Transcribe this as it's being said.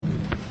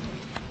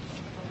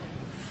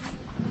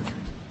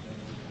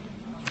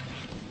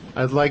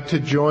I'd like to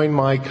join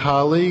my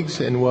colleagues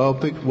in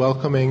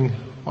welcoming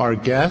our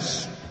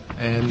guests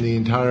and the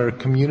entire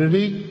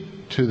community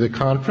to the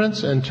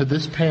conference and to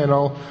this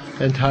panel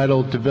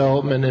entitled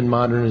Development and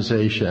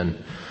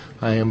Modernization.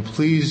 I am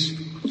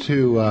pleased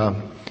to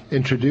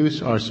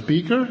introduce our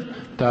speaker,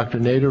 Dr.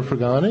 Nader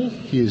Ferghani.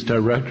 He is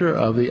director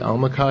of the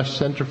Al-Makash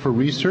Center for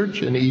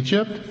Research in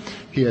Egypt.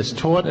 He has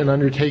taught and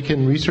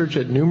undertaken research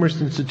at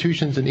numerous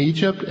institutions in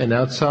Egypt and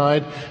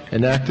outside,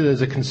 and acted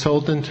as a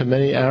consultant to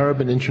many Arab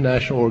and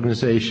international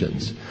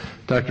organizations.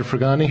 Dr.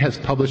 Ferghani has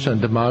published on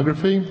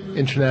demography,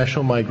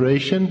 international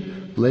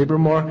migration, labor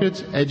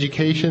markets,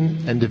 education,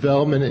 and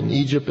development in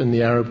Egypt and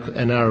the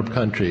Arab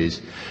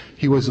countries.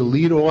 He was the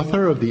lead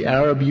author of the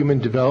Arab Human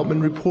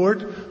Development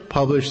Report,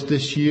 published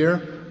this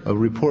year, a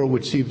report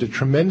which received a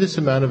tremendous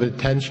amount of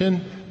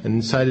attention and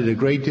incited a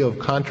great deal of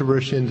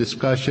controversy and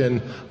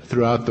discussion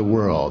throughout the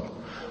world.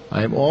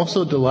 I am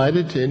also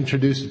delighted to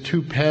introduce the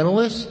two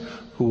panelists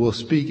who will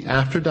speak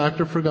after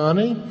Dr.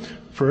 Ferghani.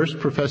 First,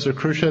 Professor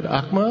Khurshid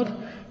Ahmad.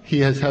 He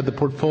has had the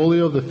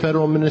portfolio of the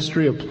Federal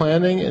Ministry of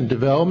Planning and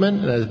Development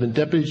and has been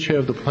Deputy Chair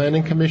of the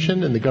Planning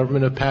Commission in the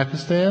government of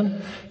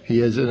Pakistan.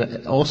 He is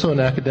also an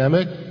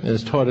academic and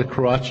has taught at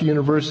Karachi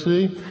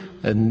University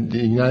in the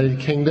United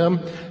Kingdom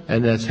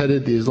and has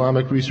headed the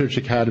Islamic Research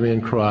Academy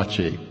in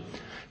Karachi.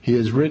 He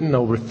has written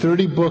over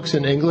 30 books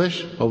in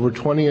English, over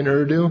 20 in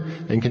Urdu,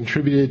 and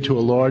contributed to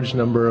a large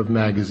number of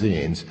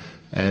magazines.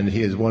 And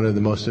he is one of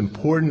the most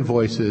important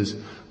voices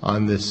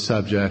on this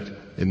subject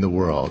in the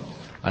world.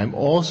 I'm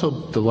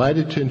also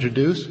delighted to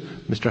introduce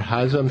Mr.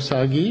 Hazem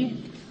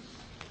Sagi.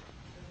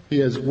 He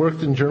has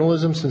worked in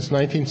journalism since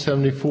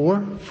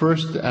 1974,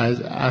 first as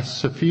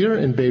Safir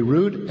in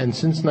Beirut and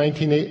since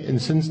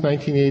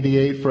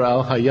 1988 for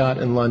Al Hayat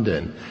in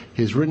London.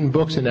 He has written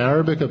books in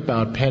Arabic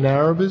about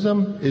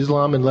Pan-Arabism,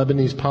 Islam and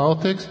Lebanese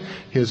politics.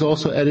 He has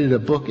also edited a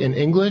book in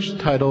English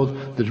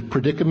titled The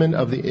Predicament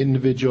of the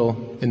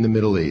Individual in the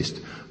Middle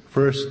East.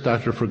 First,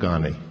 Dr.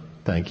 Ferghani.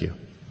 Thank you.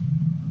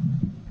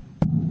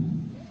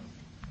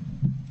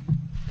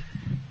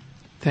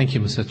 Thank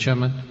you, Mr.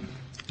 Chairman.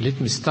 Let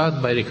me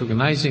start by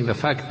recognizing the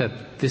fact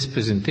that this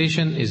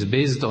presentation is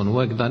based on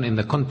work done in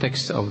the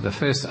context of the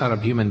first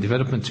Arab Human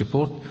Development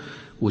Report,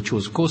 which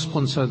was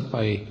co-sponsored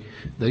by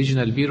the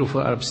Regional Bureau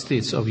for Arab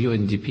States of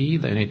UNDP,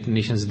 the United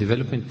Nations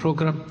Development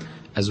Programme,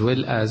 as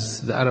well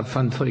as the Arab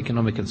Fund for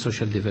Economic and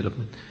Social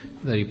Development.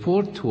 The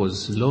report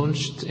was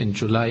launched in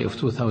July of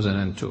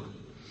 2002.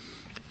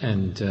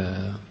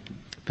 And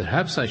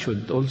perhaps I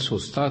should also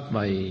start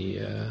by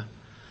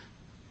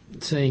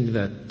saying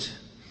that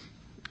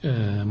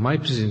my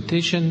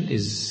presentation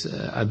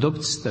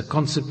adopts the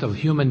concept of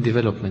human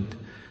development,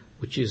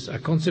 which is a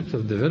concept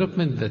of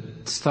development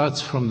that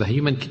starts from the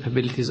human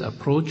capabilities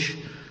approach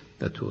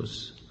that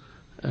was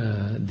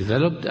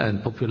developed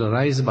and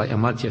popularized by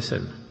Amartya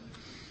Sen.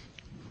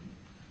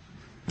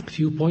 A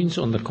few points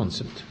on the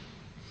concept.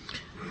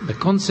 The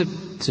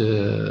concept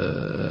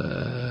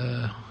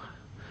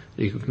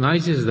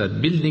recognizes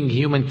that building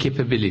human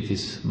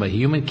capabilities, by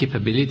human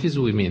capabilities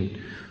we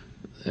mean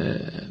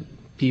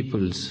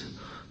people's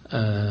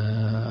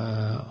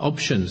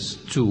options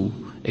to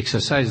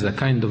exercise the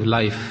kind of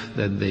life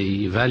that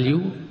they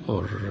value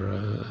or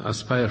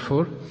aspire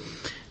for.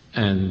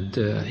 And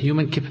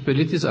human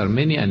capabilities are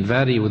many and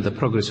vary with the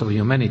progress of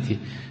humanity,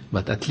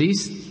 but at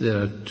least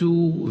there are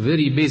two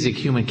very basic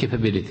human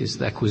capabilities: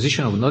 the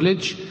acquisition of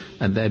knowledge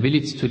and the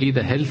ability to lead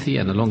a healthy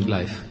and a long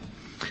life.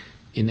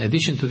 In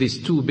addition to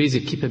these two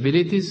basic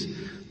capabilities,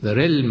 the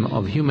realm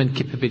of human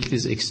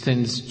capabilities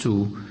extends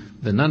to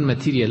the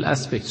non-material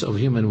aspects of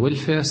human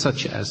welfare,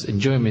 such as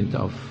enjoyment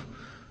of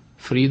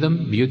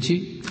freedom,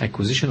 beauty,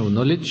 acquisition of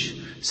knowledge,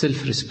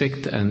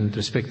 self-respect, and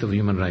respect of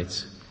human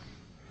rights.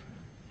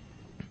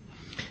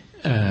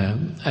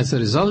 As a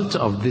result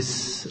of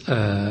this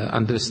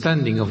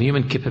understanding of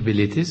human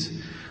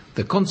capabilities,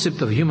 the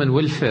concept of human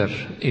welfare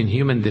in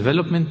human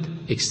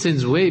development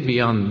extends way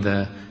beyond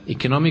the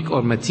economic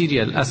or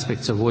material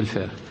aspects of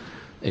welfare.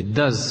 It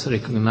does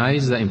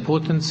recognize the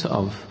importance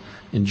of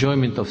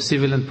enjoyment of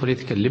civil and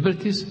political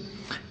liberties,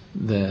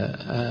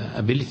 the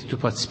ability to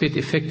participate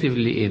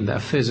effectively in the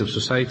affairs of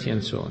society,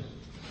 and so on.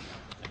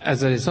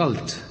 As a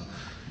result,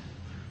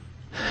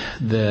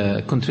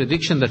 the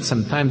contradiction that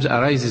sometimes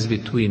arises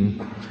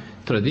between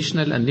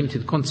traditional and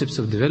limited concepts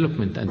of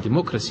development and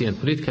democracy and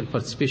political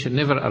participation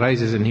never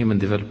arises in human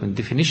development.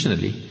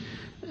 Definitionally,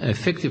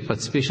 effective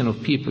participation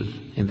of people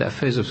in the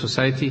affairs of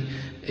society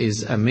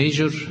is a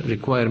major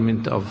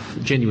requirement of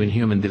genuine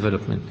human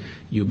development.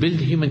 You build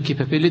human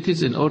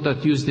capabilities in order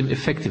to use them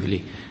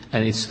effectively,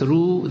 and it's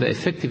through the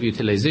effective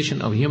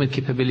utilization of human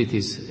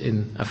capabilities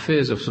in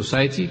affairs of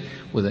society,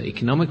 whether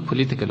economic,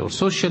 political, or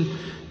social,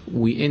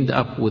 we end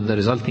up with the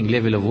resulting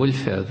level of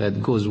welfare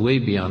that goes way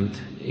beyond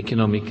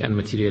economic and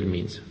material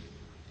means.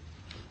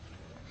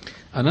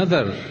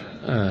 Another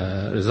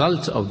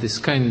result of this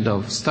kind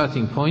of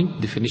starting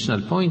point,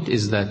 definitional point,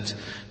 is that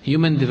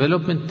human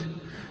development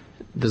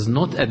does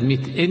not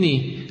admit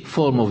any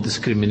form of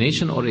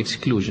discrimination or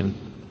exclusion.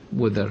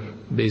 whether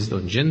based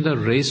on gender,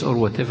 race, or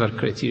whatever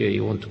criteria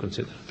you want to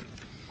consider.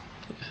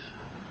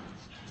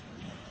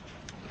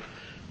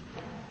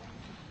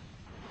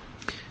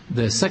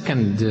 The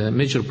second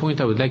major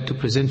point I would like to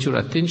present your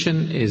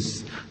attention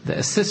is the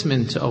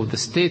assessment of the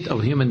state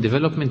of human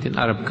development in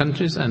Arab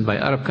countries, and by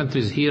Arab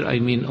countries here I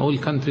mean all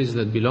countries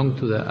that belong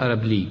to the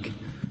Arab League,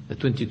 the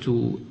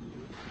 22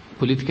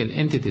 political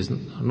entities,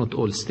 not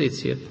all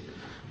states yet,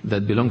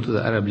 that belong to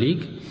the Arab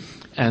League.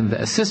 And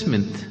the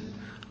assessment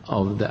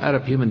of the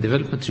Arab Human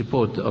Development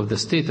Report of the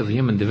state of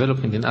human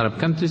development in Arab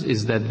countries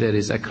is that there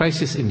is a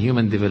crisis in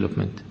human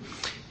development.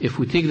 If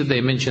we take the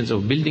dimensions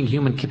of building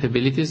human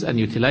capabilities and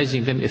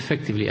utilizing them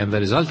effectively and the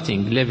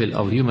resulting level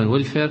of human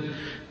welfare,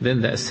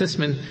 then the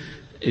assessment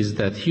is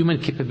that human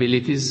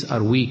capabilities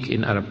are weak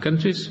in Arab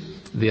countries,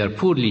 they are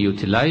poorly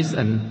utilized,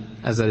 and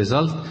as a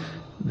result,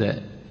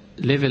 the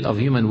level of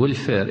human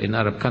welfare in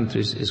Arab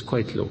countries is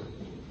quite low.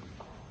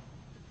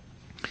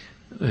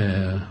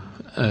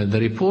 The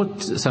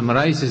report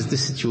summarizes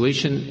this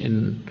situation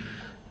in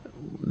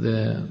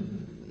the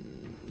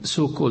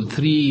so-called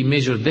three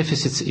major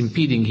deficits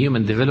impeding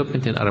human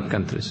development in Arab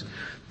countries.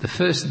 The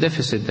first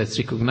deficit that's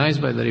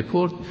recognized by the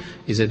report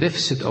is a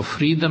deficit of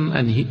freedom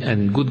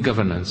and good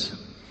governance.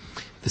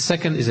 The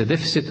second is a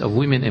deficit of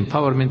women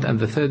empowerment, and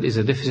the third is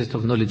a deficit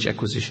of knowledge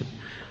acquisition.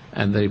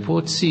 And the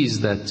report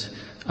sees that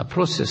a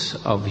process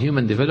of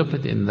human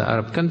development in the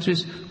Arab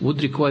countries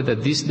would require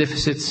that these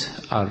deficits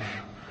are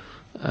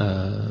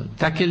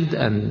tackled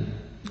and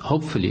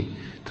hopefully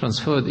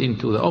transferred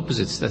into the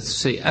opposites, that's to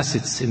say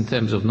assets in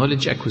terms of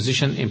knowledge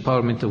acquisition,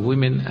 empowerment of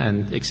women,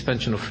 and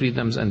expansion of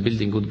freedoms and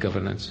building good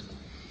governance.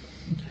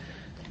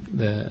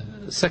 The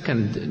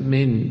second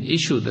main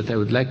issue that I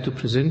would like to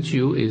present to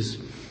you is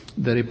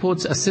the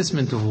report's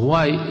assessment of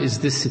why is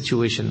this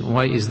situation,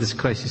 why is this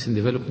crisis in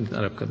development in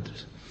Arab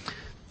countries.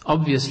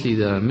 Obviously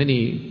there are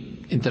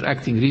many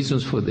interacting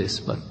reasons for this,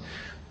 but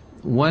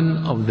one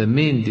of the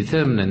main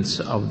determinants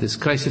of this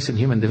crisis in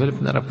human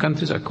development in Arab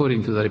countries,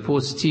 according to the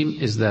report's team,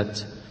 is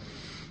that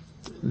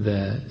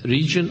the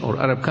region or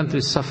Arab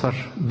countries suffer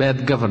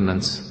bad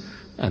governance.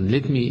 And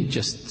let me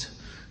just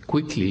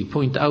quickly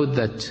point out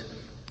that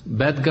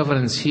bad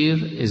governance here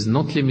is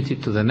not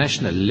limited to the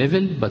national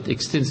level, but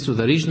extends to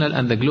the regional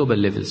and the global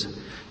levels.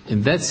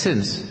 In that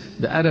sense,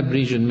 the Arab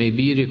region may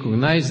be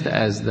recognized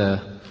as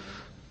the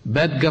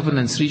bad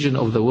governance region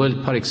of the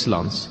world par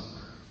excellence.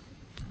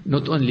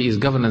 Not only is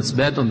governance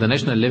bad on the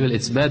national level,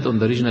 it's bad on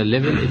the regional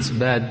level, it's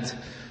bad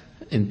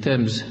in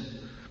terms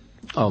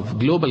of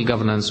global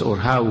governance or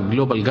how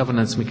global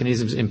governance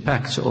mechanisms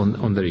impact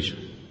on the region.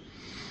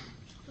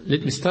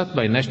 Let me start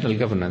by national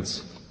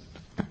governance.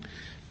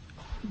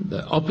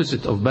 The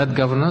opposite of bad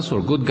governance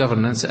or good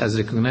governance, as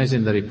recognized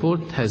in the report,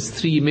 has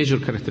three major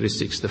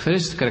characteristics. The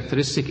first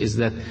characteristic is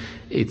that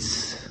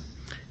it's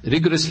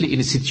rigorously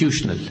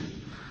institutional.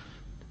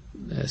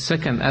 The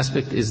second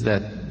aspect is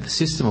that the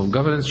system of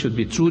governance should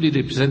be truly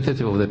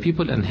representative of the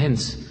people and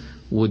hence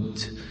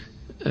would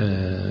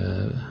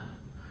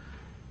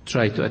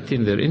try to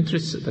attain their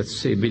interests, let's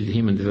say build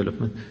human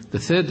development. The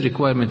third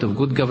requirement of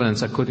good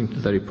governance, according to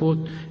the report,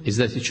 is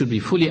that it should be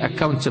fully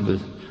accountable.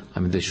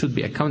 There should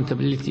be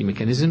accountability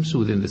mechanisms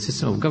within the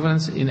system of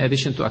governance in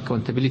addition to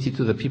accountability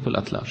to the people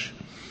at large.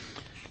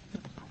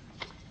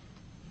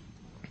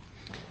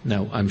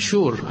 Now, I'm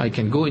sure I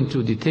can go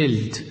into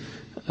detailed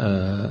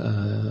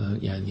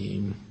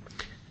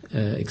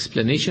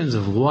explanations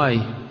of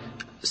why,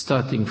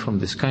 starting from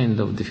this kind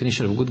of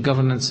definition of good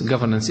governance,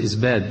 governance is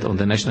bad on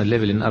the national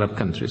level in Arab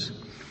countries.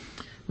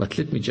 But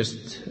let me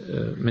just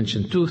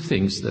mention two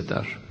things that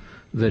are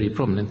very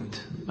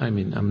prominent.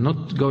 I'm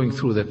not going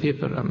through the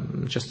paper,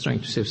 I'm just trying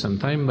to save some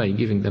time by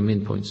giving the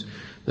main points.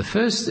 The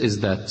first is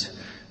that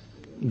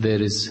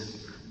there is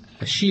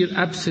a sheer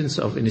absence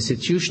of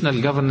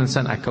institutional governance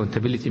and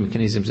accountability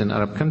mechanisms in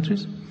Arab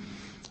countries.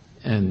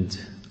 And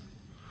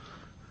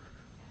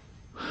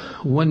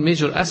one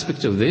major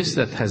aspect of this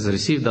that has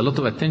received a lot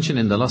of attention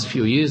in the last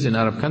few years in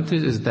Arab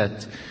countries is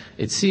that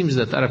it seems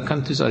that Arab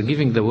countries are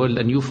giving the world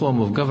a new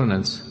form of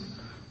governance,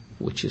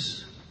 which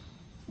is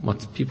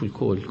what people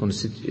call a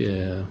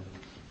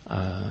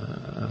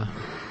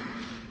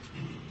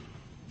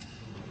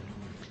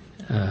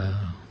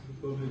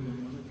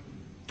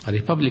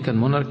republican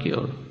monarchy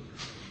or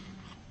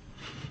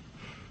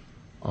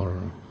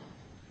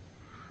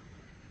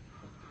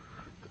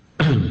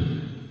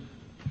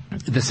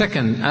the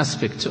second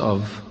aspect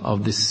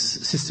of this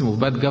system of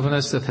bad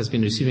governance that has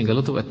been receiving a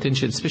lot of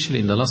attention, especially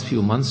in the last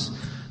few months,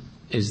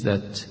 is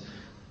that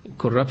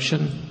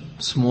corruption,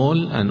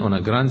 small and on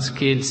a grand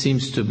scale,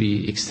 seems to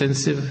be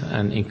extensive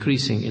and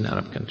increasing in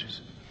Arab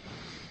countries.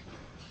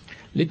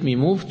 Let me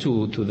move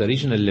to the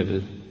regional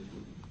level.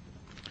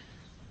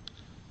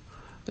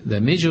 The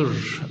major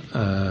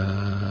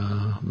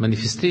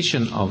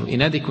manifestation of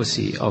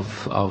inadequacy of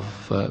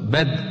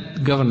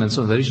bad governance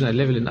on the regional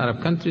level in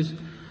Arab countries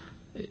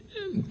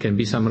can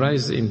be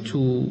summarized in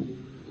two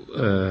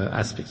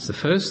aspects. The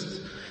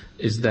first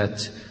is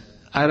that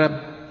Arab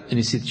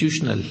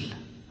institutional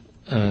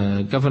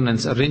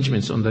governance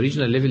arrangements on the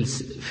regional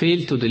levels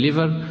fail to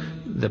deliver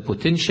the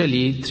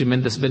potentially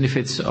tremendous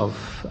benefits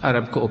of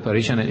Arab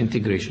cooperation and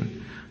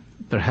integration.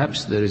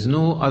 Perhaps there is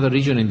no other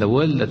region in the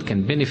world that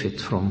can benefit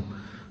from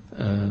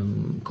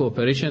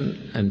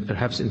cooperation and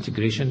perhaps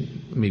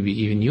integration, maybe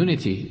even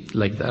unity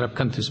like the Arab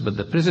countries, but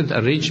the present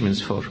arrangements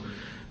for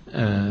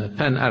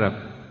pan-Arab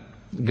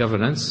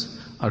governance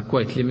are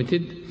quite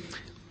limited.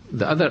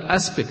 The other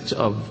aspect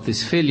of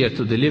this failure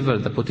to deliver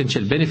the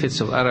potential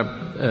benefits of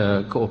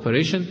Arab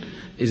cooperation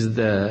is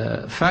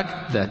the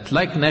fact that,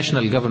 like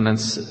national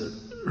governance,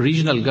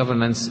 regional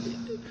governance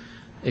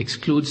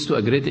excludes to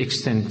a great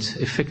extent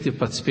effective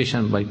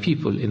participation by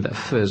people in the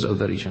affairs of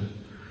the region.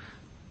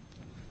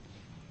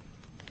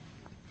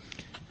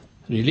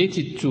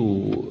 Related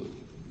to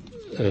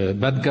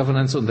bad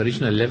governance on the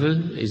regional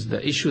level is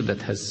the issue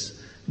that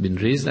has been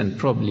raised and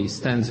probably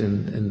stands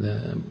in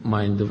the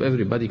mind of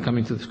everybody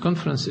coming to this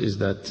conference, is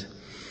that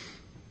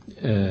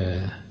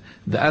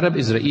the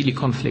Arab-Israeli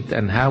conflict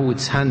and how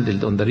it's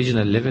handled on the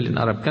regional level in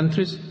Arab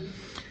countries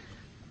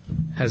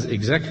has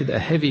exacted a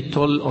heavy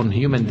toll on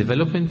human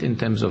development in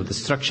terms of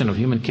destruction of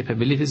human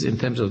capabilities, in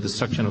terms of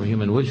destruction of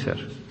human welfare.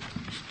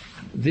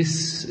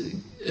 This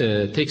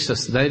takes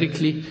us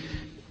directly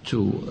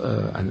to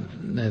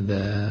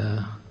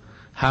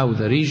how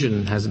the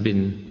region has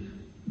been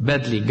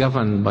badly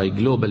governed by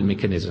global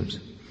mechanisms.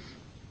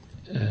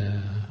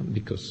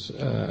 Because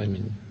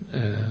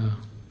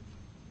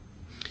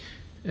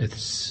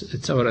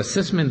it's our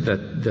assessment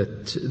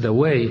that the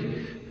way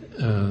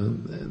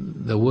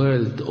the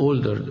world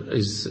order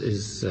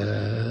is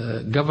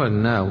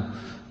governed now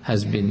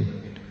has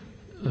been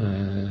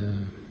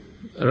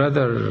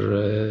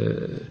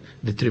rather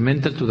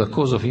detrimental to the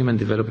cause of human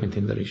development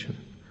in the region.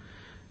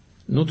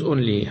 Not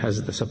only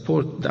has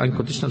the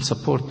unconditional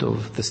support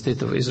of the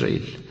State of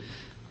Israel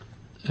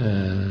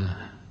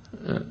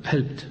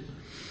helped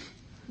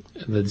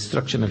the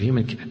destruction of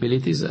human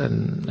capabilities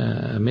and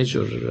a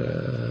major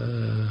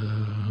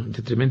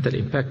detrimental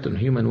impact on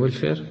human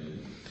welfare,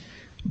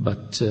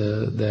 but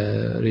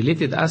the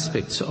related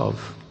aspects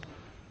of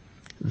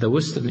the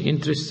Western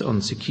interest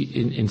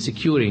in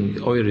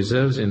securing oil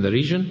reserves in the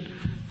region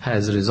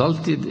has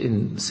resulted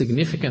in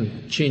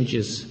significant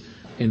changes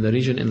in the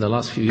region in the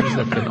last few years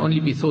that can only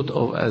be thought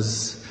of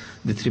as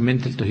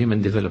detrimental to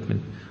human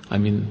development.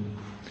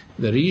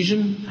 The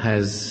region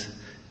has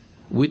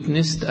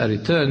witnessed a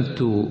return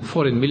to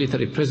foreign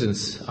military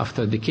presence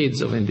after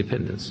decades of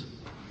independence.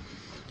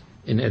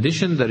 In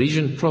addition, the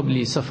region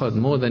probably suffered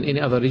more than any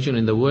other region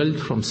in the world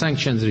from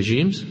sanctions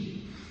regimes.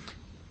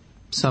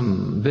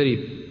 Some very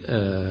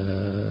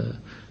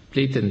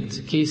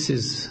blatant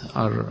cases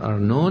are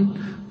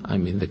known.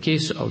 The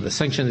case of the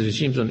sanctions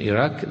regimes on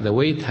Iraq, the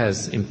way it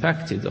has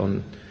impacted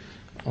on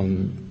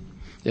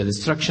the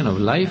destruction of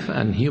life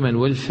and human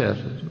welfare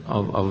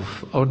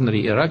of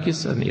ordinary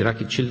Iraqis and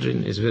Iraqi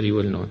children is very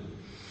well known.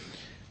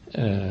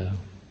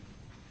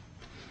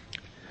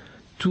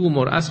 Two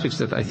more aspects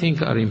that I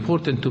think are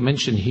important to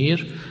mention here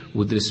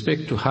with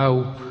respect to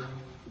how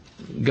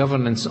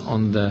governance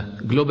on the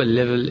global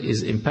level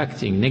is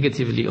impacting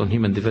negatively on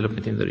human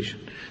development in the region.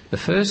 The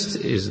first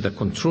is the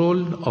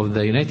control of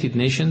the United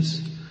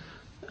Nations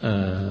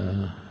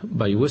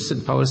by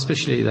Western powers,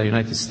 especially the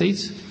United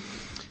States.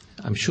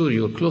 I'm sure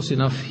you're close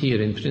enough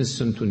here in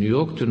Princeton to New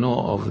York to know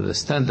of the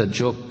standard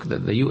joke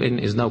that the UN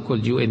is now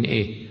called UNA,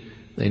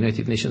 the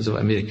United Nations of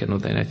America,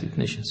 not the United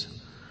Nations.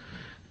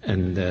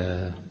 And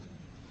the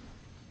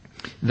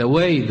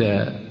way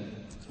the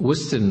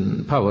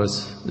Western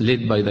powers,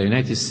 led by the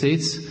United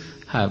States,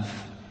 have,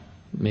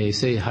 may I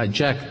say,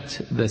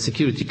 hijacked the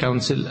Security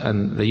Council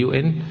and the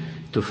UN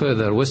to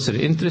further Western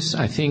interests,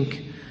 I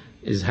think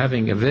is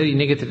having a very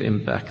negative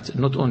impact,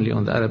 not only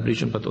on the Arab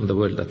region, but on the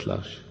world at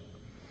large.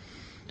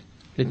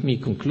 Let me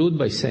conclude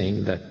by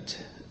saying that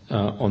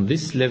on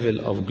this level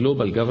of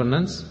global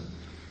governance,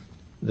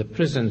 the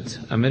present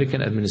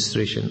American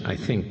administration, I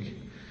think,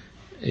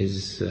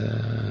 is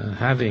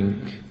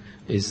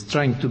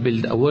trying to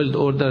build a world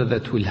order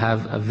that will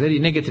have a very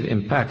negative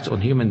impact on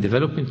human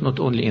development, not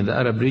only in the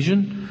Arab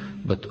region,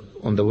 but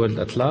on the world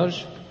at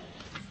large.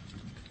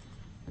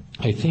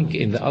 I think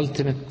in the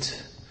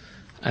ultimate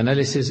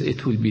analysis,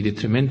 it will be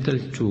detrimental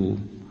to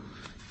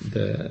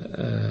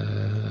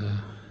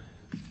the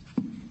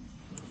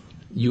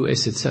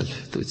US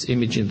itself, to its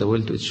image in the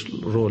world, to its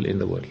role in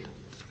the world.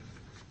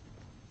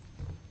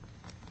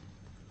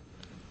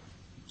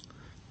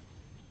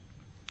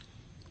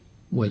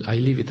 Well, I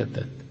leave it at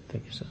that.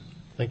 Thank you, sir.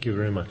 Thank you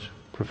very much.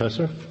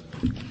 Professor?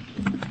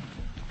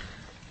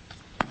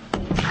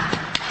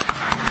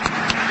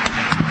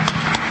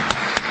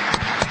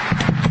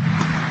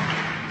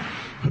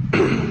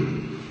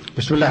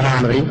 Bismillah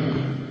ar-Rahman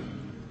ar-Rahim.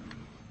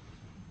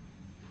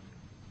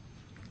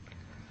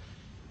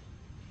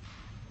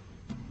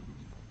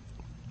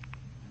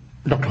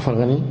 Dr.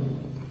 Farghani,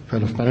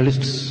 fellow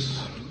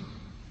panelists,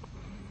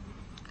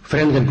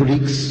 friends and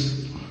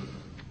colleagues,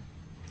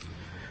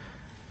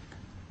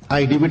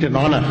 I deem it an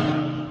honor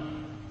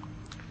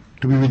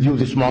to be with you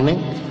this morning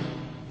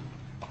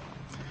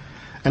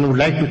and would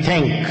like to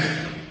thank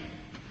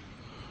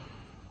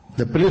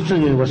the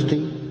Princeton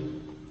University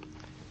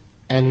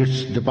and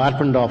its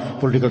Department of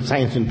Political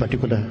Science in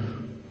particular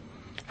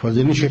for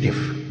the initiative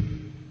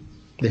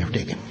they have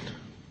taken.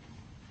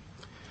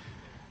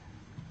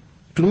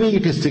 To me,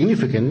 it is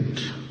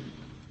significant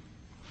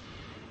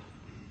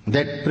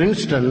that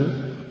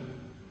Princeton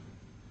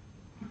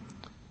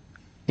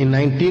in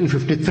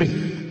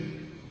 1953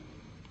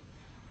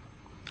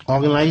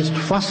 organized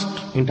first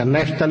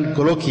international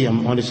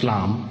colloquium on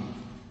Islam.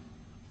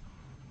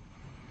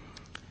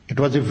 It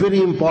was a very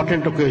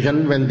important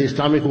occasion when the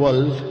Islamic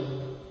world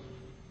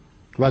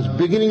was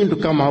beginning to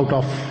come out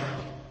of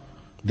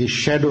the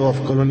shadow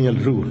of colonial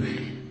rule.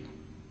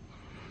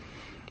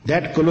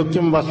 That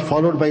colloquium was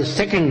followed by a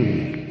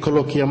second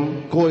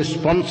colloquium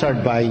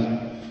co-sponsored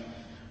by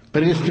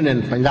Princeton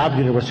and Punjab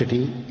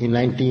University in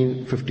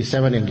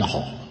 1957 in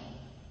Lahore.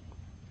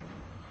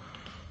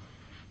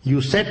 You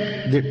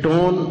set the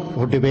tone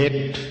for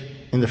debate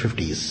in the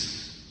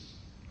 50s.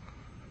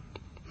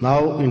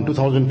 Now in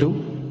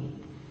 2002,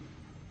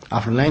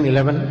 after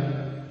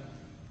 9/11,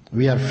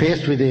 we are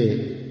faced with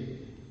a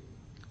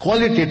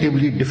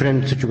qualitatively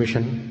different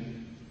situation,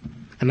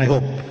 and I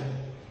hope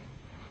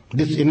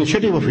this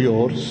initiative of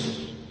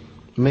yours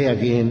may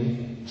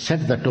again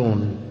set the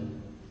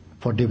tone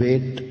for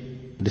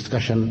debate,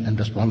 discussion and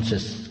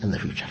responses in the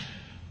future.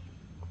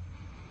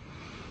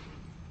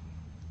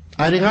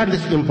 I regard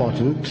this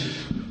important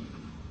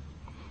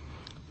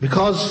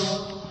because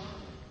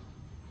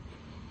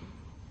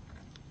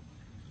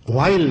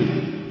while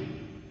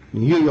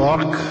New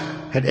York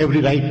had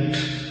every right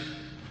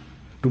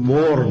to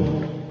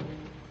mourn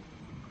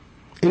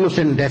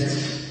innocent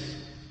deaths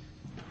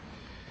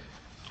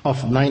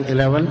of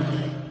 9/11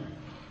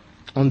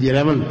 on the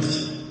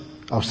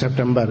 11th of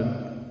September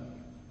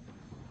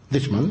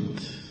this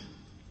month,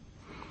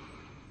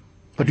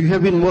 but you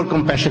have been more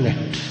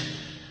compassionate,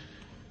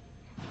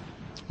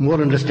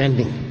 more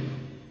understanding,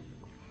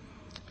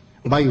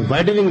 by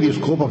widening the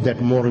scope of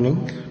that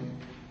mourning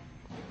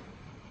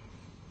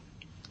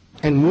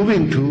and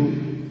moving to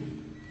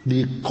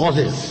the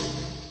causes,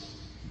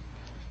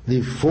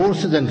 the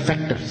forces and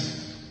factors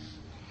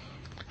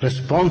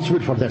responsible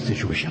for that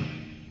situation.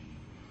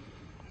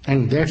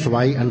 And that's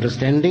why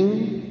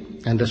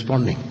understanding and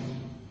responding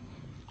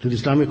to the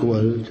Islamic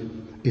world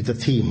is the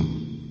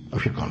theme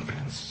of your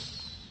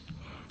conference.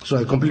 So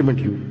I compliment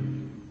you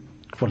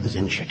for this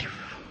initiative.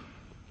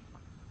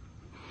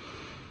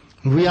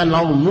 We are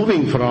now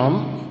moving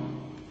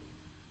from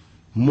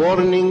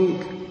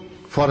mourning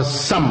for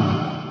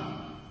some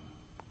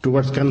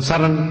towards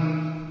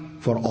concern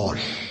for all.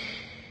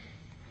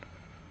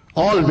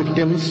 All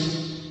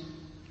victims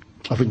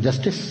of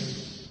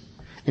injustice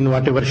in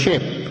whatever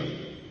shape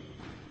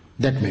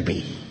that may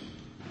be.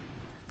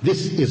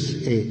 This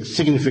is a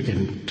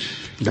significant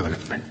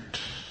development.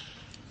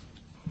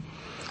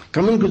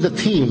 Coming to the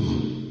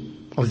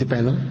theme of the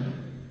panel,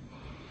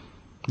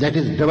 that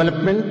is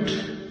development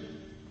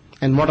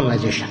and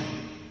modernization.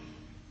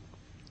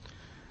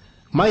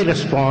 My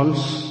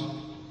response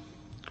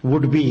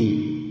would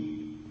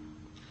be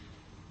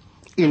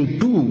in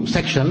two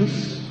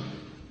sections.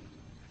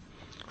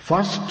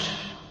 First,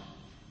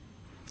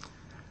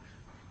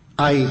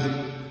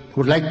 I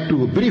would like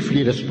to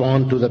briefly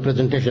respond to the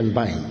presentation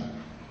by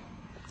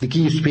the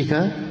key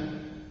speaker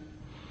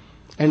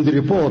and the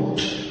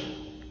report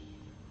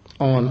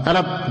on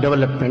Arab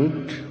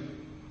development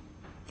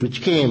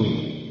which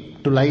came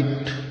to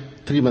light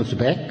 3 months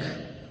back,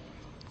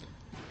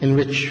 in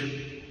which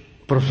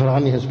Professor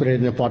Rani has played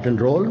an important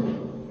role,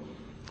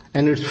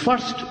 and its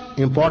first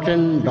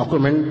important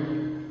document,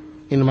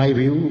 in my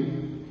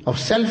view, of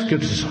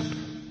self-criticism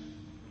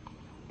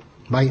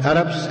by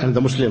Arabs and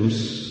the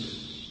Muslims.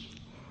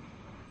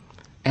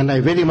 And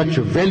I very much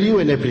value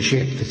and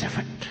appreciate this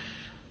effort.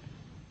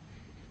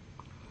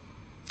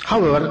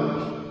 However,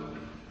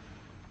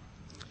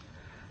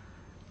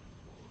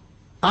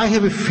 I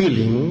have a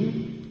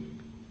feeling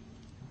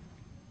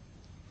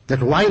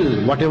that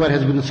while whatever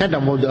has been said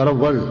about the Arab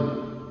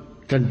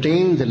world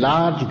contains a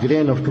large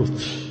grain of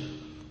truth,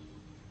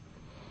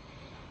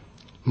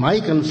 my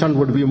concern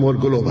would be more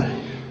global.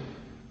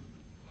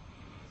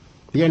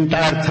 The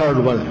entire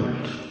third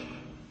world,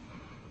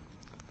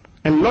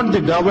 and not the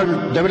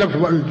developed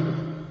world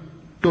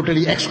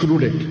totally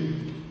excluded,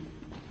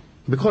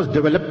 because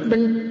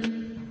development,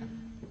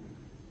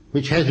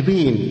 which has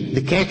been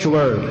the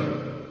catchword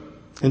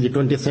in the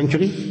 20th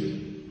century,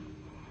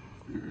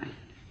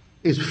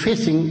 is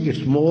facing its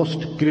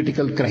most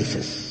critical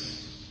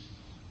crisis.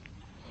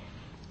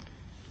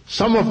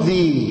 Some of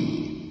the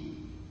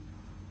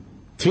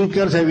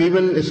thinkers have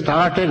even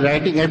started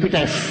writing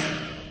epitaph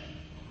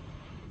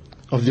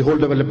of the whole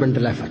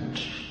developmental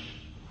effort.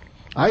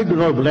 I do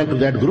not belong to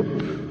that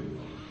group,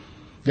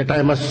 that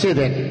I must say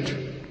that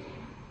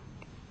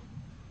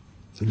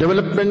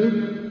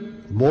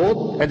development,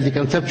 both at the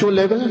conceptual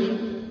level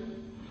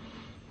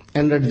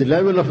and at the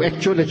level of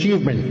actual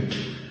achievement,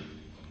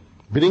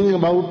 bringing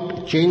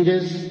about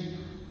changes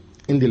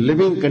in the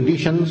living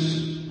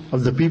conditions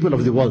of the people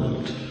of the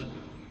world,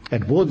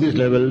 at both these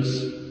levels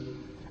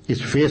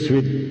is faced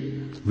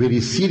with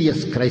very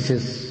serious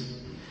crisis,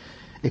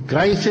 a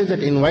crisis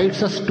that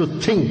invites us to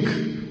think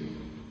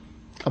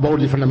about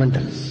the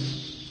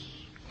fundamentals.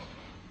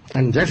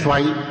 And that's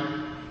why,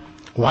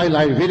 while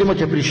I very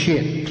much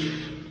appreciate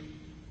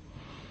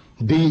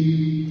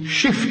the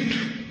shift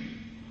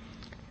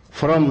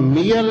from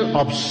mere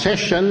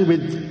obsession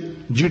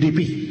with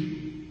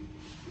GDP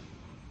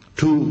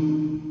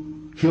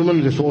to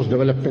human resource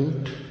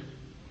development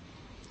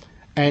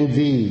and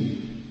the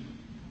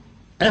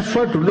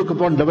effort to look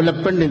upon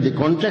development in the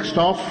context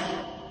of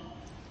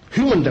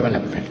human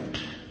development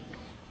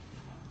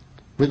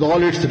with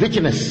all its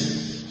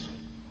richness,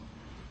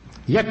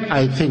 yet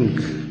I think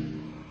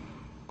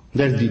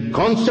that the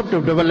concept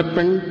of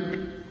development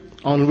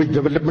on which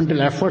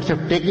developmental efforts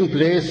have taken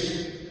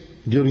place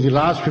during the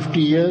last 50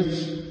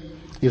 years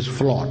is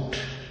flawed.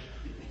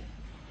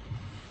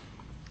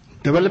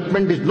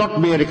 Development is not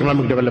mere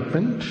economic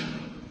development.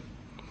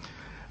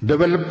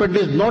 Development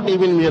is not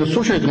even mere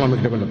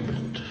socio-economic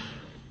development.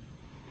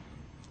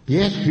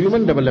 Yes,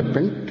 human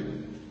development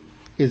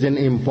is an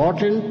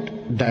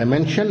important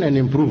dimension and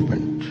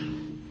improvement.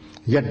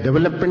 Yet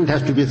development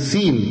has to be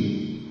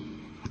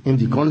seen in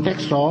the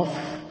context of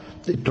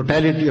the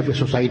totality of a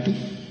society,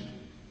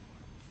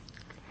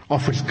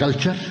 of its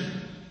culture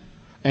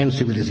and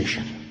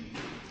civilization.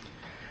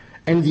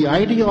 And the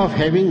idea of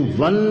having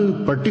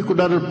one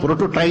particular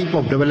prototype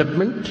of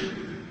development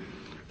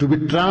to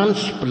be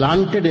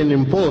transplanted and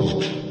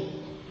imposed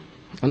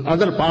on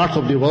other parts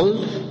of the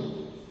world,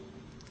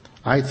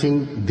 I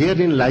think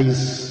therein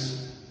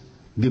lies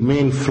the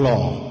main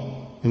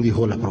flaw in the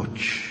whole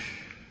approach.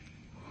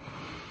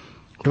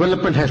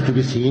 Development has to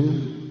be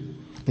seen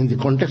in the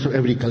context of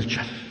every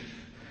culture.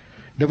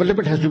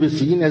 Development has to be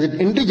seen as an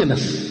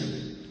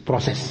indigenous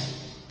process.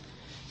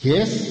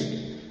 Yes,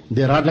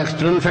 there are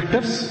external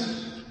factors,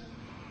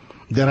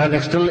 there are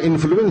external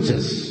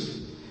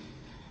influences.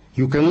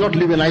 You cannot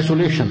live in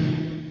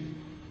isolation.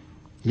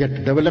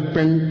 Yet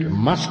development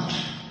must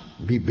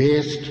be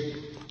based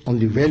on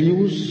the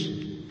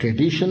values,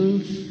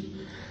 traditions,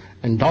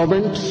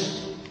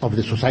 endowments of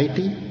the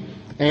society,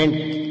 and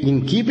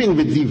in keeping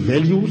with the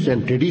values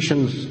and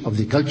traditions of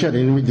the culture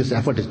in which this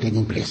effort is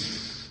taking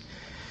place.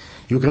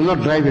 You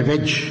cannot drive a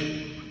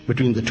wedge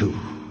between the two.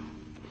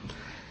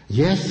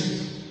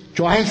 Yes,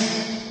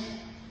 choice,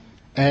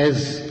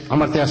 as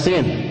Amartya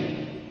Sen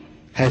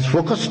has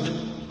focused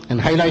and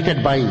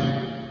highlighted by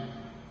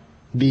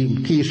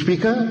the key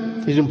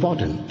speaker, is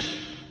important.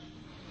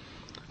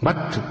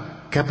 But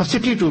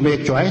capacity to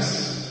make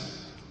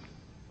choice,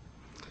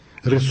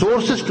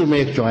 resources to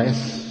make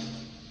choice,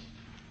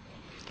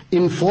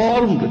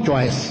 informed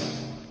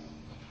choice,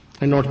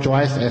 and not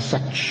choice as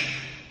such,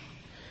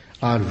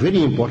 are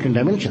very important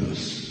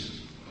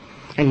dimensions.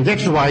 And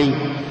that's why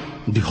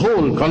the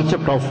whole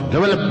concept of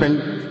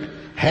development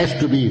has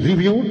to be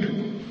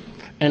reviewed,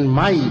 and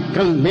my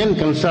main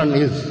concern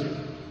is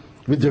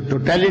with the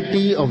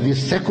totality of the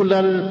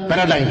secular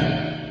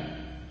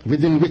paradigm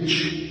within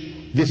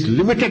which this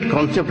limited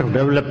concept of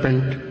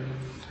development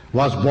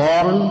was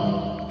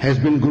born, has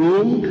been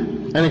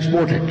groomed and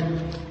exported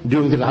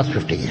during the last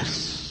 50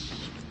 years.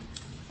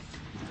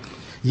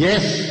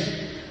 Yes,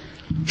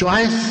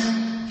 choice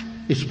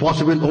is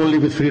possible only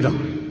with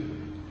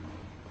freedom.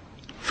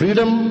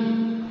 Freedom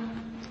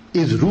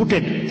is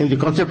rooted in the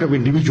concept of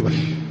individual.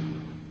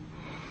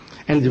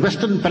 And the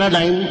Western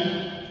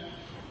paradigm,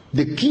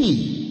 the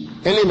key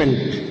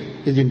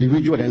element is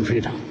individual and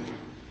freedom.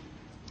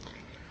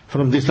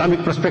 From the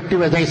Islamic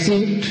perspective, as I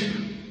see it,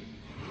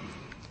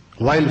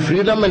 while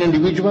freedom and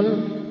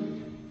individual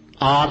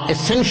are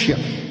essential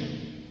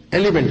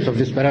elements of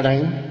this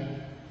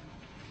paradigm,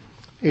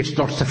 it's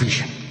not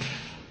sufficient.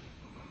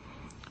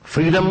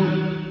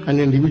 Freedom and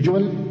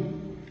individual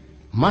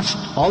must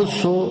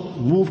also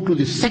move to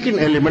the second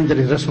element, that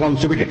is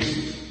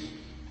responsibility.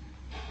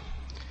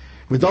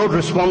 Without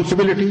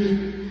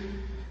responsibility,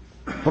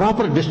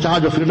 proper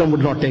discharge of freedom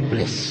would not take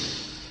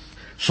place.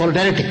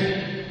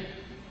 Solidarity.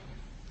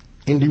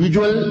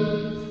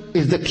 Individual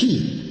is the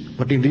key,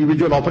 but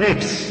individual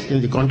operates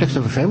in the context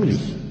of a family,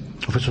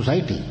 of a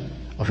society,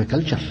 of a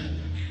culture,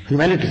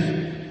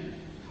 humanity.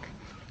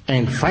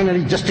 And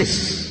finally,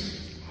 justice.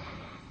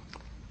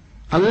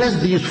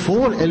 Unless these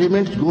four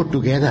elements go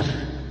together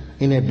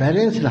in a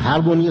balanced and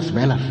harmonious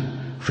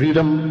manner,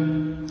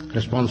 freedom,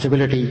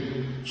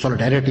 responsibility,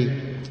 solidarity,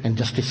 and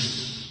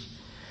justice,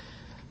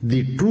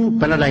 the true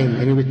paradigm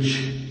in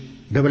which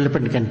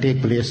development can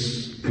take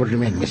place would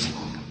remain missing.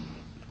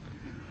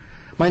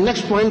 My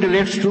next point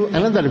relates to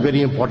another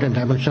very important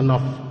dimension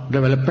of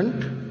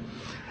development,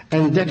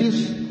 and that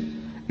is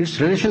its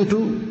relation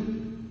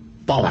to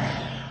power.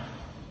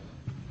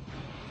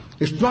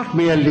 It's not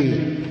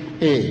merely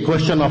a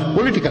question of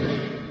political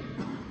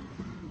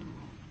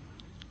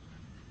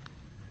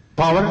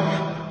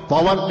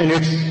power in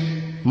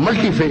its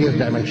multifarious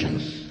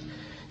dimensions.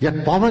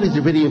 Yet power is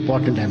a very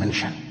important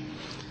dimension.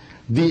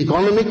 The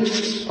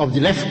economics of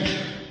the left,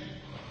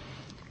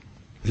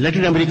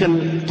 Latin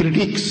American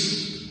critiques,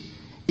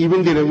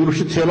 even the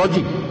revolution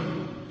theology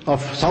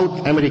of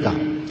South America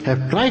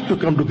have tried to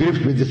come to grips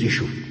with this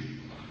issue.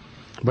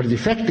 But the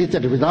fact is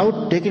that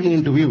without taking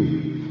into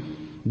view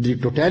the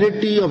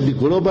totality of the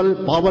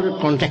global power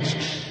context,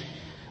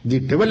 the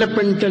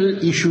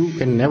developmental issue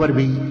can never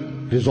be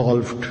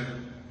resolved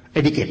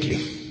adequately.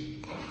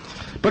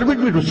 Permit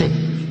me to say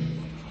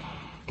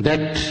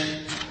that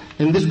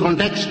in this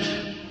context,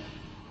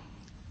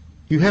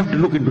 you have to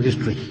look into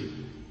history.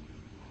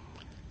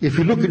 If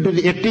you look into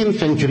the 18th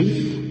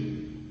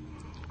century,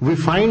 we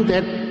find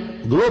that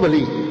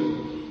globally,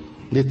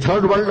 the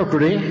third world of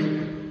today,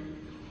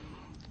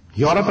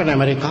 Europe and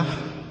America,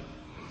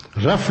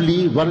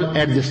 roughly were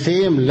at the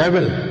same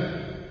level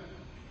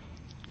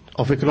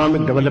of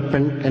economic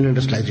development and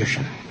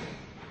industrialization.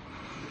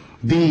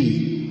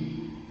 The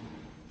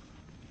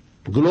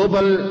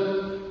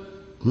global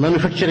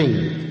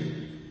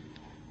manufacturing,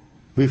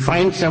 we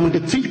find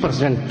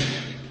 73%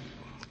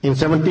 in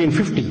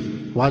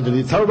 1750 was in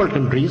the third world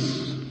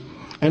countries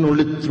and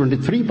only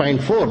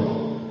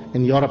 23.4%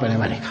 in Europe and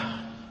America.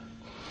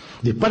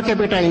 The per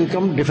capita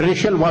income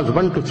differential was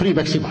 1 to 3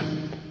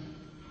 maximum.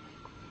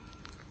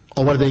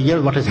 Over the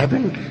years, what has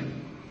happened?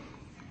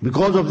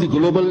 Because of the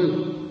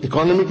global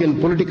economic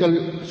and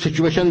political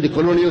situation, the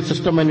colonial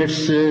system and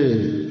its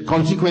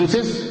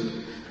consequences,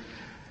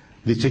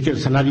 the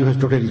scenario has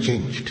totally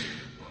changed.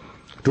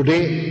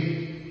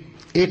 Today,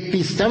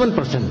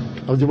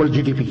 87% of the world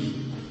GDP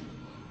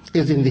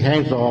is in the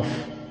hands of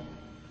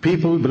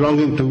people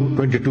belonging to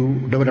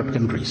 22 developed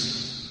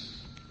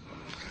countries.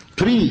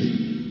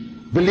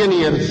 3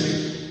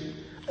 billionaires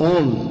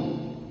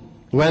own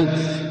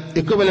wealth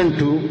equivalent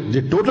to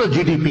the total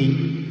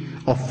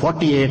GDP of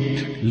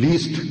 48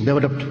 least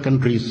developed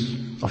countries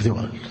of the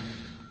world.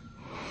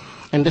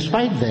 And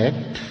despite that,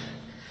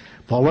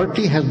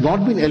 poverty has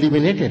not been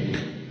eliminated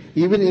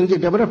even in the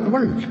developed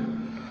world.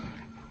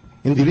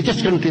 In the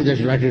richest country, the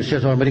United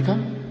States of America,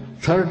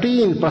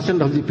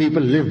 13% of the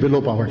people live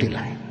below poverty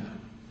line.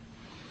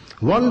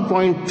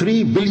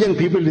 1.3 billion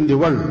people in the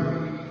world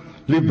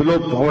live below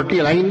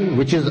poverty line,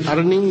 which is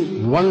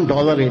earning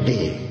 $1 a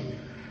day.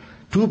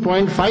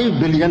 2.5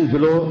 billion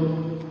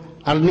below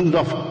earnings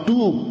of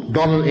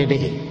 $2 a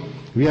day.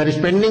 We are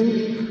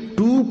spending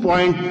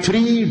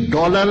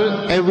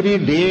 $2.3 every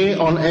day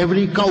on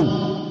every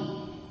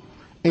cow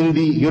in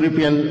the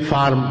European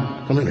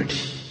farm community.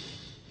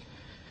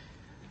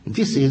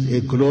 This is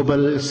a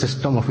global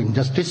system of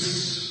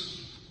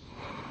injustice,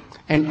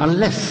 and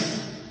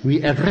unless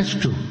we address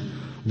to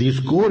these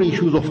core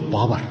issues of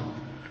power,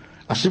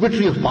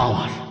 asymmetry of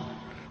power,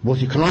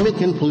 both economic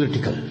and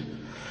political,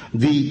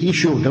 the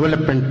issue of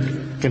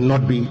development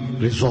cannot be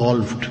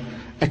resolved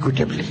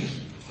equitably.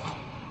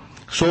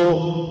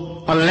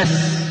 So,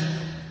 unless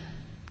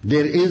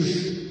there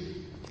is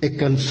a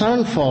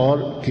concern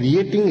for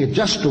creating a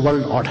just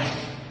world order,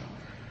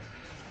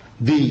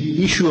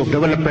 the issue of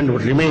development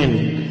would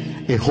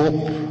remain a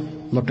hope,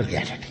 not a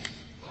reality.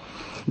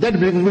 That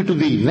brings me to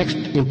the next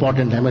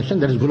important dimension,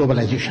 that is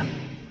globalization.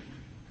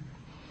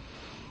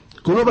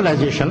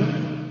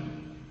 Globalization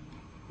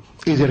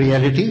is a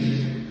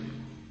reality.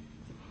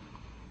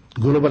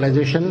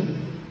 Globalization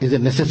is a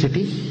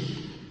necessity.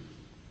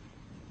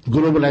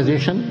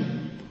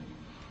 Globalization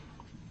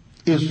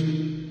is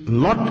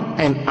not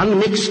an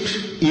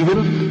unmixed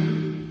evil.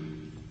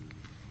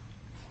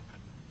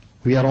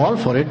 We are all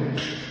for it,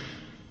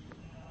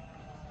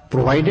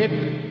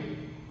 provided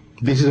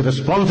this is a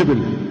responsible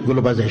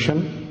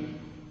globalization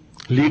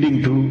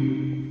leading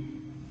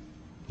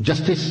to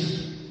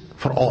justice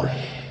for all,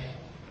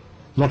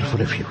 not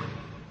for a few.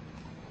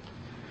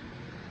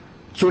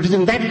 So it is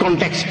in that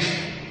context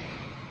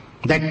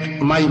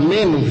that my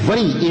main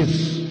worry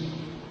is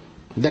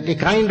that a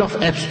kind of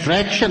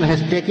abstraction has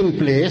taken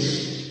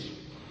place.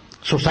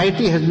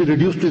 Society has been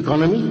reduced to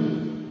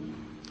economy.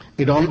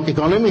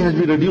 Economy has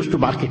been reduced to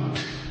market.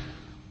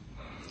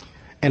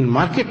 And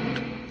market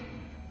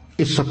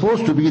is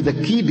supposed to be the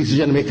key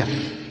decision maker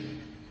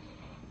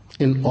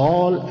in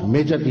all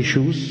major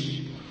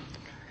issues.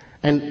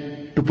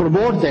 And to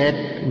promote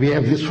that, we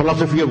have this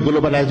philosophy of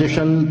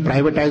globalization,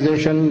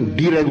 privatization,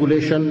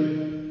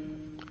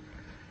 deregulation,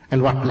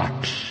 and what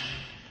not.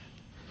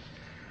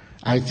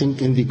 I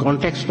think in the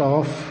context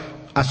of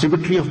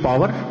asymmetry of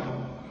power,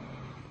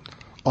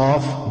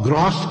 of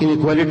gross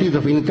inequalities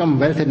of income,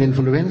 wealth and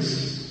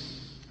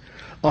influence,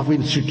 of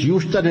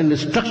institutional and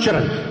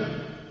structural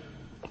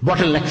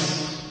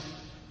bottlenecks,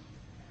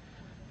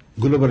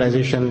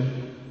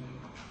 globalization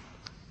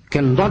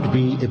cannot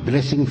be a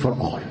blessing for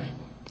all.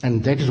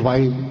 And that is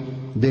why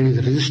there is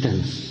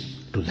resistance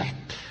to that.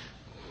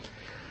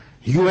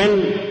 UN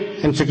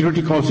and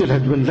Security Council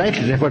has been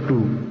rightly referred to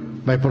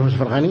by Professor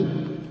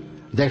Farhani.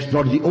 That's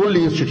not the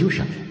only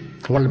institution.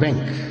 World Bank,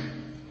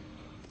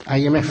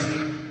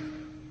 IMF,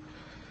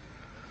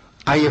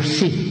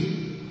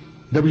 IFC,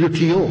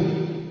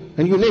 WTO,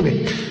 and you name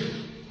it.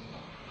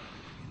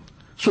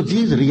 So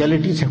these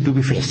realities have to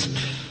be faced.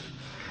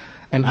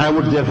 And I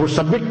would therefore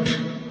submit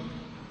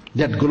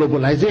that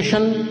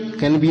globalization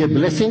can be a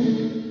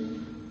blessing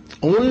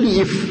only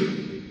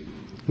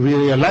if we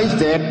realize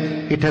that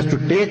it has to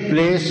take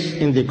place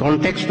in the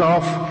context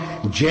of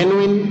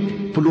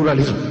genuine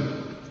pluralism.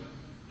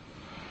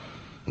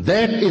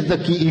 That is the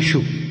key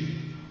issue.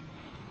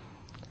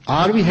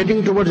 Are we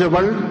heading towards a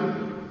world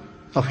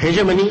of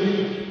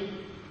hegemony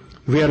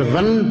where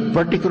one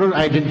particular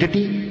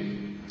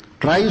identity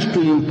tries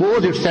to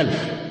impose itself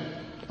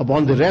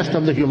upon the rest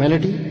of the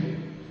humanity?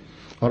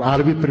 Or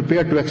are we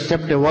prepared to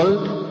accept a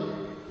world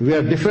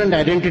where different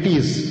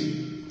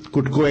identities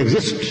could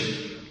coexist,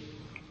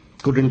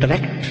 could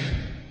interact?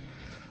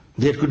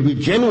 There could be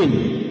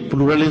genuine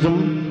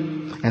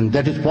pluralism, and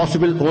that is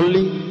possible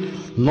only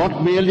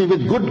not merely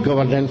with good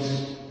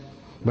governance,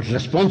 but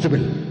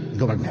responsible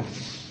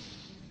governance.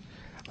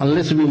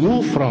 Unless we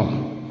move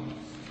from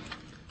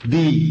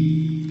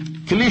the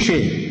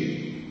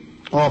cliche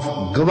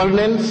of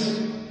governance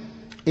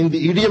in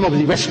the idiom of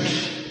the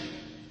West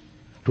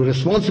to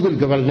responsible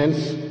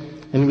governance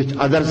in which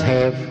others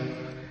have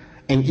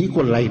an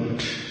equal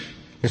right,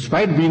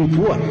 despite being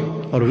poor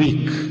or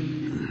weak,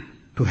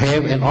 to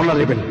have an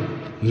honorable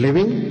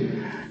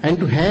living and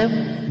to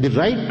have the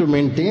right to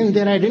maintain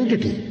their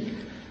identity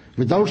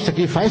without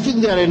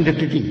sacrificing their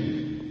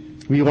identity.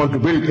 We want to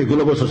build a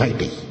global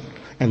society,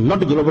 and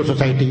not a global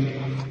society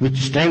which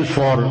stands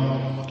for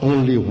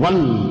only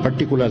one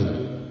particular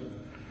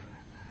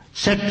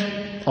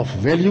set of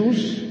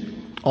values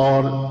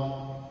or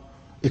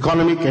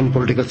economic and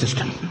political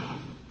system.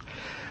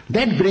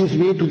 That brings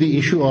me to the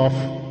issue of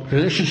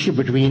relationship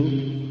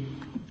between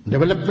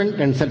development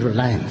and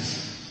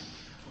self-reliance,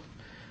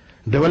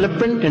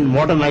 development and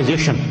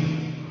modernization.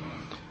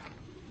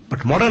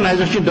 But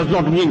modernization does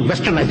not mean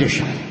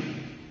westernization,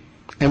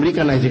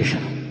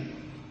 Americanization.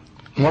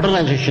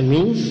 Modernization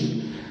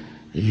means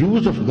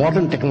use of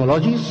modern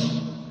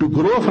technologies to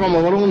grow from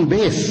our own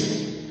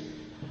base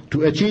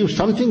to achieve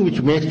something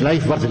which makes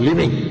life worth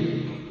living.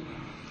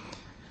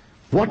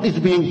 What is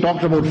being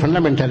talked about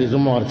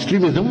fundamentalism or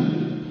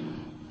extremism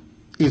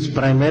is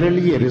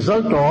primarily a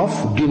result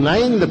of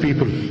denying the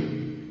people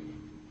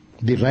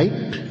the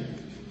right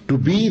to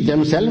be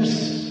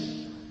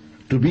themselves,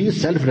 to be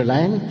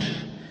self-reliant,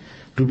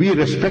 to be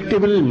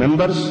respectable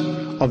members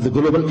of the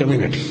global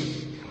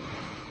community.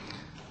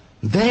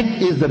 That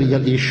is the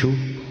real issue.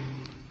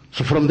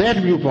 So from that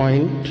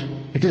viewpoint,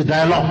 it is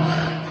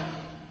dialogue,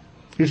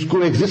 it's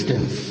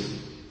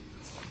coexistence,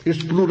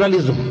 it's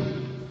pluralism.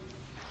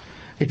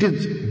 It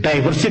is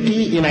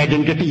diversity in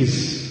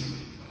identities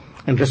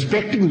and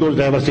respecting those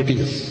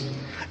diversities.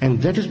 And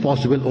that is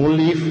possible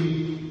only if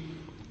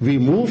we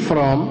move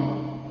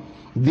from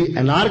the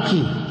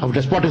anarchy of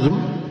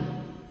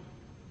despotism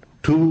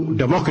to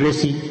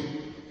democracy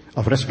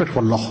of respect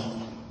for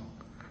law,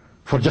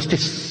 for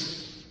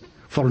justice,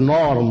 for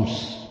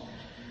norms.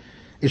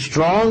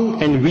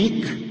 Strong and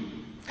weak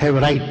have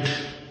a right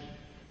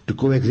to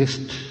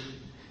coexist,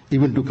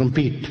 even to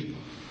compete.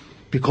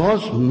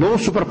 Because no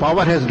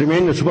superpower has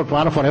remained a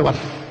superpower forever.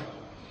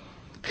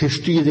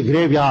 History is a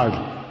graveyard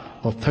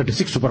of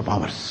 36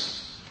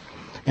 superpowers.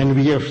 And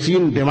we have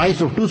seen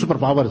demise of 2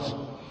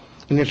 superpowers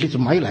in at least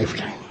my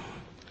lifetime.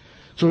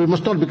 So we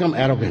must not become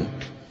arrogant,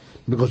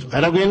 because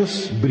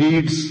arrogance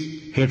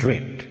breeds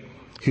hatred.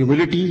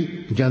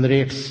 Humility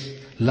generates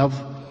love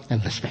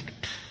and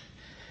respect.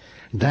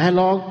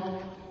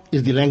 Dialogue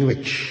is the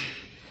language.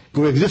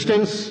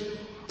 Coexistence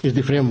is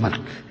the framework.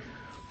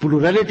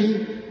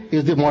 Plurality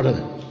is the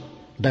model.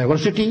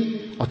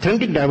 Diversity,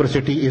 authentic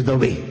diversity is the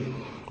way.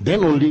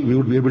 Then only we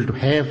would be able to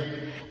have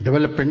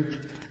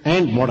development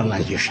and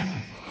modernization.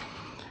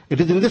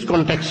 It is in this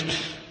context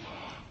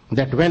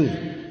that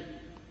when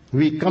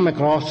we come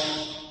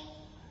across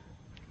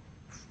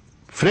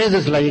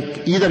phrases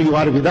like either you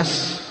are with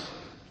us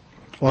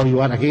or you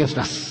are against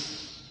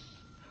us,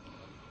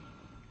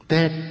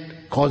 that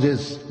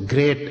causes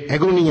great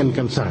agony and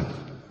concern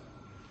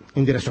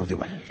in the rest of the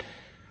world.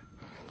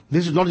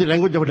 This is not the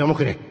language of a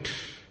democrat.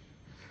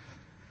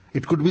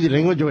 It could be the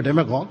language of a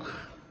demagogue,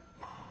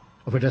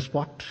 of a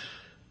despot,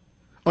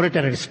 or a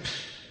terrorist.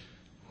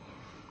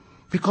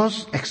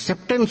 Because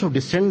acceptance of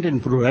dissent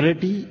and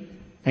plurality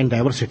and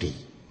diversity,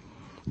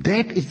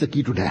 that is the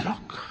key to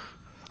dialogue.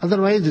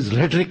 Otherwise it's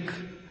rhetoric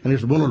and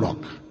it's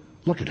monologue,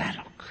 not a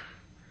dialogue.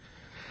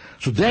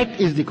 So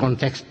that is the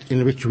context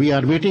in which we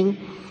are meeting,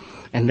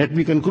 and let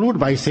me conclude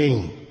by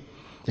saying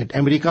that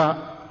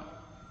America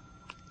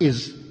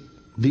is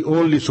the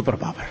only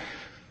superpower.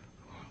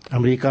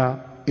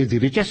 America is the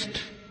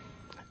richest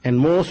and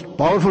most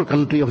powerful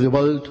country of the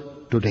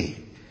world today.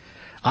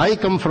 I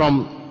come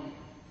from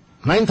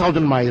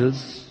 9,000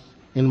 miles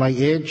in my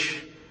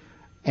age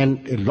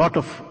and a lot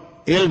of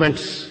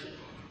ailments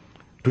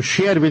to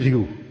share with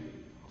you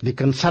the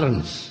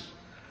concerns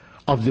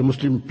of the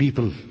Muslim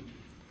people.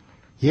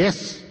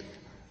 Yes,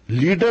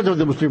 leaders of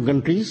the Muslim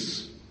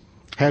countries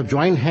have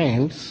joined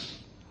hands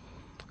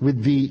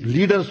with the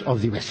leaders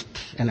of the West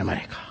and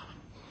America.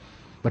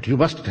 But you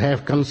must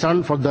have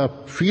concern for the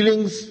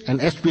feelings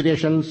and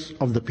aspirations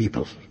of the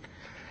people.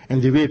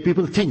 And the way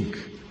people think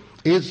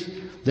is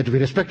that we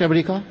respect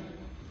America,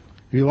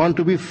 we want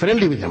to be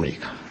friendly with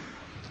America.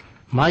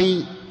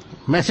 My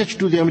message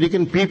to the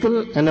American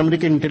people and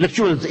American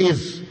intellectuals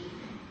is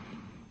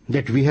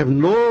that we have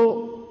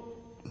no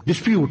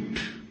dispute,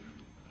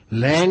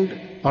 land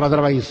or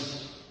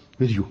otherwise,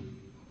 with you,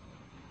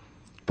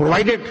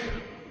 provided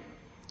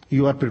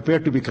you are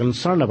prepared to be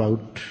concerned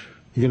about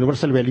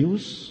universal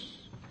values,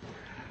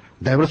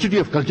 diversity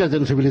of cultures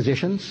and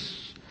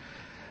civilizations,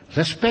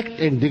 respect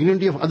and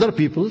dignity of other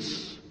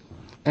peoples,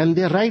 and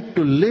their right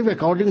to live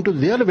according to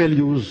their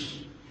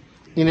values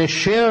in a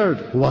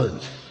shared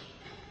world.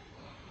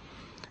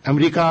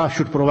 America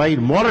should provide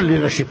moral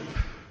leadership.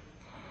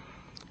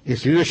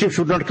 Its leadership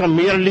should not come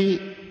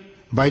merely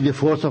by the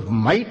force of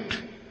might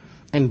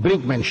and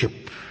brinkmanship.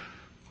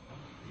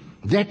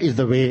 That is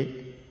the way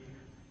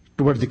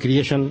towards the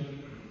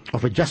creation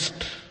of a just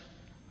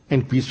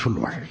and peaceful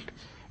world.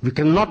 We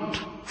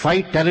cannot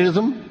fight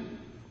terrorism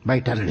by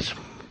terrorism.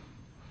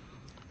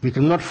 We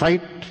cannot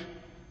fight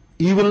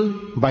evil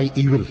by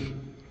evil.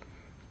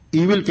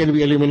 Evil can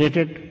be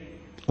eliminated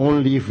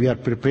only if we are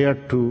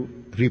prepared to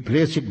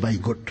replace it by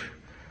good.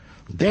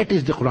 That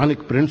is the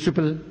Quranic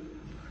principle.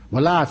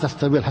 وَلَا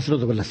تَسْتَوِي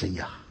الْحَسَنَةُ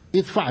وَالسَّيِّئَةُ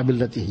ادْفَعْ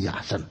بِالَّتِي هِيَ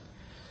أَحْسَنُ.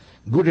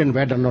 Good and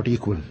bad are not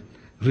equal.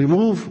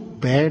 Remove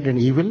bad and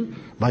evil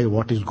by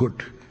what is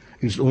good.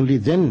 It's only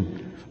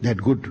then that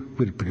good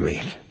will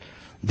prevail.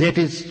 That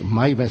is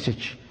my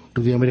message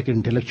to the American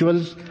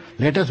intellectuals.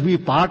 Let us be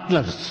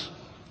partners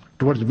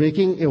towards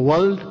making a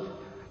world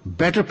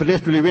better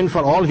place to live in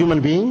for all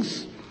human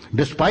beings,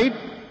 despite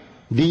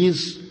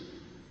these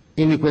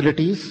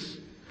inequalities,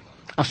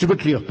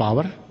 asymmetry of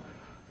power.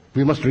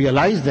 We must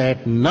realize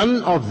that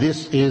none of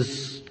this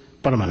is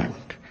permanent.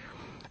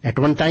 At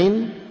one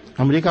time,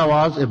 America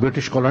was a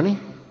British colony.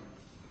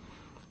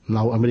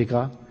 Now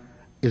America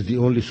is the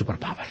only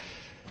superpower.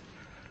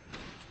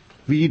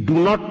 We do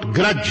not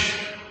grudge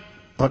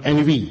or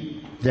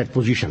envy that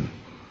position.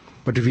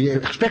 But if we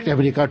expect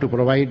America to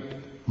provide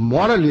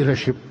moral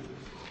leadership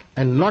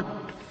and not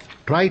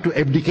try to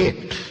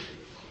abdicate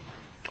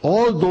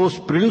all those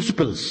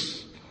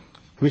principles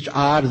which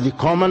are the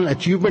common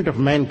achievement of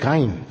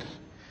mankind,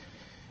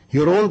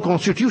 your own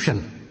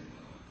constitution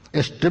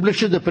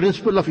establishes the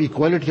principle of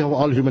equality of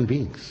all human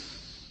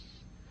beings.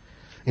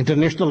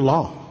 International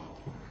law,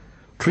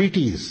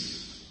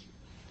 treaties,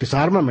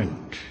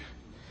 disarmament,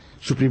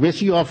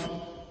 supremacy of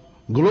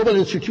global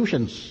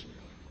institutions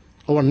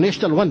over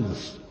national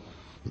ones,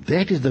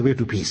 that is the way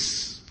to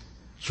peace.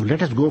 So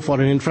let us go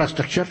for an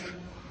infrastructure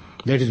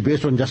that is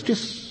based on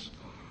justice,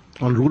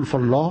 on rule for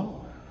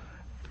law.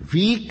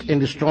 Weak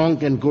and strong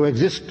can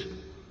coexist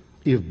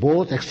if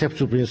both accept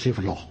supremacy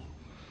of law.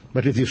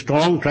 But if the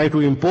strong try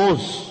to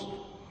impose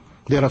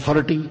their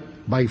authority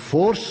by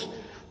force,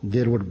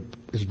 there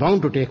is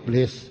bound to take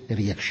place a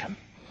reaction.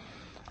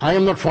 I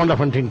am not fond of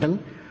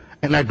Huntington,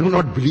 and I do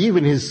not believe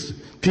in his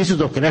thesis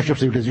of clash of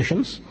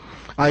civilizations.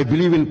 I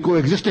believe in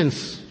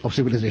coexistence of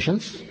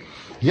civilizations.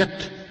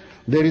 Yet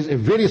there is a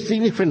very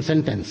significant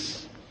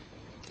sentence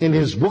in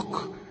his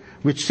book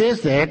which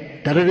says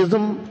that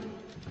terrorism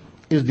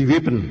is the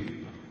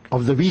weapon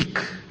of the weak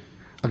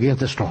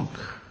against the strong.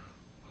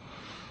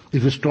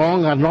 If the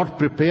strong are not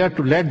prepared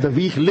to let the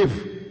weak live,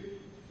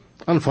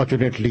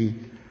 unfortunately,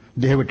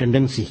 they have a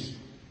tendency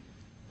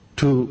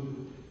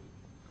to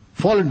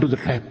fall into the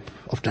trap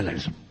of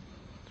terrorism,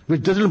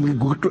 which doesn't be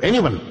good to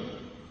anyone.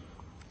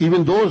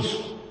 Even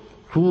those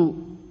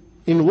who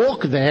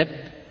invoke that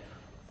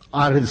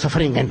are in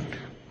suffering end.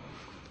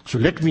 So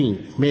let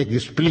me make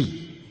this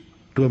plea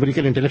to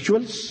American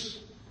intellectuals,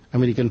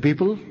 American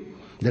people,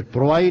 that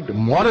provide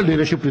moral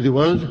leadership to the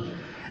world,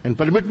 and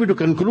permit me to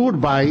conclude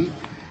by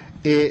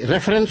a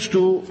reference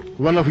to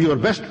one of your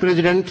best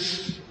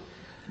presidents,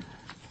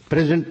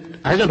 President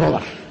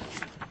Eisenhower,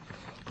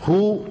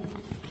 who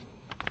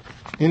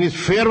in his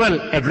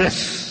farewell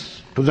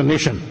address to the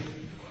nation,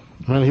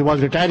 when he was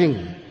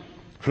retiring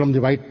from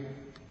the White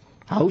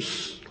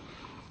House,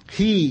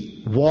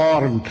 he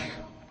warned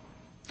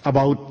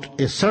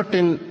about a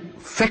certain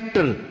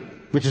factor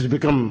which has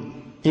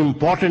become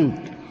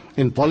important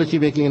in policy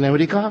making in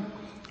America.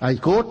 I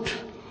quote,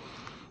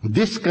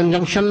 "This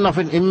conjunction of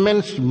an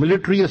immense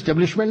military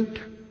establishment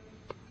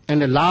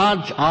and a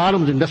large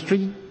arms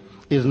industry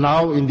is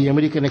now in the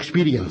American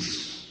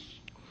experience.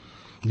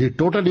 The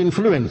total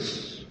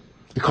influence,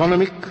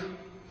 economic,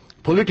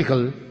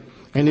 political,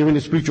 and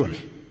even spiritual,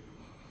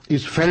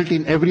 is felt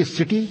in every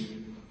city,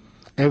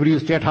 every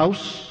state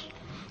house,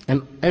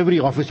 and every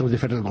office of the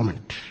federal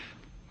government.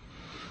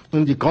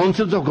 In the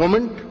councils of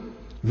government,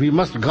 we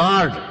must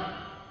guard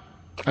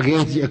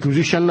against the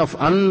acquisition of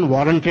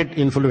unwarranted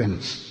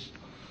influence,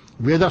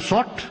 whether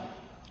sought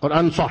or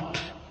unsought,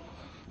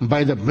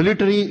 by the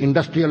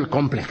military-industrial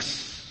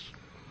complex.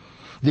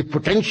 The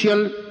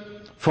potential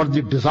for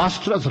the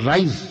disastrous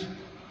rise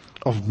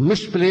of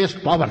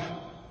misplaced power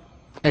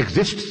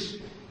exists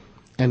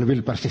and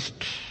will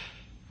persist.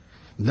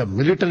 The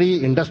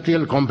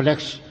military-industrial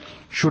complex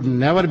should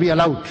never be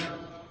allowed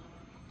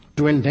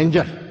to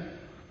endanger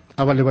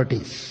our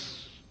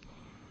liberties,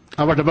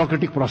 our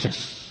democratic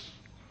process.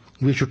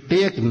 We should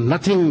take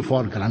nothing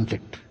for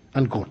granted,"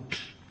 unquote.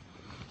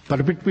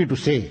 Permit me to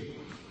say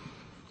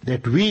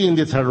that we in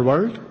the third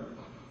world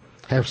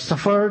have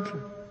suffered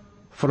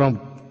from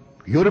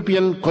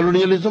European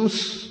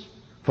colonialisms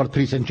for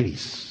 3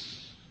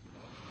 centuries.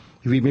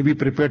 We may be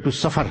prepared to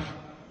suffer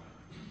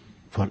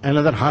for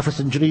another half a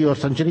century or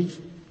century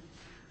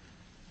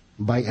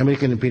by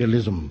American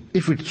imperialism,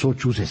 if it so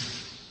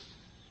chooses.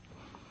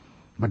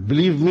 But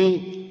believe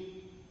me,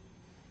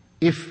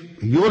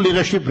 if your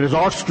leadership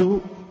resorts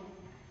to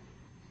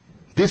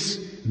this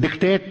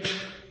dictate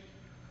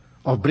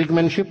of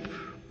brinkmanship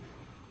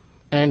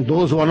and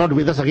those who are not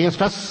with us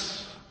against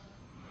us,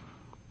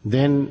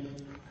 then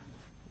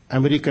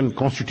American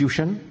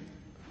Constitution,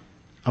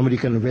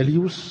 American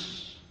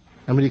values,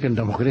 American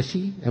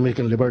democracy,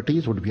 American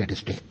liberties would be at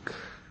stake.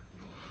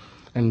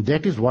 And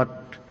that is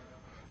what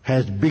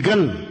has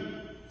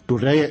begun to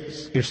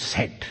raise its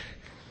head.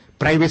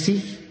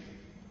 Privacy,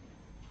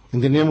 in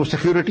the name of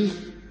security,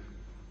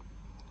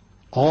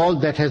 all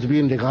that has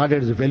been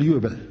regarded as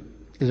valuable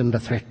is under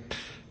threat.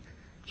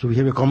 So we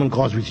have a common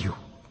cause with you.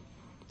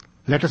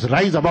 Let us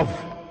rise above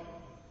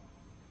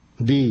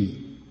the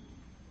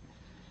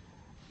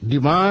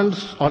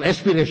demands or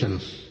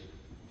aspirations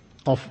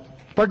of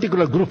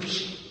particular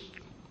groups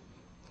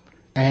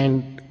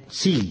and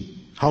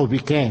see how we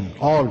can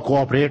all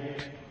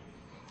cooperate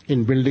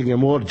in building a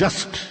more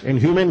just and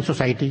humane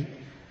society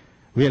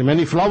where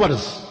many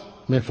flowers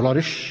may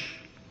flourish,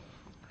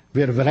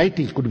 where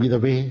variety could be the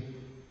way,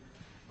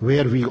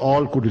 where we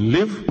all could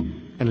live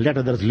and let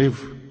others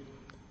live.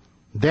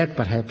 That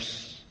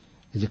perhaps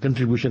is a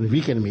contribution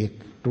we can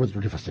make towards the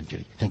 21st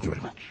century. Thank you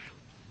very much.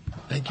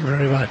 Thank you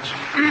very much.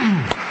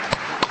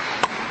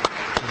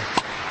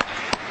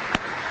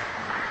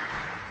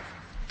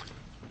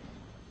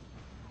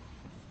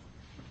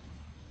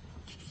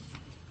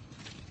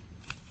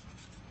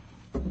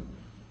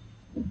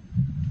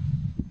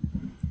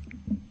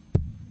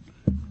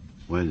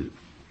 Well,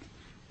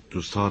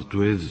 to start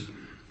with,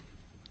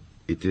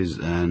 it is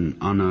an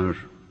honor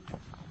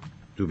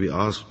to be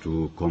asked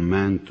to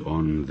comment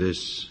on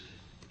this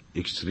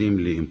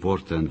extremely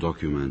important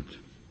document,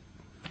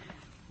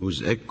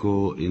 whose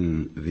echo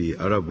in the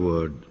Arab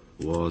world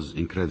was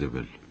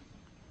incredible.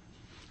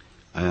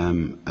 I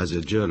am, as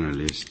a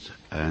journalist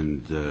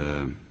and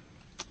an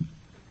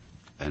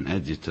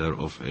editor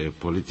of a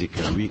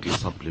political weekly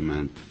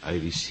supplement, I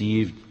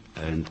received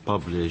and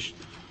published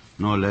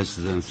no less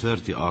than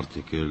 30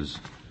 articles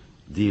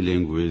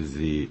dealing with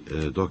the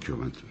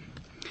document.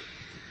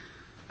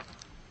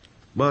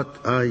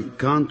 But I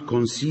can't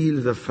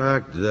conceal the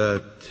fact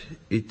that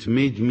it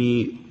made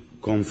me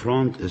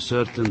confront a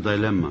certain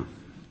dilemma.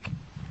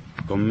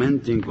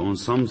 Commenting on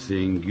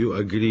something you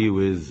agree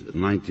with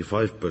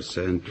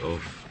 95%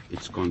 of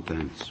its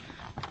contents.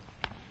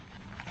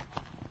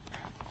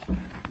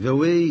 The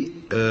way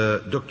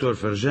Dr.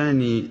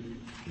 Farjani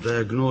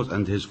diagnosed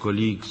and his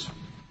colleagues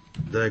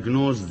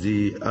diagnosed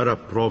the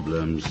Arab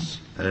problems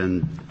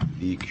and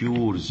the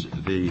cures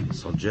they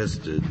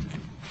suggested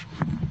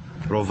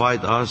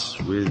provide us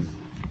with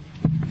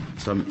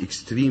some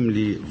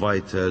extremely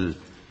vital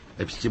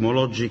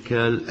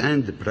epistemological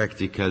and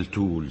practical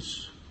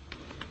tools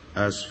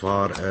as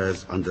far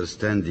as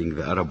understanding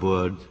the Arab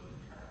world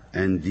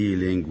and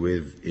dealing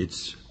with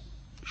its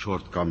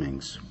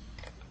shortcomings.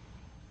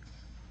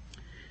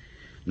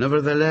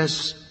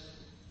 Nevertheless,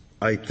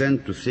 I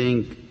tend to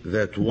think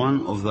that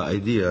one of the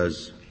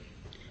ideas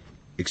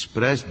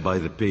expressed by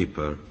the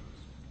paper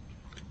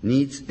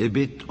needs a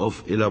bit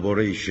of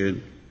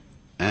elaboration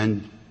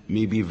and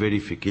maybe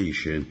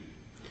verification,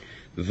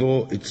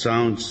 though it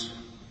sounds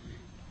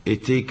a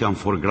taken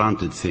for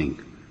granted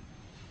thing.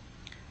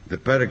 The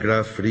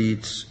paragraph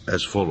reads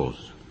as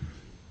follows: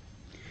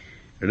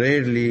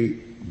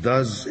 rarely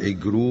does a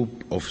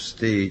group of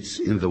states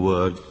in the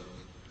world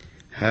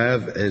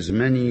have as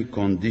many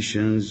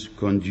conditions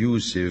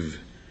conducive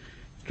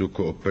to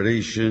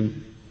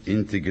cooperation,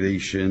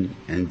 integration,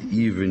 and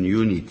even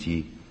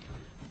unity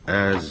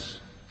as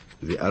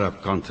the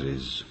Arab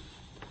countries,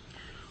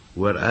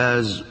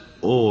 whereas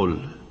all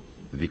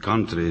the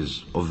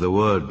countries of the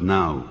world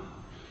now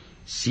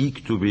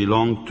seek to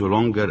belong to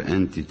longer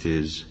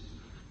entities,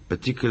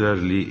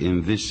 particularly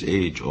in this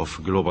age of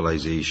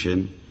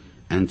globalization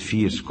and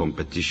fierce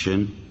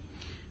competition.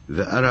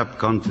 The Arab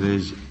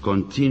countries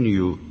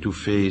continue to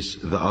face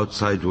the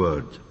outside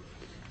world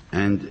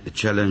and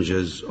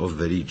challenges of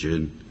the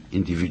region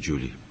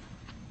individually.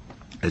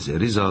 As a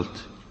result,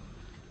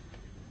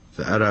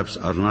 the Arabs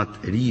are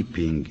not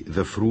reaping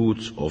the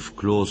fruits of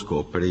close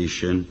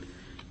cooperation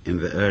in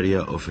the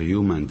area of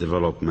human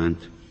development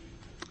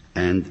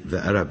and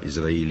the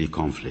Arab-Israeli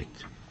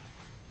conflict.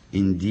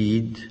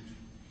 Indeed,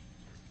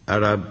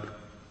 Arab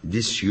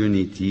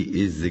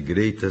disunity is the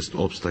greatest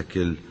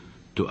obstacle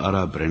to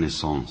Arab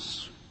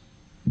Renaissance.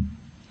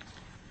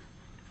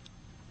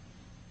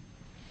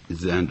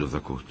 It's the end of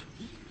the quote.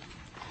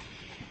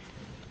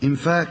 In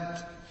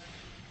fact,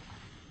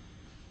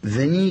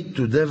 the need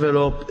to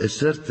develop a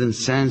certain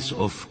sense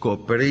of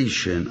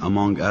cooperation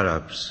among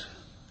Arabs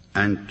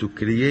and to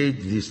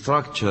create the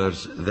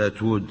structures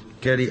that would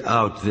carry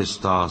out this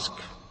task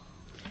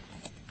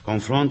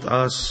confront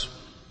us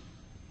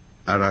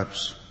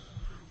Arabs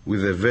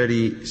with a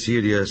very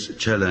serious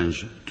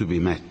challenge to be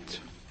met.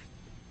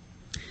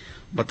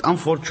 But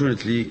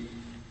unfortunately,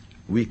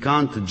 we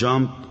can't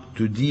jump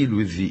to deal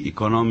with the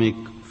economic,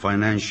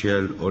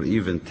 financial, or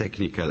even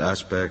technical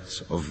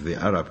aspects of the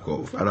Arab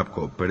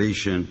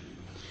cooperation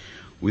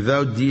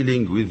without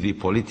dealing with the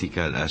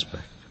political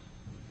aspect,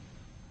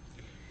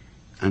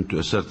 and to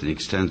a certain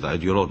extent the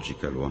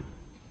ideological one.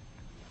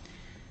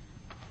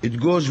 It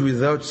goes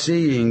without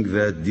saying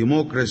that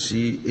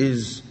democracy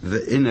is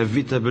the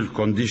inevitable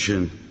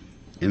condition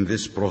in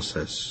this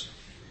process.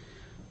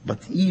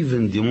 But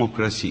even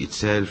democracy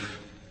itself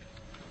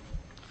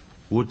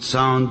would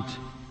sound,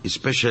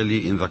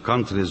 especially in the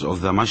countries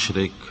of the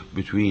Mashriq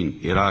between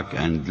Iraq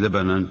and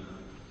Lebanon,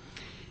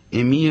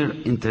 a mere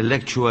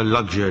intellectual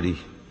luxury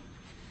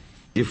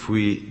if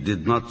we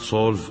did not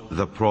solve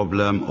the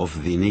problem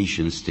of the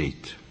nation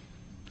state.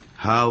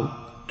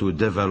 How to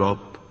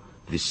develop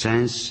the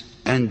sense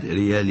and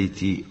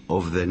reality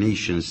of the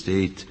nation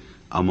state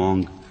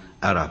among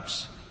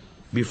Arabs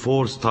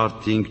before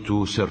starting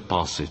to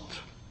surpass it.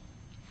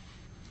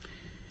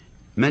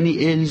 Many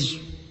ills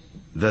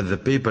that the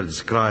paper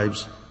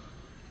describes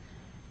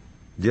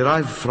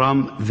derive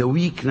from the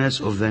weakness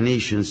of the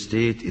nation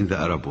state in the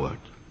Arab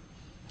world,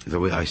 the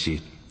way I see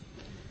it.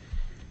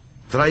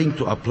 Trying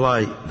to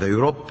apply the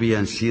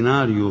European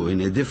scenario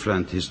in a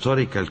different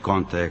historical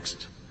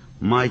context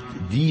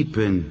might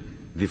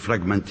deepen the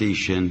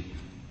fragmentation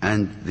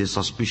and the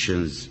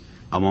suspicions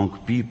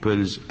among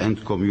peoples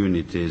and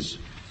communities,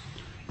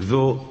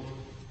 though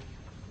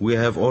we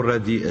have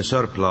already a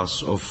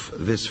surplus of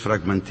this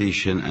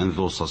fragmentation and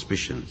those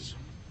suspicions.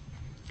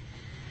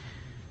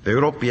 The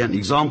European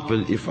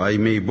example, if I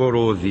may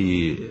borrow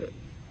the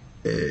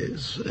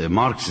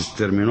Marxist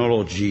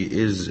terminology,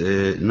 is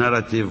a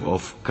narrative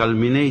of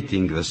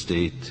culminating the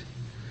state.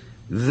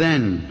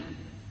 Then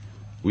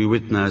we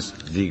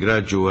witnessed the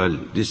gradual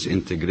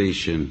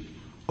disintegration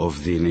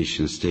of the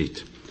nation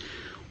state,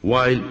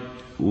 while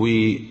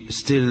we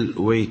still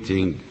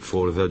waiting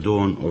for the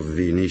dawn of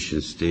the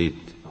nation state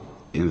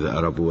in the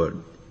Arab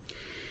world.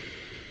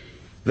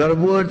 The Arab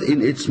world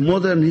in its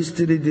modern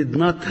history did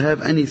not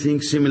have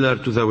anything similar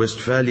to the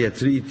Westphalia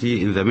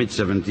Treaty in the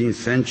mid-17th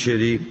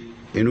century,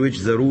 in which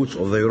the roots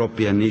of the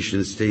European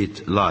nation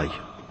state lie,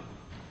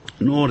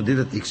 nor did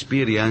it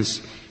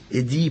experience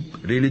a deep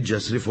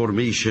religious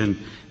reformation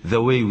the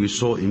way we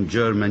saw in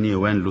Germany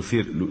when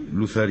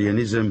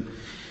Lutheranism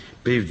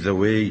paved the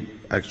way.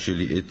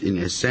 Actually, it in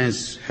a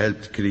sense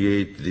helped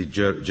create the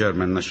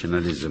German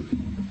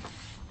nationalism.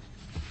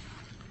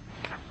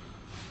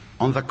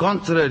 On the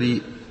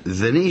contrary,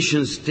 the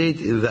nation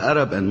state in the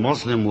Arab and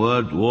Muslim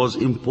world was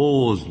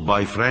imposed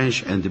by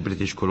French and the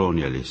British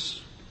colonialists.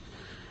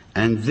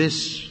 And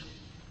this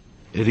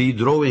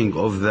redrawing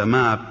of the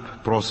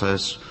map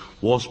process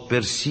was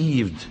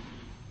perceived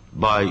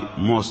by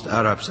most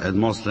Arabs and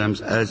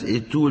Muslims as a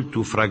tool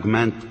to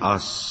fragment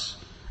us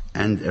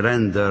and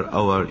render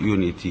our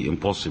unity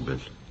impossible.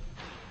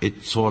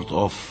 It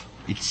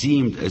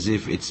seemed as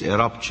if it's a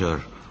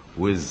rupture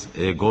with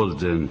a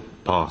golden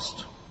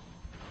past.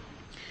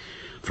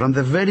 From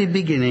the very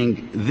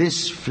beginning,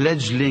 this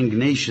fledgling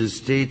nation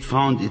state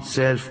found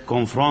itself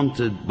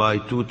confronted by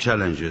two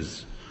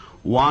challenges.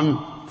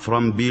 One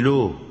from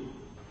below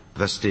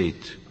the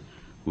state.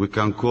 We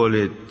can call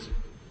it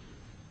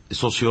a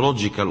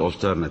sociological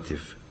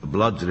alternative,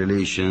 blood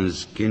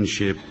relations,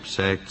 kinship,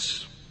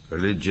 sects,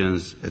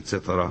 religions,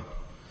 etc.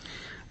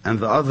 And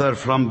the other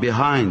from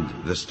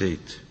behind the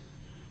state,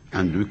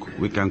 and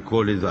we can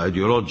call it the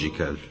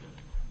ideological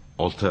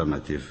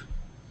alternative.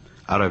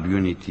 Arab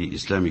unity,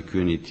 Islamic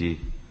unity,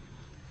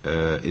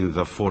 in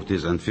the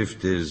 40s and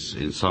 50s,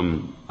 in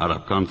some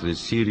Arab countries,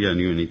 Syrian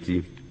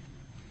unity.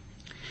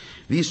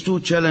 These two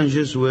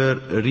challenges were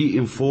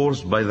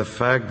reinforced by the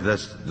fact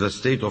that the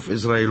State of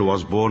Israel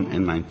was born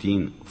in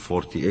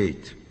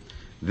 1948.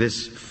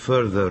 This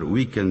further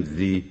weakened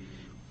the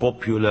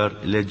popular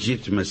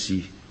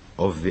legitimacy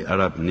of the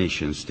Arab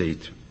nation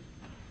state.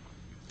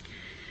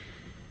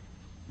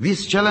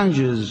 These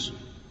challenges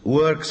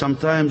work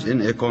sometimes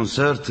in a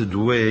concerted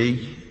way,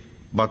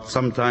 but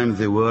sometimes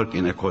they work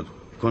in a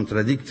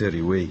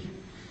contradictory way.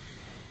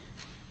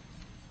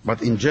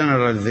 But in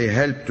general, they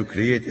help to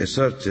create a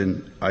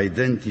certain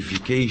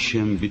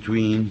identification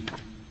between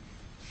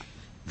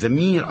the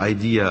mere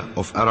idea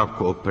of Arab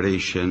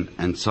cooperation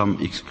and some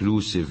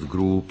exclusive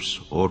groups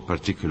or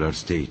particular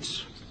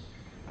states.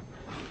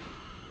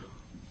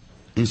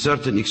 In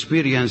certain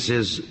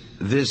experiences,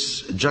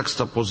 this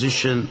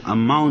juxtaposition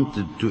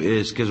amounted to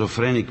a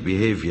schizophrenic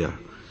behavior.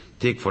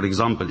 Take, for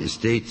example, a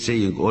state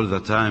saying all the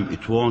time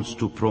it wants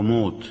to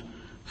promote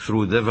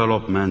through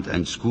development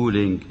and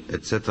schooling,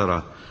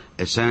 etc.,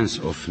 a sense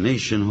of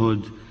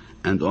nationhood,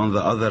 and on the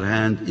other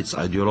hand, its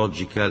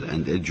ideological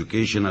and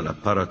educational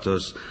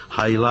apparatus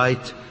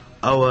highlight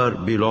our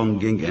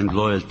belonging and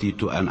loyalty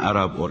to an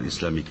Arab or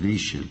Islamic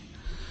nation.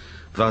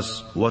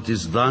 Thus, what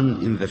is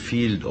done in the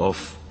field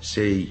of,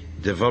 say,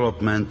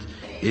 development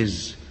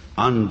is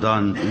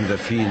undone in the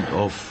field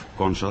of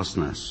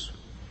consciousness.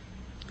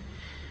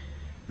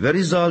 The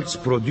results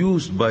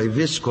produced by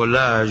this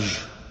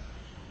collage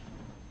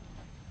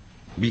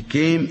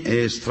became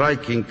a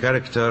striking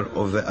character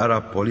of the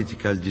Arab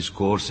political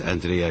discourse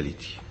and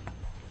reality.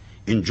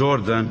 In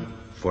Jordan,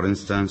 for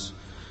instance,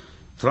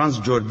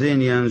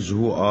 Transjordanians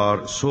who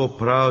are so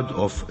proud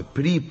of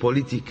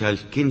pre-political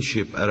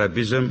kinship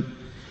Arabism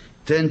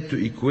tend to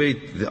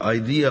equate the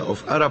idea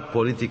of Arab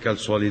political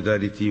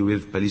solidarity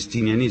with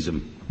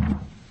Palestinianism.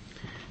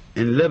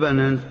 In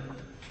Lebanon,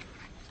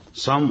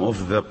 some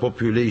of the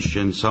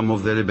population, some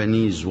of the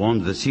Lebanese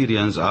want the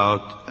Syrians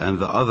out and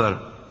the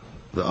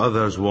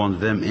others want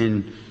them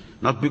in,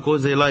 not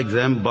because they like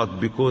them,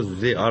 but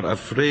because they are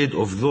afraid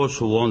of those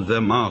who want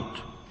them out.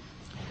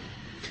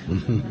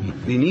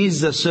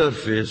 Beneath the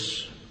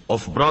surface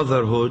of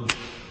brotherhood,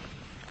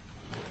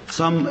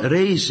 some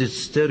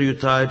racist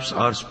stereotypes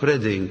are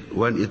spreading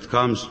when it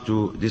comes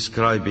to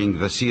describing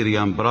the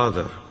Syrian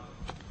brother.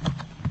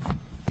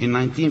 In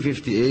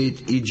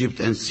 1958, Egypt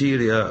and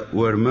Syria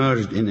were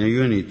merged in a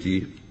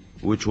unity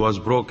which was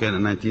broken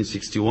in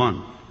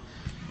 1961.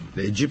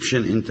 The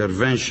Egyptian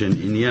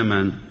intervention in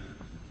Yemen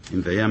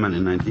in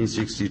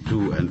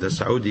 1962 and the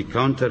Saudi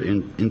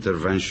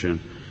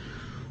counter-intervention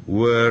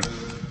were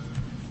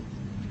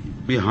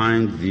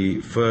behind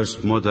the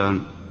first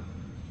modern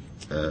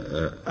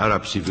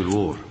Arab civil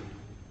war.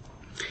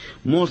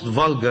 Most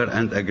vulgar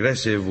and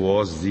aggressive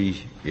was the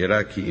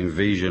Iraqi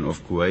invasion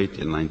of Kuwait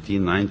in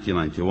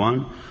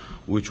 1990-91,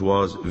 which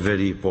was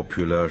very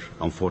popular,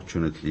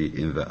 unfortunately,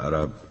 in the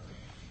Arab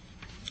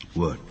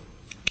world.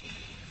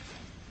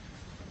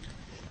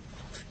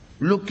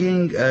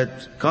 Looking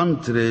at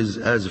countries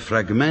as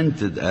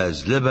fragmented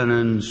as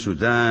Lebanon,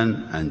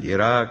 Sudan, and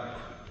Iraq,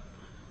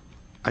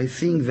 I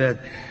think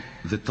that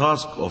the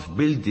task of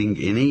building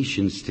a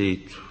nation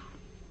state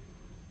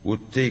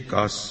would take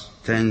us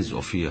tens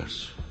of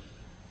years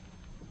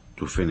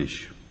to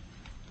finish.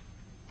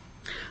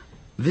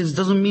 This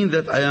doesn't mean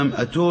that I am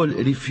at all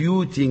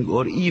refuting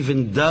or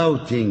even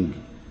doubting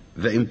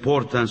the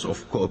importance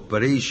of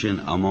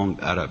cooperation among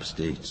Arab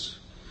states,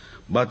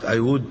 but I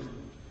would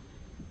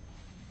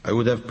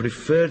have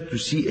preferred to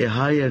see a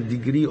higher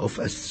degree of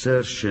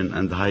assertion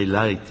and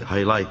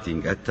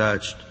highlighting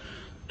attached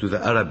to the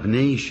Arab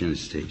nation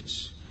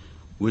states,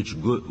 which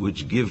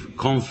give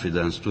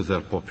confidence to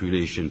their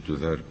population, to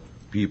their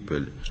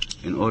people,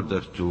 in order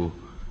to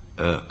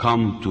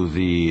come to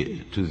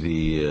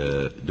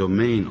the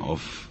domain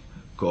of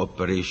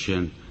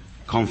cooperation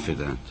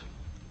confident.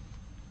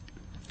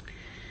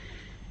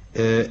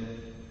 A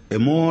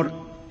more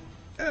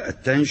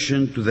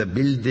attention to the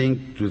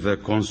building, to the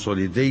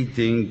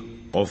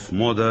consolidating of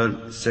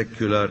modern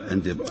secular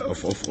and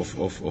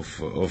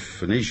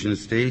of nation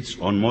states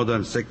on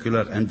modern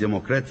secular and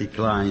democratic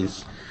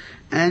lines,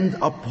 and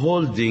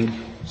upholding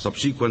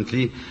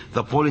subsequently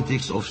the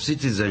politics of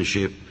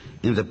citizenship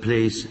in the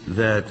place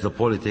that the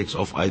politics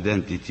of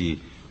identity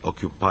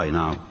occupy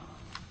now.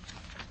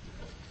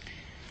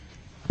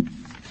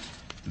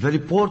 The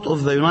report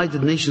of the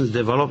United Nations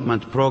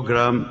Development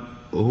Programme,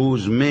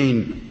 whose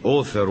main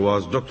author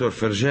was Dr.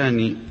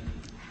 Ferjani,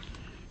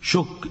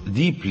 shook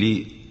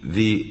deeply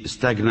the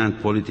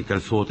stagnant political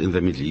thought in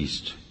the Middle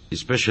East,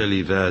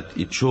 especially that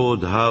it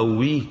showed how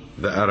we,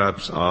 the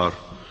Arabs, are,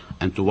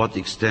 and to what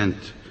extent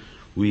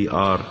we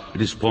are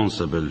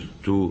responsible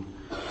to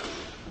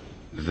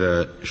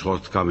the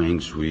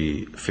shortcomings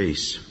we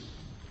face.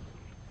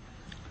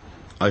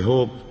 I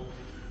hope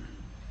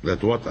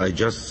that what I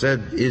just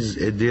said is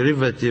a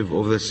derivative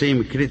of the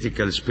same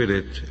critical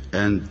spirit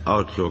and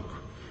outlook,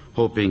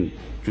 hoping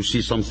to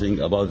see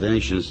something about the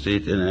nation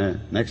state in a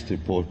next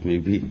report,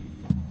 maybe.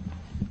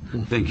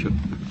 Thank you.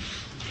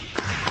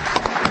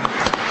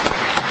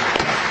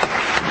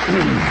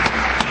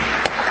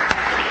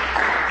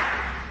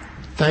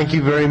 Thank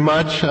you very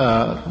much,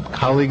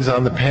 colleagues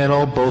on the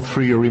panel, both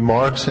for your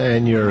remarks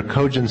and your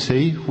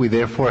cogency. We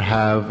therefore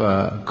have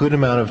a good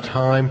amount of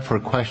time for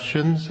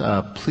questions.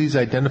 Please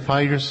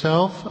identify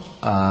yourself,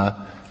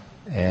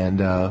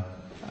 and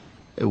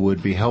it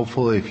would be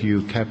helpful if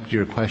you kept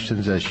your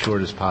questions as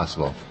short as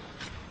possible.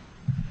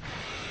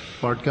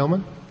 Bart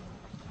Gelman?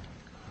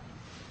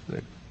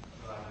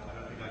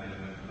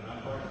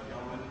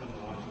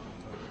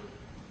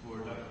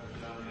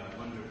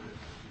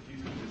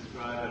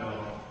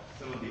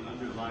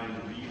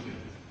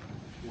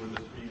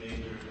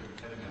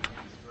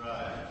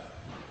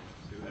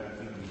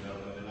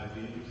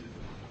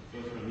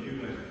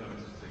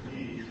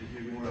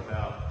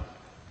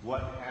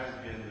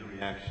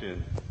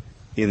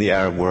 In the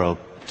Arab world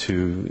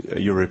to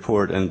your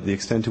report and the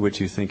extent to which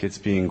you think it's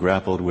being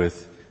grappled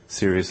with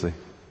seriously?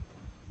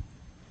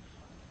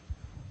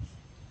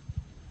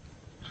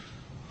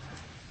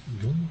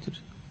 Do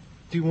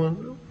you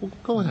want to? Well,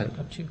 go ahead.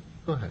 Up to you.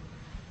 Go ahead.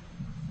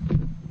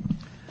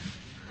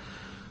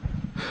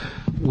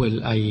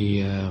 Well,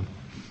 I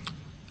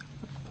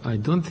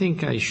don't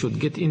think I should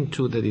get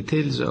into the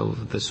details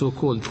of the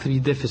so-called three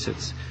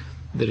deficits.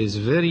 There is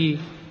very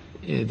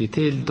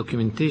detailed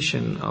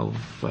documentation of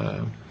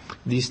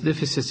these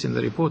deficits in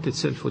the report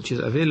itself, which is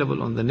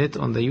available on the net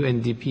on the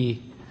UNDP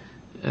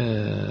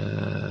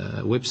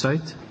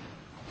website,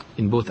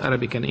 in both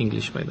Arabic and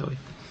English, by the way.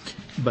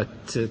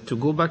 But to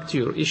go back to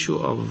your issue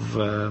of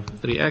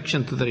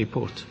reaction to the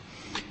report,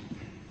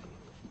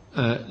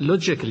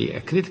 logically,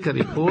 a critical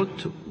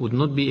report would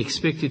not be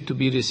expected to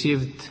be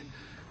received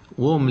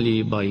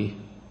warmly by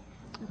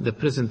the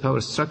present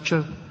power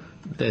structure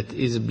that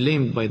is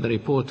blamed by the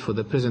report for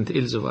the present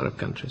ills of Arab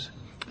countries.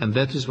 And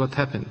that is what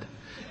happened.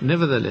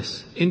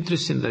 Nevertheless,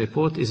 interest in the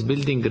report is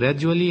building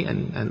gradually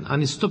and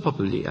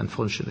unstoppably,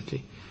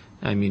 unfortunately.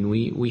 I mean,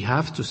 we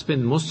have to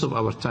spend most of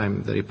our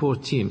time, the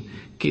report team,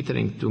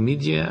 catering to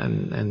media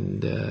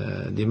and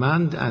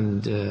demand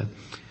and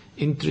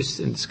interest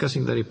in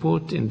discussing the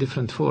report in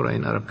different fora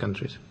in Arab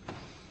countries.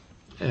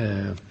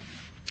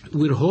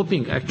 We're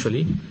hoping,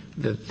 actually,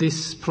 that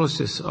this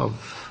process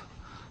of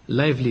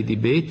lively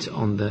debate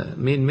on the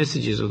main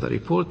messages of the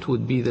report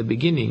would be the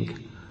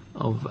beginning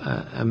of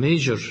a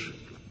major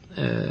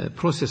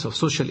process of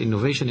social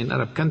innovation in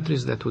Arab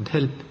countries that would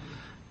help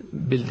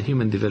build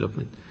human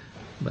development.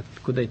 But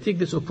could I take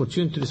this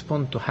opportunity to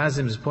respond to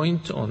Hazem's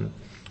point on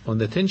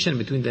the tension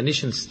between the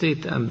nation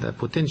state and the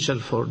potential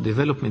for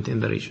development in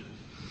the region?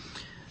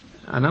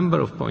 A number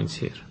of points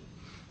here.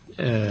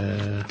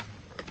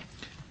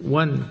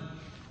 One,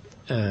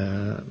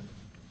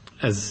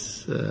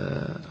 as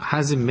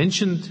Hazem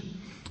mentioned,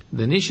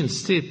 the nation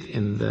state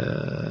in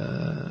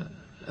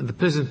the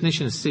present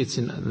nation states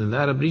in the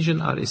Arab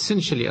region are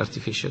essentially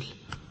artificial.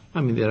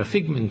 I mean, they are a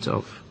figment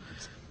of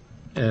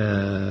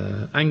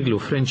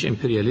Anglo-French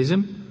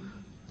imperialism,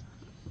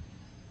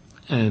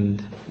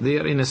 and they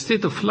are in a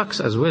state of flux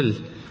as well.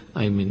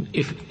 I mean,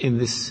 if in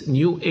this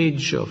new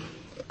age of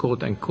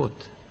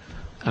quote-unquote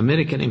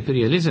American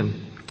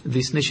imperialism,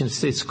 these nation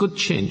states could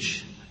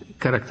change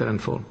character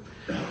and form.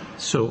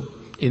 So,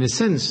 in a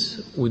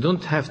sense, we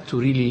don't have to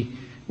really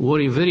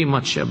worry very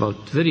much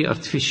about very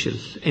artificial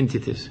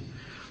entities.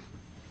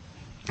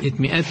 Let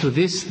me add to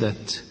this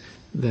that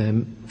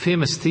the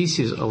famous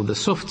thesis of the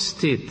soft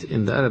state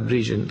in the Arab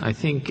region, I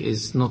think,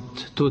 is not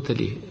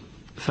totally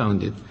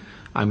founded.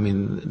 I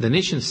mean, the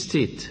nation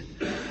state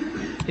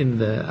in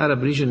the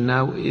Arab region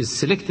now is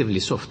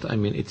selectively soft. I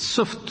mean, it's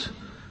soft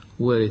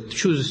where it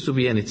chooses to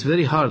be, and it's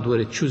very hard where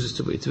it chooses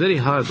to be. It's very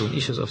hard on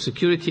issues of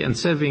security and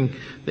serving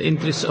the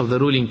interests of the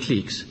ruling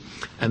cliques.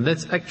 And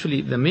that's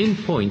actually the main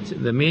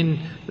point, the main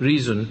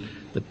reason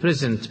the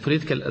present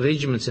political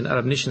arrangements in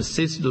Arab nation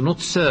states do not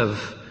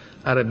serve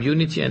Arab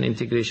unity and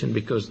integration,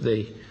 because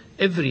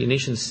every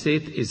nation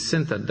state is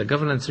centered, the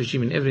governance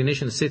regime in every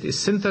nation state is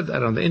centered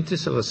around the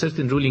interests of a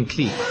certain ruling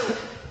clique.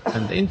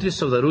 And the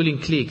interests of the ruling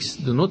cliques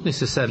do not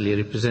necessarily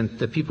represent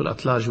the people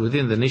at large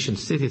within the nation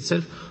state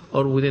itself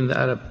or within the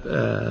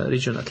Arab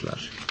region at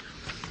large.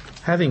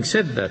 Having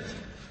said that,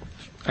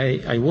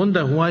 I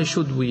wonder why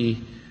should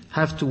we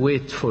have to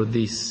wait for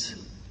these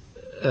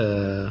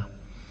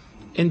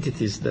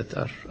entities that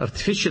are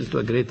artificial to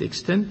a great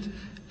extent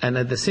and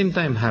at the same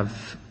time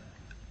have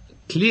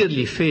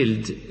clearly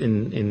failed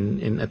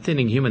in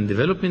attaining human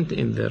development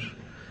in their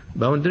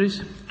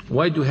boundaries.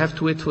 Why do we have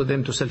to wait for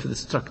them to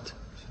self-destruct?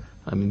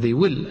 I mean, they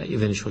will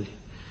eventually.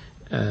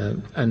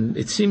 And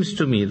it seems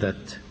to me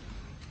that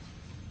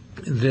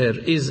there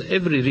is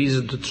every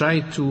reason to try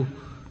to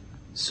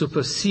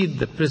supersede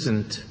the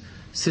present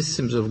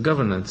systems of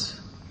governance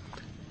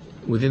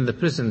within the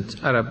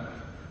present Arab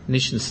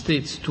nation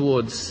states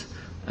towards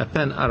a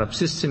pan-Arab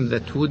system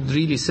that would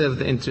really serve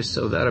the interests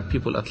of the Arab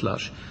people at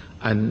large.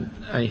 And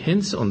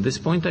hence, on this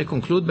point, I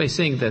conclude by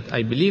saying that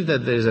I believe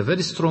that there is a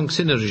very strong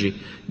synergy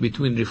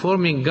between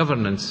reforming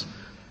governance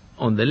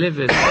on the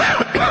level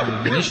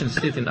of the nation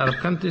state in Arab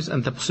countries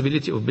and the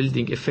possibility of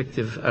building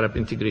effective Arab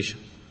integration.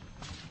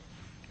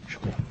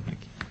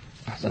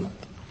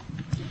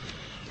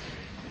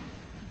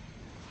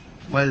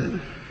 Well,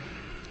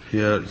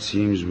 here it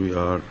seems we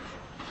are.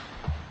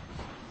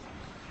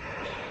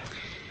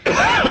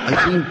 I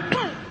think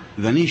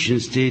the nation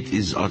state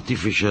is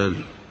artificial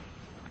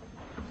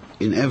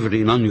in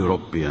every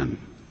non-European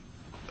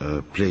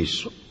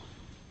place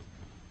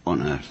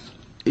on earth.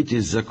 It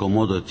is a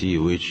commodity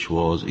which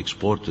was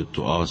exported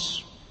to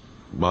us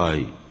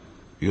by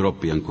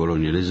European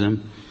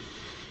colonialism.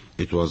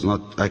 It was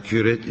not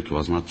accurate, it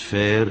was not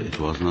fair, it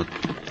was not.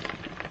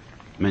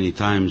 Many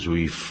times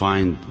we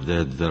find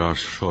that there are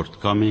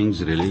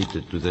shortcomings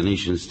related to the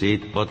nation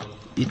state, but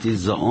it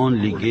is the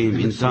only game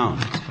in town.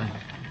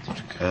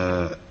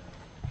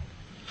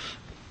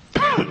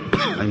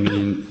 I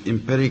mean,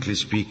 empirically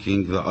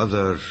speaking, the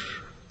other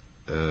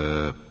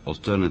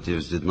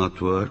alternatives did not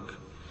work.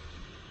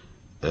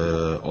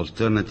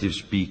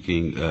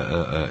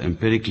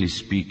 Empirically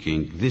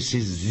speaking, this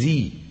is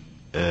the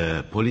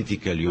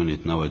political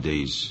unit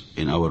nowadays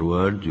in our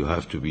world. You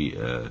have to be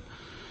a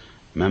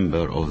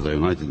member of the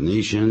United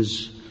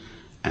Nations,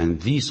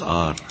 and these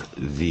are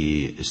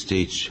the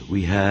states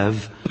we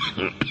have.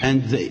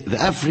 And the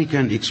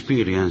African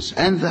experience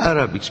and the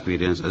Arab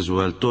experience as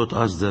well taught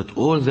us that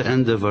all the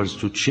endeavors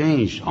to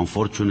change,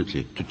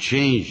 unfortunately, to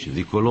change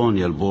the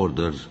colonial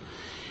borders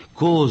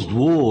caused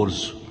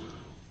wars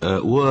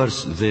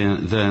worse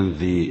than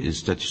the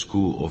status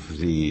quo of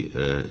the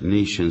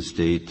nation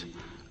state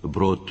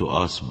brought to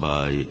us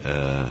by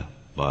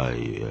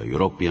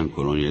European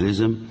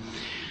colonialism.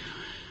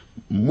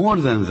 More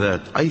than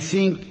that, I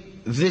think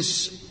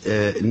this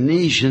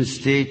nation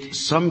state,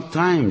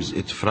 sometimes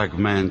it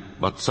fragments,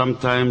 but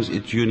sometimes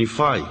it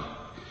unifies.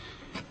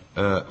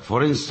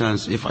 For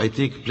instance, if I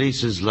take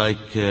places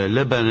like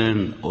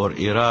Lebanon or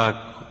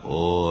Iraq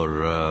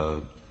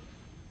or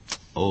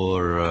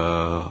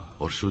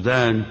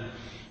Sudan,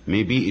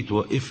 maybe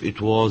if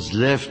it was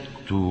left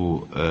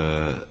to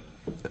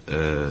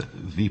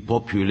the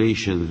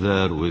population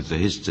there with the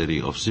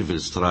history of civil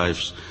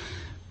strifes,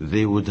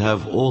 they would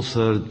have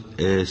authored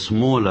a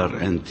smaller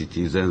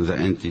entity than the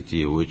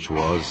entity which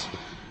was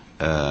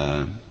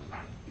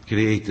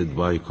created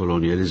by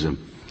colonialism.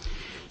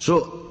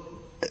 So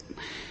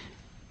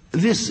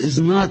this is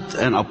not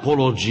an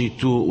apology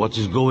to what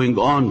is going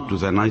on to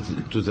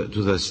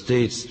the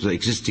states, to the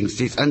existing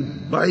states.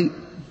 And by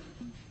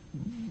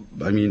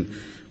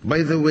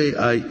the way,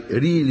 I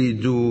really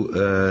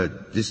do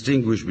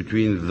distinguish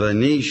between the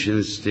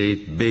nation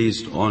state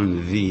based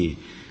on the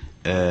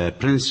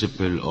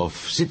principle of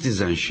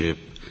citizenship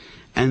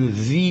and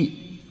the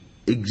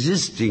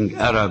existing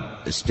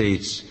Arab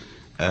states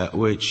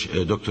which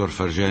Dr.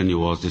 Farjani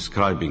was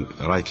describing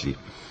rightly.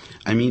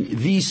 I mean,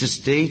 these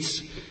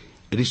states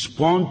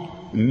respond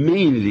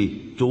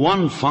mainly to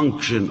one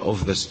function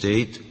of the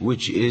state,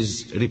 which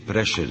is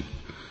repression.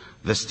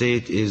 The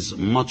state is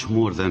much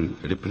more than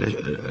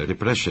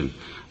repression.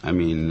 I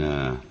mean,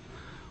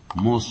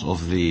 most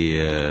of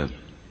the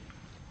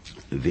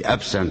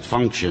absent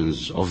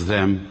functions of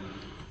them,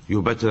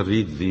 you better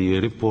read the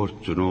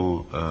report to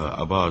know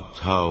about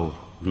how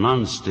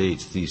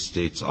non-states these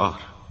states are.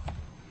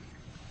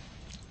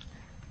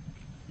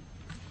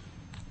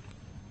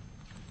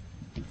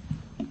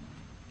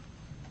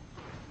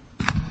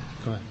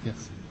 Go ahead,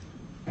 yes.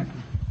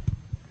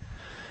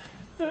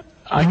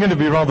 I'm going to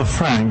be rather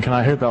frank, and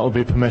I hope that will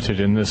be permitted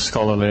in this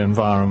scholarly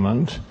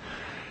environment.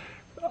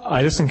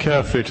 I listened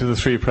carefully to the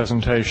three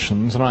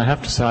presentations, and I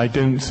have to say I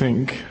didn't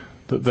think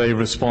that they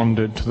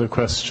responded to the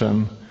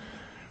question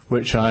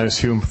which I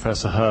assume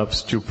Professor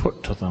Herbst you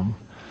put to them.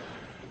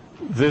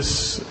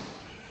 This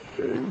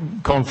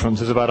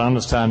conference is about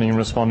understanding and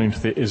responding to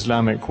the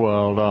Islamic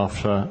world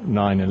after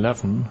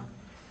 9/11.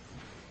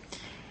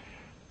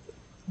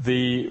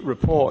 The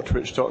report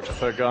which Dr.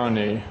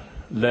 Ferghani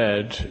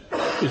led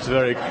is a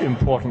very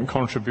important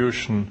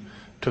contribution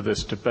to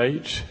this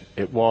debate.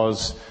 It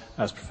was,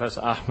 as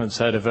Professor Ahmed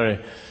said, a very,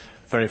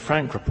 very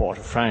frank report,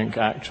 a frank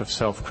act of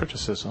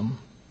self-criticism.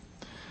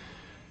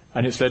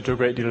 And it's led to a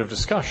great deal of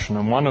discussion.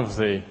 And one of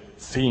the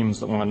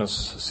themes that one has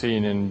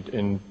seen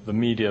in the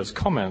media's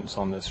comments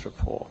on this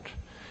report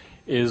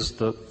is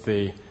that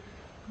the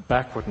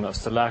backwardness,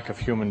 the lack of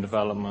human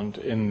development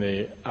in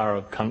the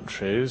Arab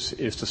countries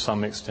is to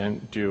some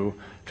extent due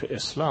to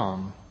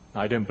Islam.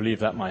 I don't believe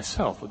that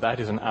myself, but that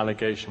is an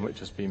allegation which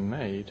has been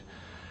made.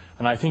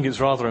 And I think it's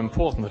rather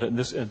important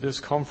that at this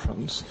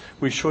conference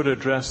we should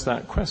address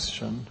that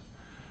question.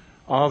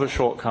 Are the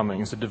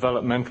shortcomings, the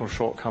developmental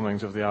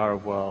shortcomings of the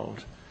Arab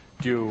world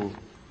due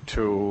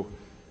to,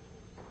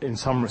 in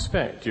some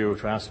respect, due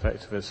to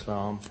aspects of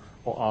Islam,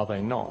 or are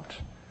they not?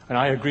 And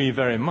I agree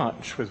very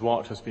much with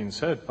what has been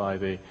said by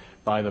the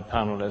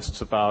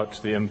panelists about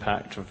the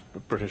impact of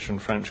British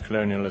and French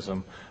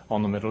colonialism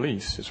on the Middle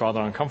East. It's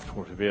rather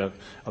uncomfortable to be a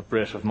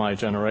Brit of my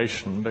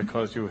generation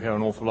because you hear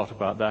an awful lot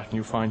about that and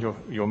you find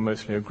you're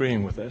mostly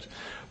agreeing with it.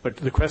 But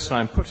the question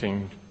I'm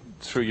putting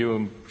through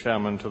you,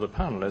 Chairman, to the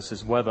panelists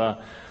is whether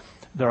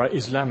there are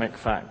Islamic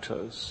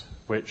factors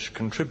which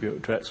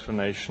contribute to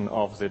explanation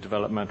of the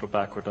developmental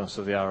backwardness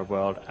of the Arab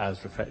world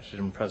as reflected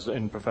in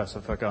Professor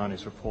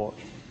Ferghani's report.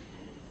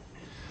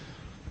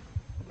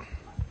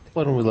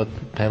 Why don't we let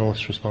the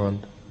panelists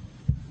respond?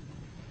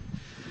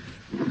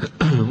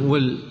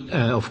 Well,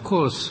 of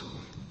course,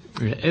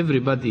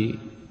 everybody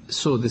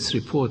saw this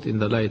report in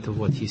the light of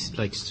what he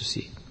likes to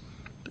see.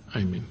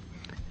 I mean,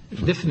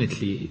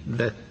 definitely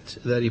that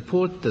the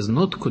report does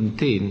not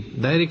contain,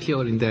 directly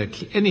or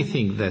indirectly,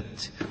 anything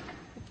that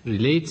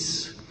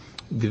relates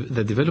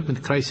the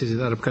development crisis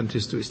in Arab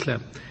countries to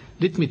Islam.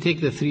 Let me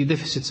take the three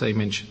deficits I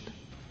mentioned.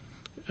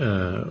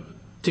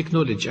 Take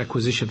knowledge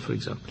acquisition, for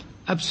example.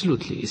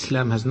 Absolutely,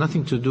 Islam has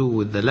nothing to do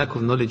with the lack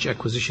of knowledge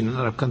acquisition in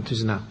Arab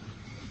countries now.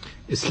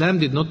 Islam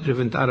did not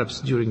prevent Arabs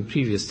during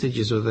previous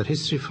stages of their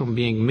history from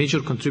being major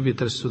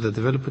contributors to the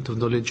development of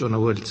knowledge on a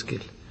world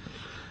scale.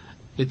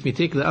 Let me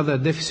take the other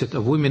deficit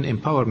of women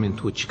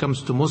empowerment, which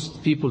comes to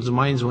most people's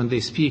minds when they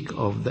speak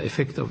of the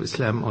effect of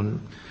Islam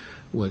on,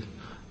 well,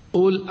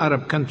 all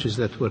Arab countries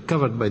that were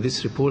covered by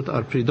this report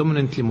are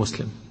predominantly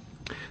Muslim.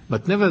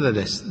 But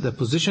nevertheless, the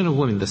position of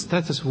women, the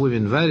status of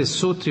women varies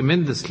so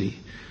tremendously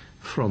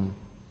from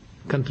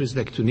countries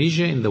like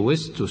Tunisia in the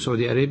west to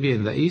Saudi Arabia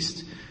in the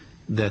east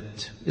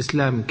that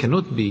Islam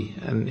cannot be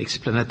an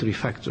explanatory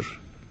factor.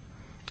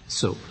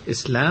 So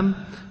Islam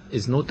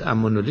is not a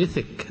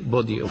monolithic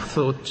body of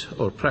thought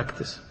or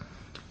practice.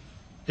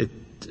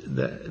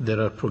 there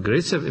are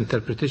progressive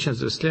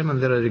interpretations of Islam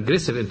and there are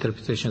regressive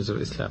interpretations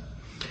of Islam.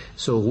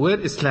 So where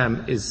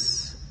Islam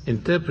is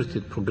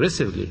interpreted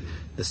progressively,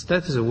 the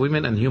status of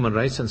women and human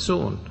rights and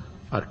so on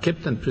are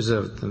kept and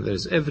preserved, and there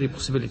is every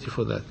possibility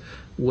for that.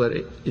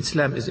 Where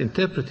Islam is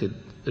interpreted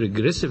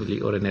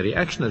regressively or in a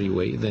reactionary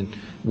way, then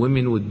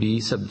women would be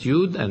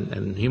subdued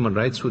and human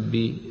rights would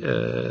be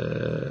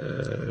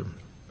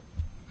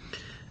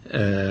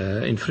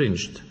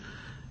infringed.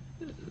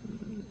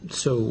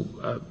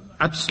 So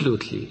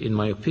absolutely, in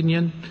my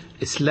opinion,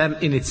 Islam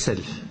in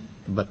itself,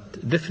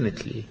 but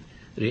definitely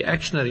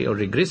reactionary or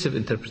regressive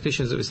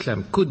interpretations of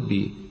Islam could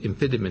be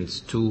impediments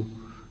to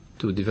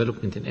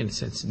development in any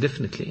sense,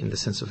 definitely in the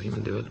sense of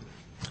human development.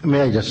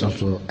 May I just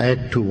also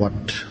add to what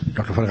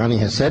Dr. Farghani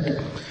has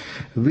said?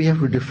 We have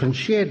to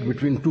differentiate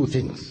between two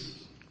things.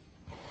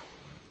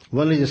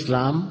 One is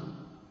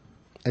Islam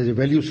as a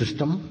value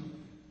system,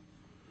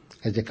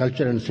 as a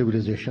culture and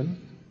civilization.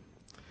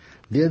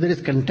 The other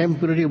is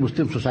contemporary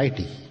Muslim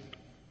society,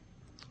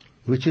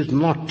 which is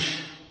not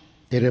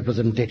a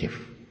representative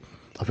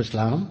of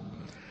Islam,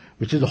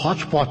 which is a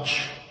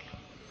hodgepodge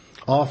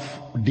of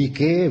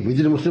decay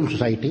within Muslim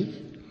society,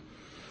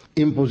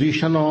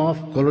 imposition of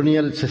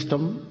colonial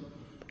system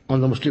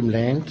on the Muslim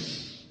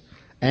lands,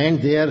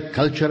 and their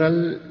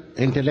cultural,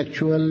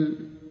 intellectual,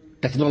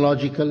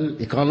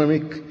 technological,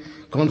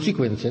 economic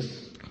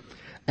consequences,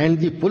 and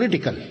the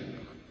political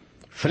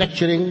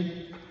fracturing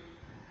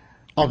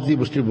of the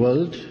Muslim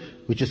world,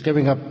 which is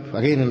coming up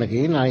again and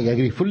again. I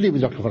agree fully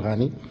with Dr.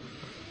 Farghani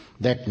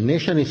that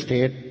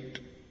nation-state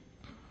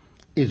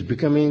is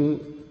becoming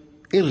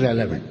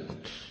irrelevant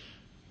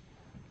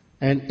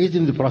and is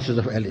in the process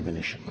of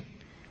elimination.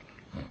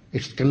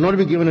 It cannot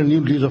be given a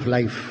new lease of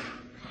life.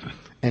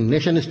 And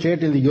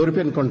nation-state in the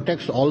European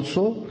context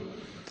also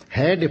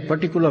had a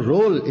particular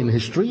role in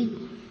history,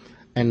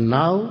 and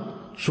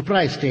now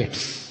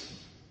supra-states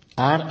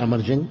are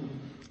emerging,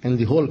 and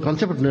the whole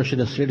concept of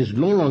nation-state is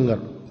no longer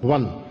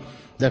one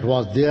that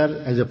was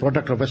there as a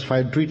product of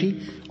Westphal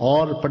Treaty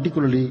or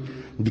particularly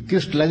the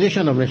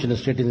crystallization of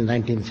nation-state in the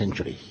 19th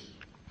century.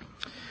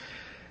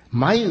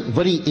 My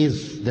worry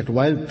is that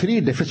while three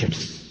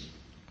deficits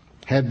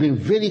have been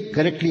very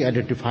correctly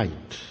identified,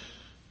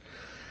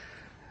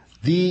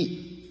 the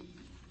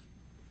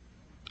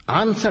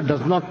answer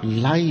does not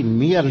lie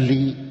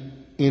merely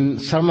in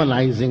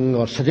sermonizing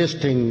or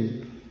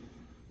suggesting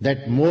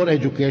that more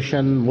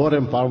education, more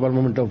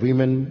empowerment of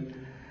women,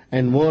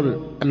 and more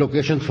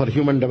allocations for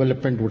human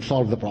development would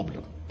solve the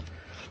problem.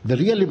 The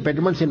real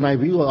impediments, in my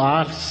view,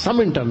 are some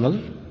internal,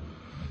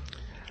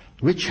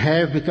 which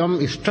have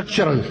become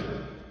structural,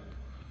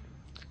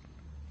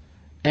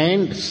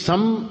 and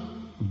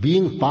some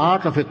being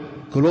part of a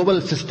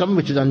global system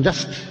which is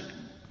unjust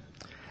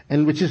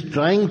and which is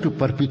trying to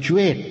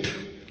perpetuate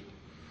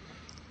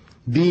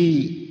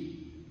the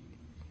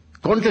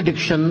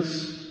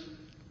contradictions,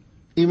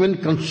 even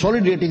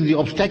consolidating the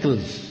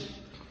obstacles.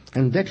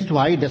 And that is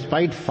why,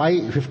 despite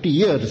 50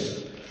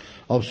 years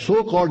of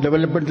so-called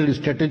developmental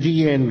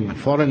strategy and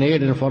foreign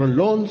aid and foreign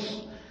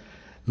loans,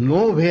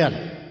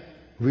 nowhere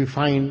we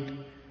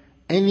find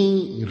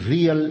any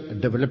real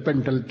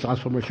developmental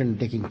transformation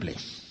taking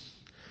place.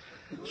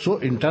 So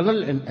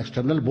internal and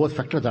external, both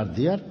factors are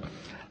there,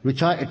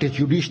 which are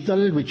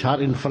attitudinal, which are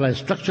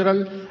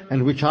infrastructural,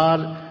 and which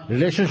are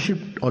relationship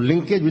or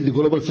linkage with the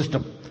global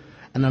system.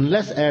 And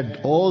unless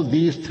at all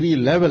these three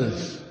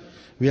levels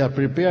we are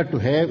prepared to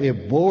have a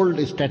bold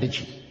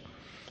strategy,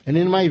 and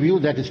in my view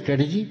that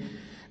strategy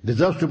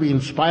deserves to be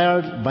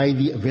inspired by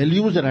the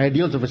values and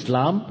ideals of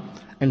Islam,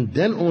 and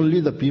then only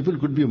the people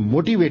could be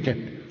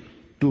motivated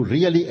to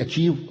really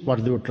achieve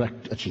what they would try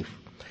to achieve.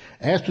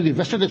 As to the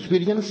Western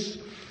experience,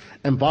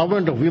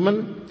 empowerment of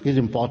women is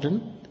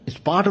important. It's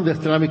part of the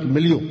Islamic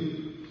milieu.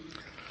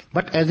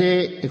 But as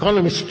an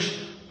economist,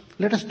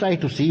 let us try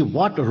to see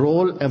what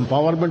role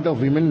empowerment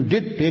of women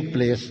did take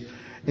place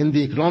in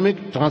the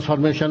economic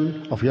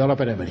transformation of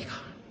Europe and America.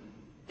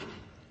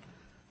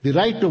 The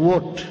right to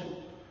vote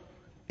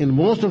in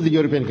most of the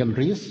European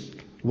countries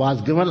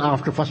was given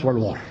after First World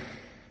War.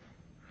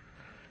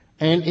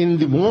 And in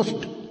the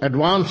most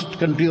advanced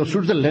country of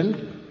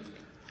Switzerland,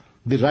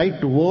 the right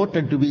to vote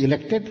and to be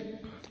elected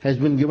has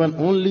been given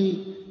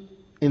only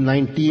in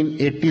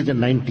 1980s and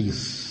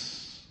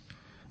 90s.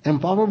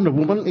 Empowerment of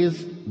women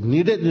is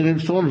needed in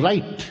its own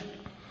right,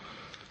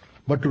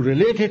 but to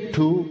relate it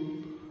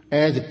to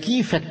as a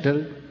key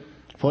factor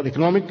for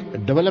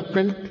economic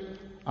development,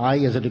 I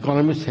as an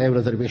economist have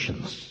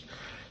reservations.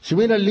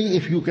 Similarly,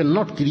 if you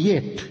cannot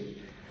create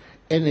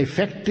an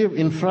effective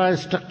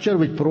infrastructure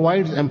which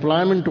provides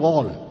employment to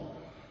all,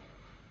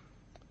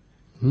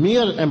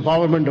 mere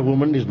empowerment of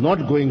women is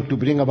not going to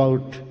bring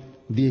about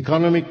the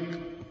economic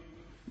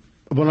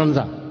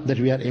bonanza that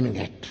we are aiming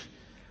at.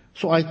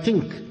 So I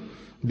think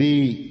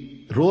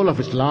the role of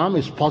Islam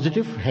is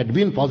positive, had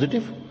been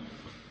positive.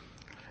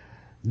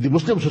 The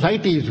Muslim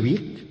society is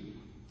weak,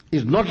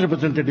 is not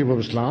representative of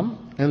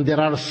Islam, and there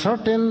are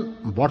certain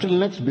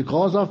bottlenecks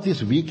because of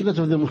this weakness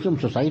of the Muslim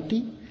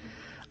society,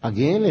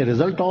 again a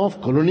result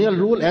of colonial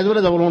rule as well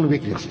as our own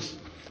weaknesses.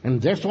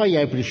 And that's why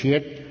I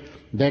appreciate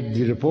that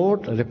the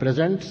report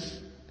represents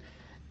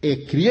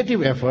a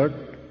creative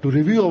effort to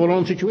review our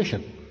own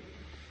situation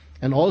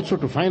and also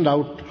to find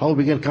out how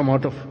we can come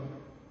out of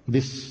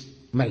this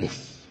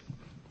malice.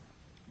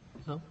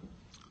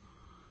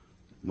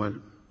 Well,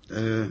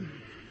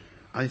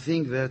 I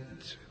think that,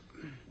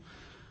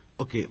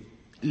 okay,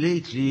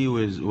 lately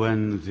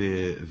when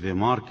the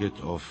market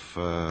of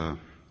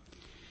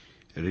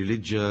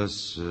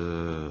religious,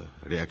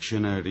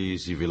 reactionary,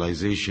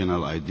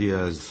 civilizational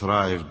ideas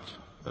thrived,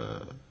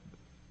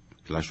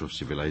 clash of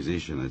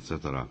civilization,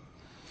 etc.,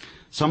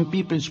 some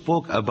people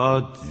spoke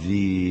about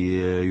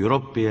the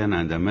European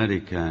and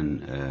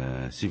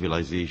American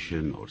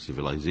civilization or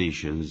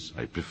civilizations,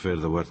 I prefer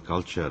the word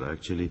culture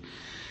actually,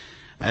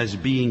 as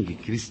being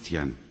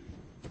Christian.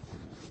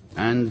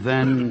 And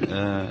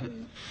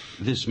then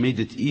this made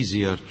it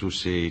easier to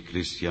say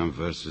Christian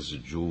versus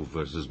Jew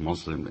versus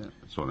Muslim,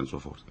 so on and so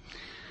forth.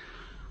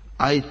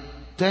 I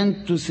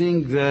tend to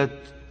think that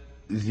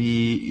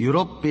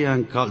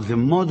the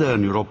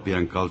modern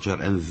European culture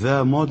and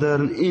the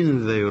modern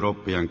in the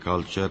European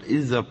culture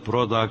is a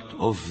product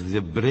of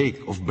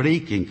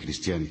breaking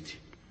Christianity.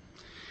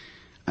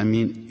 I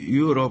mean,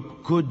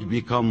 Europe could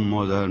become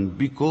modern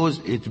because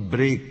it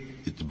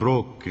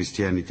broke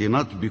Christianity,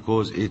 not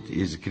because it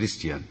is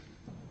Christian.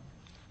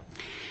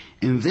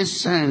 In this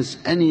sense,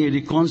 any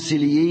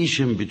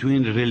reconciliation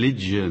between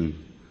religion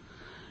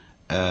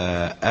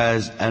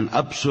as an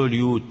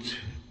absolute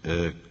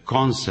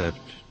concept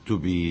to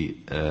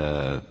be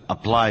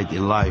applied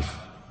in life,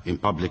 in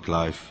public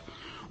life,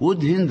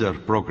 would hinder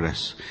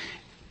progress,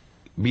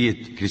 be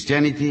it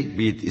Christianity,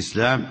 be it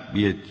Islam,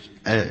 be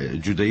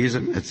it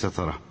Judaism,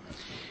 etc.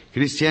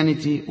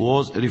 Christianity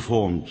was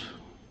reformed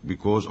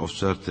because of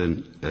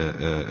certain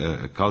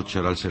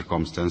cultural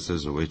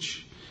circumstances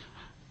which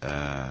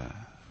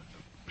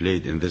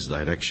played in this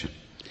direction.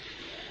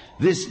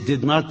 This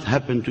did not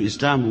happen to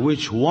Islam,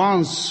 which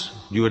once,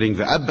 during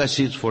the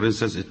Abbasids, for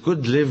instance, it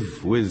could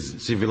live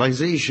with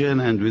civilization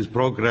and with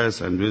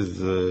progress and with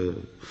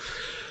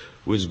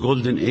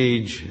golden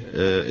age.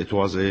 It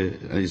was an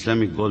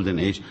Islamic golden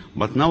age.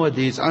 But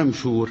nowadays, I'm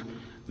sure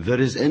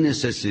there is a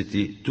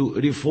necessity to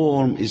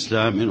reform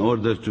Islam in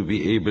order to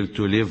be able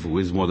to live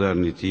with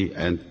modernity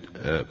and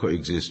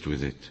coexist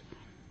with it.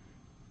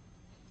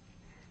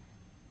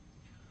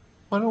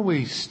 Why don't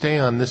we stay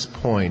on this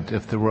point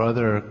if there were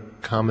other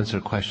comments or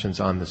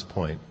questions on this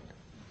point?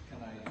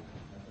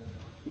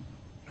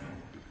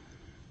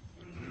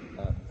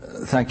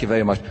 Thank you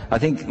very much. I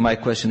think my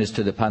question is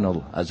to the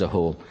panel as a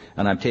whole,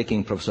 and I'm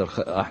taking Professor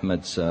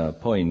Ahmed's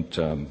point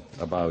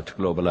about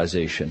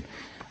globalization.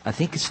 I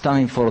think it's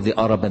time for the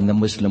Arab and the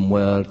Muslim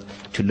world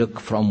to look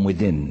from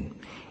within.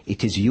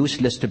 It is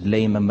useless to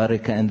blame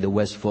America and the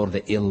West for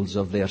the ills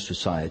of their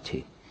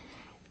society.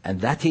 And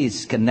that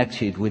is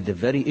connected with the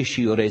very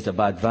issue you raised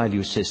about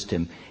value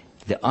system.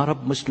 The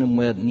Arab-Muslim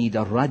world need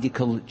a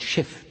radical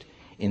shift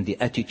in the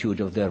attitude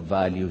of their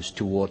values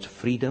towards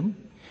freedom,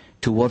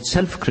 towards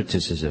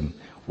self-criticism.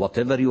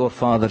 Whatever your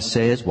father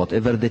says,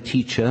 whatever the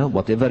teacher,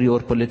 whatever your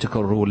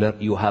political ruler,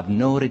 you have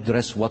no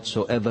redress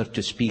whatsoever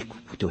to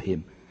speak to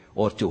him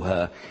or to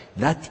her.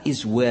 That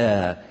is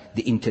where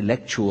the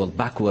intellectual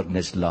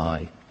backwardness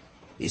lies.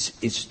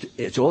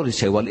 It's always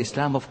say, well,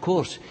 Islam, of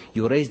course,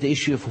 you raised the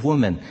issue of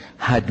women.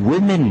 Had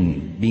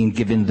women been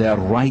given their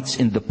rights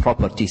in the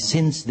property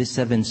since the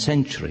 7th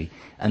century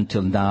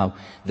until now,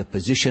 the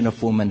position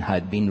of women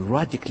had been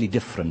radically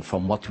different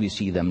from what we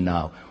see them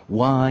now.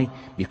 Why?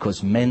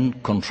 Because men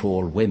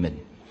control women.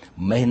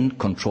 Men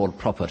control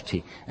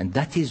property. And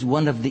that is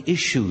one of the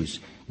issues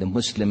the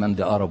Muslim and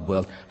the Arab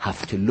world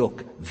have to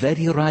look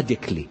very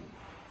radically.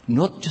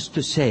 Not just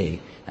to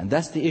say, and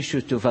that's the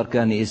issue to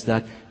Farghani, is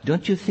that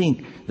don't you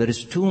think there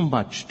is too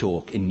much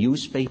talk in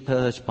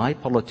newspapers, by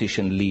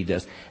politician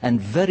leaders,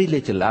 and very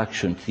little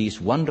action to these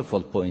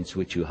wonderful points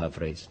which you have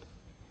raised?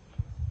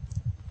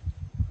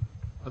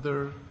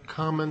 Other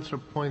comments or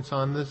points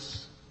on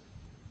this?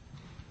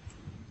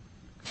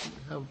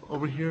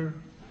 Over here.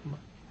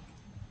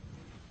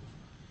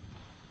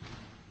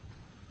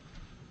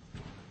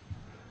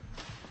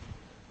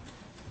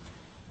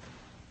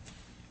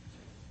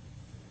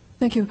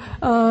 Thank you.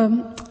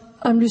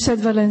 I'm Lucette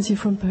Valenzi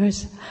from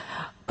Paris.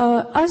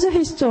 As a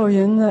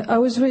historian, I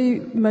was very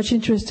much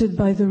interested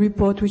by the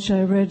report which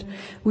I read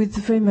with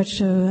very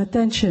much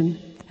attention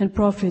and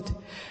profit.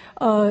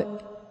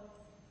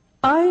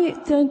 I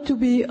tend to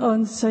be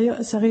on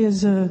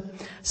Saria's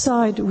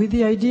side with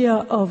the idea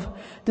of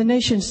the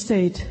nation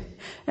state.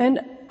 And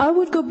I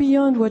would go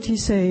beyond what he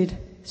said.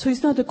 So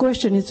it's not a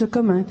question, it's a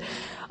comment.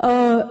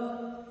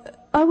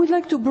 I would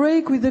like to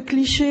break with the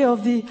cliché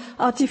of the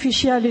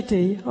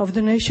artificiality of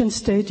the nation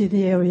state in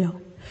the area.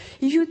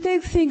 If you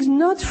take things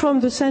not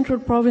from the central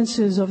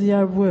provinces of the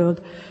Arab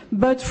world,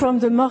 but from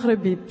the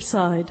Maghrebi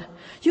side,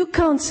 you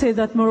can't say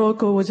that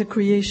Morocco was a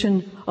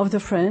creation of the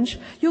French.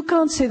 You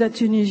can't say that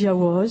Tunisia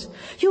was.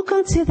 You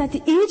can't say that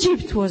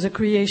Egypt was a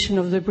creation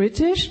of the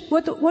British.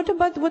 What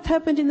about what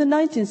happened in the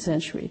 19th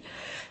century?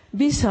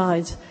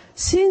 Besides,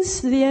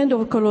 since the end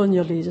of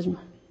colonialism,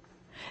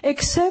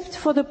 except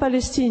for the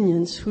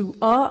Palestinians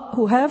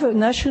who have a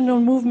national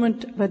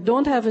movement but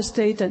don't have a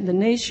state and a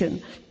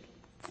nation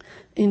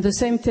in the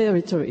same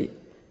territory.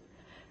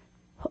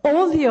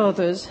 All the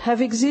others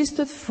have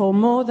existed for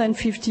more than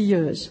 50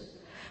 years.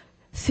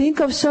 Think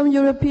of some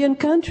European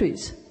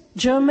countries.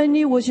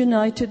 Germany was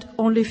united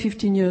only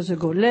 15 years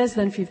ago, less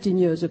than 15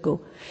 years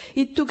ago.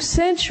 It took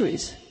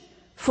centuries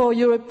for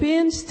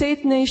European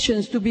state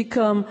nations to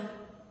become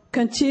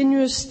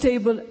continuous,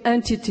 stable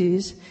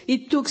entities.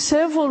 It took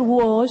several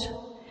wars,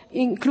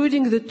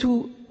 including the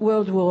 2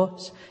 world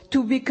wars,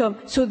 to become.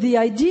 So the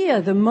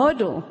idea, the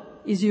model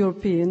is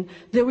European.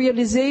 The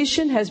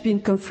realization has been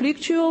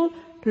conflictual,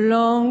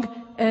 long,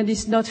 and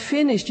is not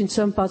finished in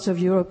some parts of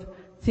Europe.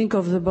 Think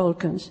of the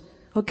Balkans.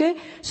 Okay?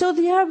 So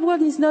the Arab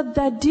world is not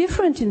that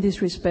different in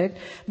this respect,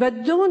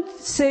 but don't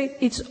say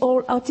it's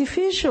all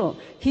artificial.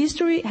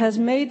 History has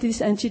made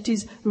these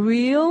entities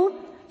real,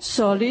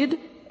 solid,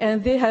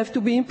 and they have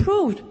to be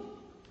improved.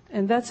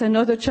 And that's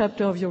another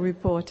chapter of your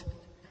report.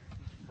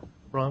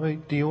 Rami,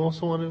 do you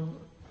also want to?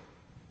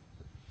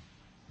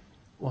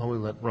 While we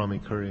let Rami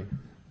Curry.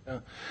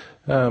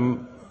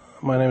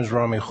 My name is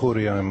Rami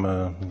Khouri. I'm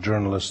a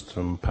journalist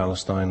from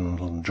Palestine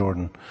and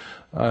Jordan.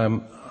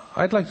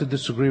 I'd like to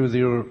disagree with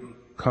your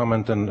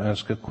comment and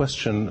ask a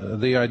question.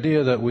 The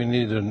idea that we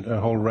need a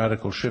whole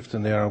radical shift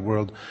in the Arab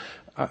world,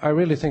 I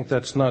really think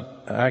that's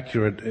not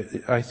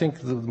accurate. I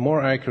think the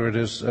more accurate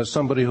is, as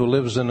somebody who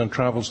lives in and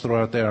travels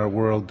throughout the Arab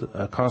world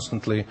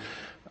constantly,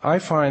 I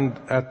find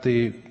at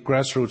the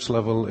grassroots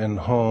level in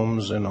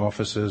homes, in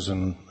offices,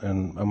 and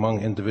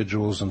among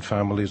individuals and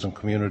families and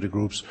community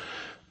groups,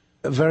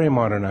 a very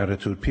modern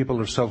attitude. People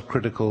are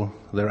self-critical,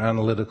 they're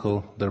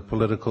analytical, they're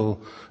political,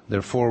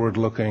 they're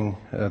forward-looking,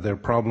 they're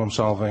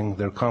problem-solving,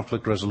 they're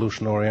conflict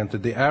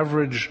resolution-oriented. The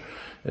average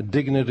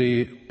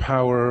dignity,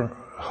 power,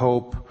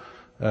 hope,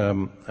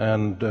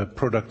 and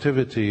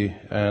productivity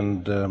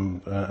and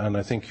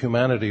I think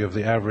humanity of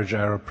the average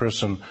Arab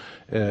person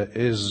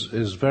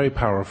is very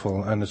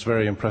powerful, and it's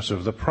very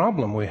impressive. The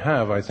problem we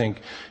have, I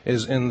think,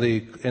 is in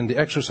the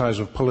exercise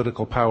of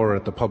political power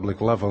at the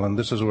public level, and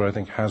this is where I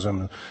think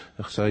Hazem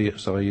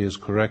Sawi is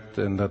correct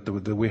in that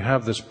we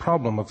have this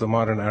problem of the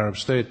modern Arab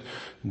state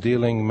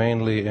dealing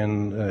mainly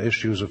in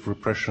issues of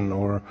repression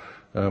or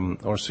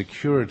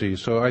security.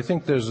 So I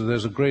think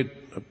there's a great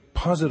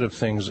positive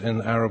things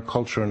in Arab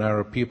culture and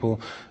Arab people,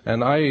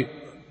 and I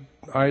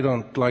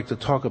don't like to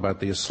talk about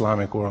the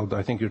Islamic world.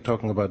 I think you're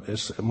talking about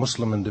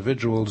Muslim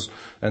individuals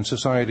and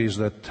societies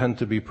that tend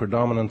to be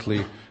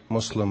predominantly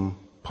Muslim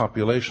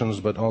populations,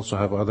 but also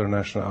have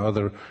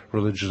other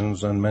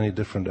religions and many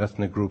different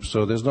ethnic groups.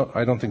 So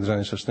I don't think there's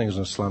any such thing as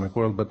an Islamic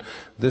world, but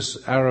this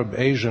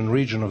Arab-Asian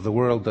region of the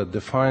world that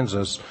defines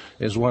us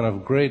is one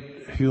of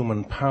great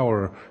human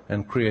power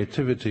and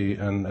creativity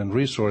and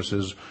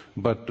resources,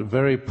 but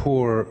very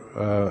poor,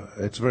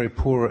 it's very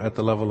poor at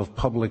the level of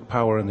public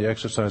power and the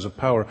exercise of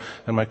power.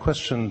 And my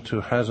question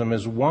to Hazem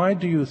is, why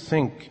do you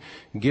think,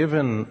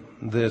 given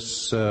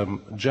this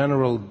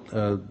general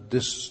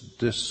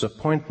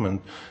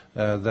disappointment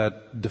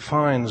that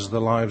defines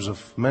the lives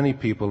of many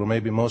people, or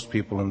maybe most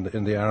people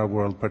in the Arab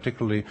world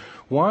particularly,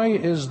 why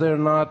is there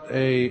not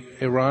a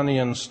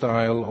Iranian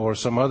style or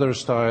some other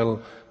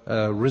style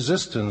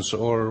resistance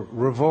or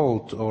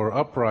revolt or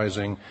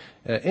uprising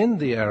in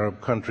the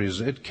Arab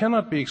countries? It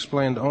cannot be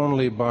explained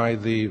only by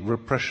the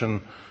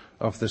repression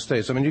of the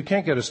states. I mean, you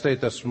can't get a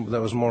state that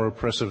was more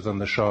repressive than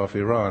the Shah of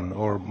Iran,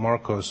 or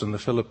Marcos in the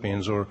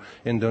Philippines, or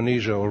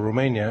Indonesia, or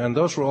Romania, and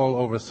those were all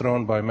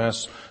overthrown by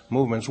mass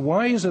movements.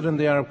 Why is it in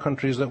the Arab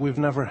countries that we've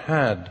never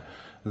had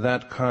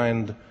that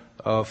kind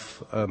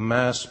of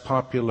mass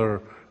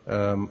popular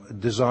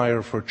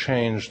desire for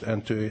change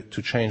and to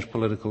change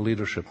political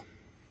leadership?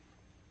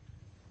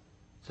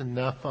 It's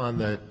enough on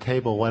the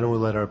table. Why don't we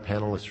let our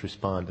panelists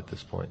respond at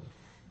this point?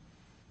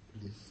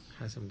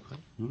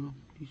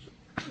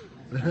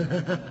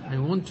 I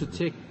want to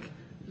take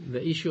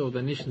the issue of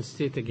the nation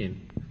state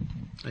again.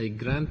 I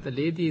grant the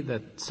lady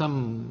that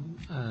some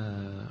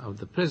of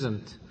the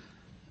present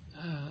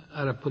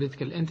Arab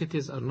political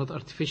entities are not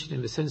artificial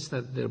in the sense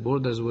that their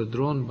borders were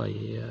drawn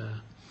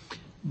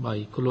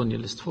by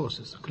colonial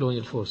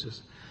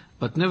forces.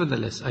 But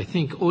nevertheless, I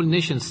think all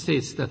nation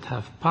states that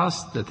have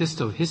passed the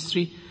test of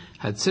history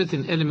had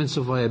certain elements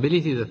of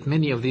viability that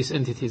many of these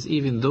entities,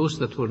 even those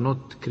that were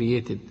not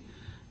created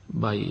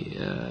by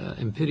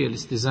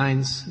imperialist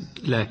designs,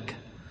 lack.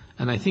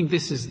 And I think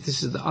this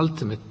is the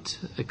ultimate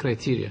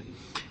criteria,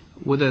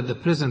 whether the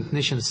present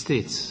nation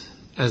states,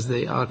 as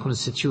they are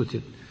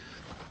constituted,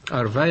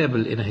 are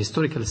viable in a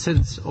historical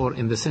sense or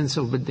in the sense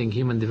of building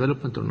human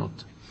development or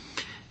not.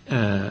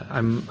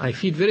 I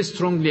feel very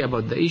strongly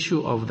about the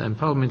issue of the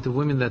empowerment of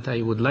women that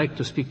I would like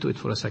to speak to it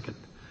for a second.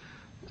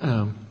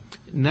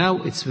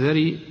 Now it's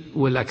very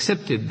well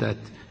accepted that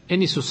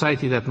any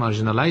society that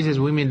marginalizes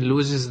women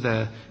loses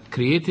the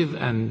creative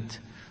and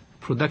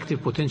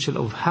productive potential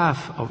of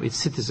half of its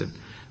citizens.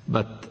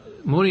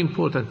 But more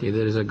importantly,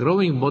 there is a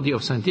growing body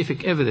of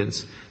scientific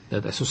evidence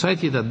that a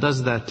society that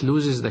does that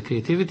loses the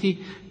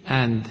creativity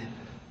and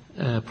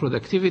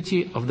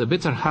productivity of the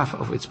better half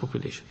of its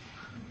population.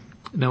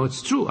 Now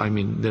it's true, I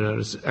mean, there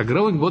is a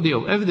growing body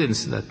of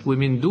evidence that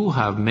women do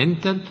have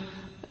mental,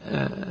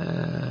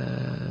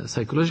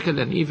 psychological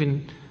and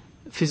even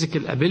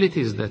physical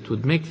abilities that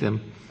would make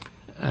them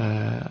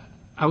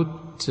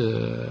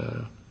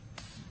outperform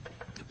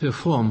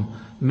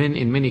men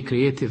in many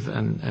creative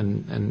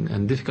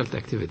and difficult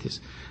activities.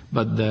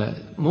 But the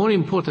more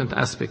important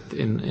aspect,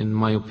 in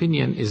my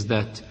opinion, is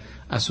that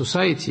a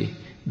society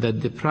that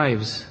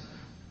deprives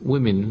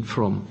women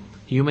from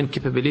human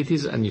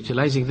capabilities and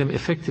utilizing them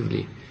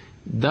effectively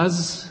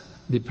does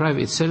deprive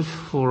itself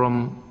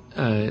from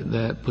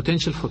the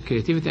potential for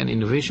creativity and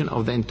innovation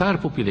of the entire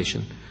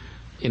population.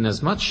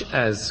 Inasmuch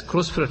as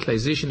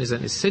cross-fertilization is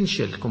an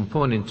essential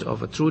component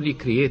of a truly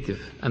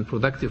creative and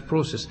productive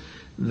process,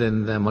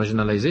 then the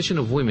marginalization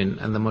of women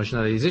and the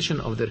marginalization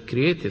of their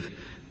creative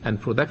and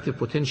productive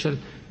potential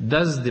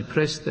does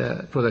depress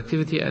the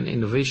productivity and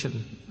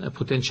innovation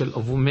potential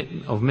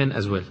of men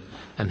as well.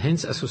 And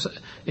hence,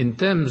 in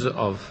terms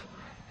of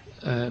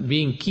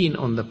being keen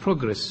on the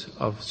progress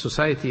of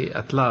society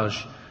at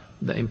large,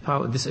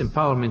 this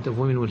empowerment of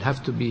women will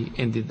have to be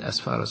ended as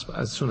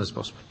soon as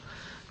possible.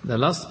 The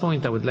last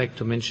point I would like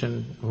to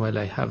mention while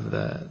I have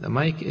the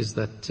mic is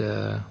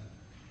that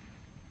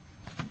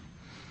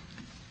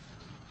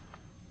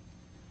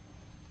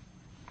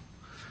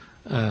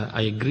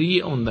I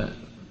agree on the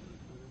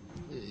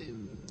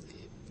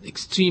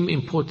extreme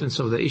importance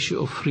of the issue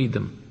of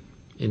freedom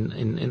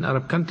in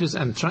Arab countries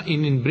and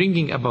in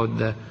bringing about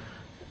the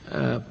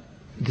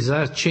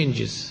desired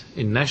changes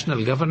in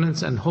national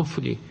governance and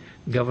hopefully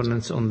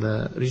governance on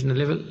the regional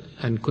level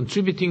and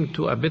contributing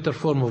to a better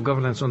form of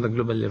governance on the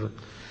global level.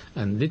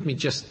 And let me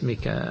just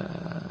make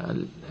a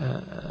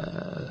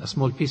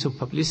small piece of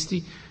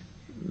publicity.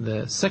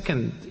 The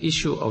second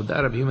issue of the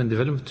Arab Human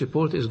Development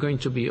Report is going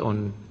to be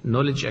on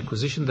knowledge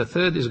acquisition. The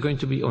third is going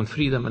to be on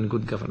freedom and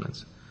good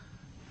governance.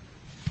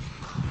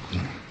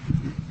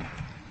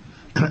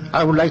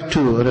 I would like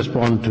to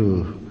respond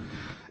to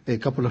a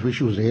couple of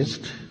issues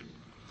raised.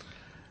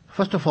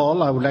 First of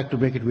all, I would like to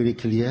make it very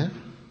clear.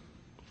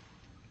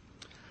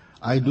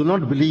 I do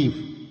not believe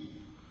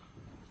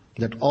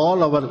that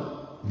all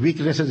our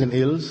weaknesses and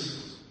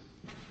ills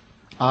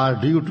are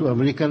due to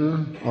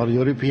American or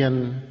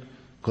European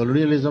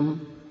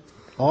colonialism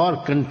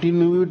or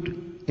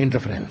continued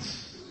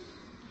interference.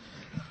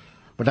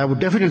 But I would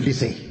definitely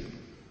say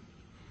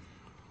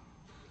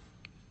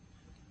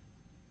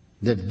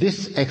that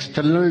this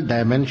external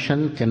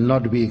dimension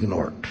cannot be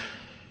ignored.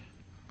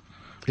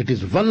 It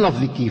is one of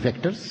the key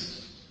factors.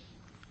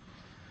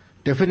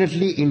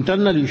 Definitely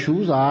internal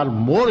issues are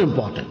more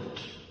important.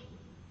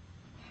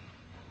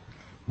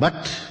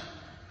 But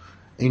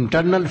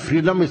internal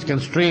freedom is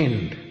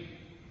constrained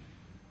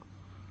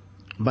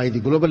by the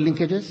global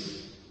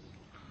linkages,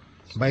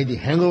 by the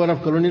hangover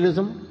of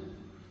colonialism,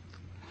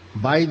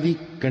 by the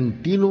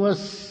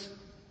continuous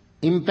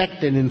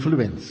impact and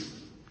influence,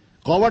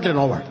 covert and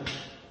overt,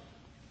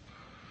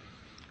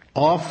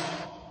 of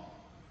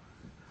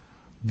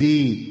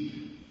the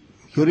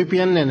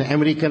European and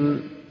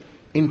American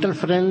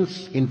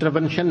interference,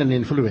 intervention and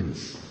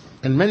influence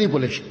and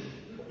manipulation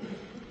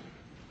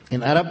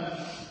in Arab,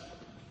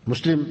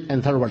 Muslim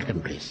and third world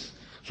countries.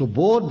 So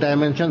both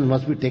dimensions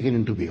must be taken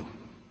into view.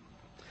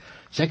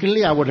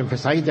 Secondly, I would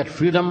emphasize that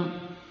freedom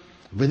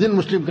within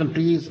Muslim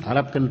countries,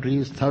 Arab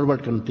countries, third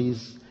world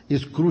countries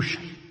is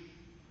crucial,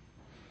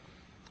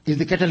 is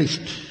the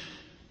catalyst.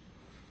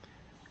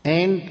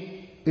 And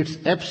its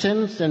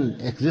absence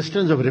and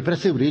existence of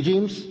repressive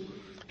regimes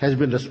has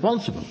been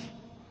responsible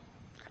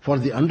for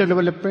the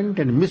underdevelopment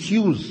and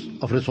misuse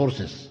of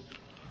resources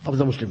of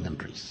the Muslim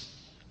countries.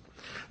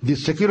 The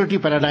security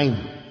paradigm,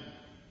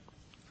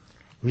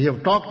 we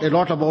have talked a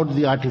lot about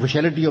the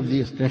artificiality of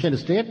the nation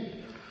state.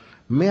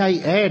 May I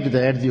add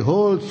that the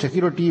whole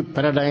security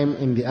paradigm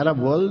in the Arab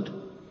world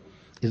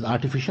is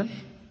artificial,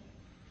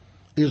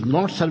 is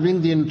not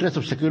serving the interests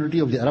of security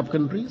of the Arab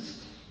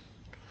countries.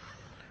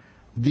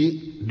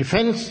 The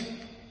defense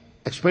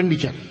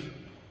expenditure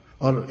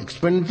or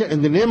expenditure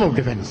in the name of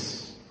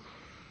defense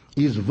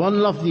is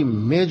one of the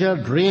major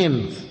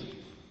drains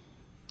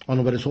on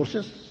our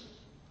resources,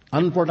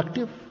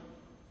 unproductive,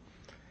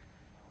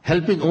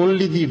 helping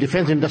only the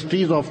defense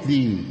industries of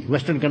the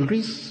Western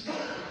countries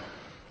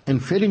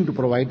and failing to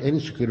provide any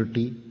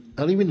security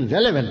or even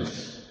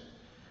relevance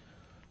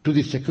to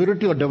the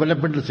security or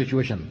developmental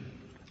situation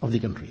of the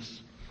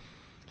countries.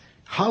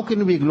 How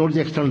can we ignore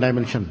the external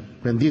dimension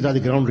when these are the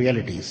ground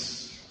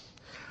realities?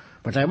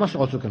 But I must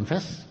also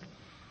confess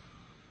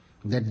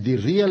that the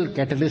real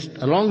catalyst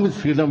along with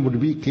freedom would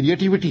be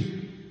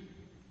creativity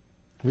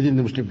within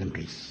the Muslim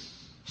countries,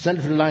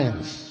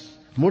 self-reliance,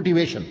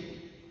 motivation.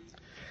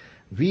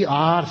 We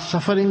are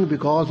suffering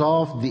because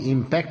of the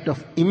impact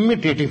of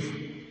imitative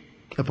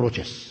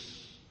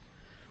approaches,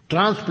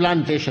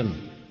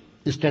 transplantation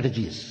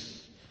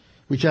strategies,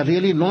 which are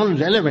really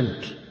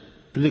non-relevant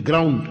to the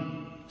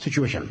ground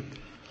situation.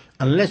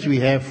 Unless we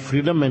have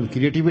freedom and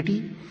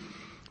creativity,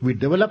 we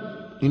develop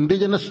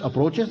indigenous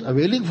approaches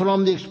availing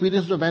from the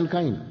experience of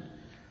mankind.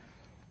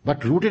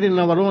 but rooted in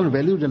our own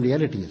values and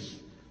realities.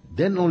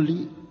 Then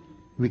only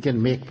we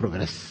can make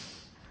progress.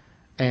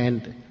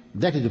 And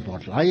that is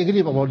important. I agree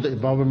about the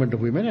empowerment of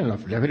women,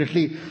 and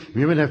definitely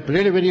women have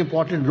played a very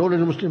important role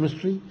in Muslim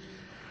history.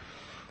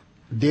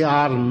 They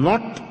are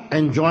not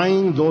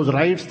enjoying those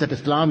rights that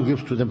Islam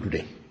gives to them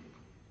today.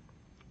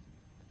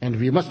 And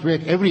we must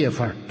make every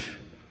effort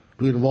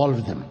to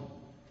involve them.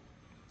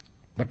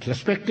 But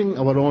respecting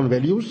our own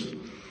values,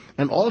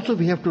 and also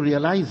we have to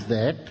realize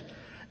that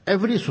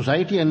every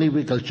society and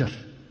every culture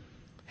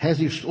has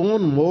its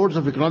own modes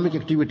of economic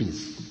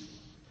activities.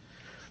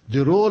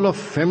 The role of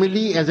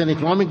family as an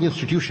economic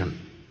institution,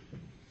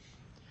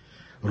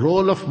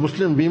 role of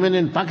Muslim women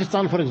in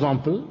Pakistan, for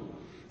example,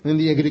 in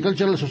the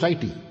agricultural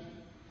society,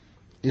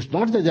 it's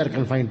not that they are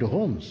confined to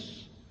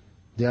homes.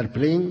 They are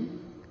playing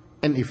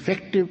an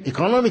effective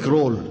economic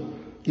role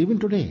even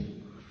today.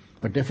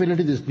 But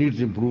definitely this needs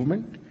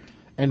improvement,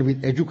 and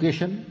with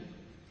education,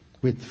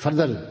 with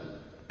further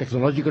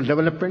technological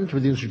development,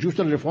 with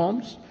institutional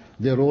reforms,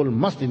 their role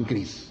must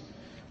increase.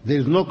 There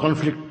is no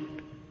conflict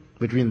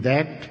between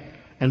that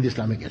and the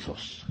Islamic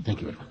ethos.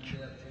 Thank you very much.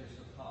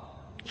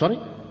 Sorry?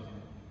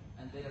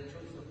 And they have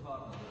chosen a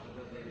partner.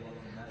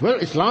 Well,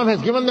 Islam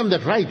has given them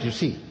that right, you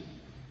see.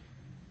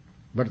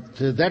 But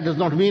that does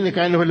not mean a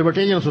kind of a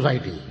libertarian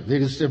society. There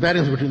is a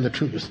balance between the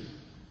two. Do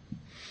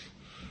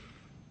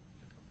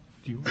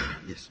you?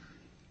 Yes.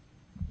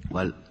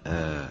 Well,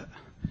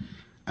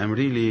 I'm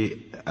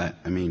really,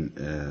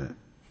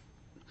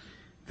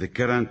 the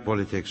current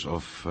politics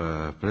of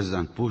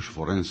President Bush,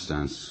 for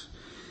instance,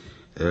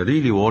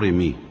 really worry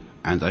me.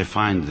 And I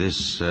find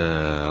this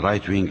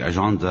right-wing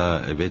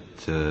agenda a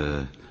bit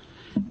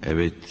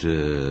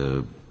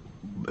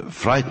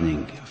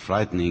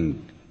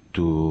frightening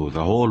to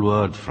the whole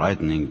world,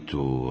 frightening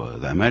to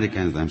the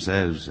Americans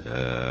themselves.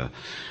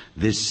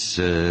 This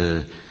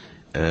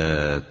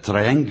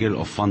triangle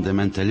of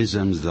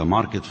fundamentalisms, the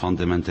market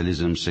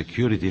fundamentalism,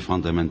 security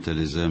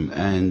fundamentalism,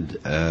 and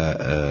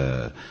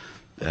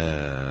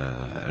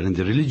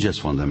the religious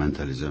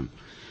fundamentalism.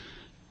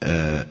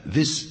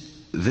 This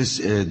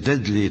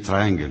deadly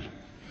triangle.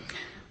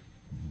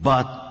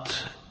 But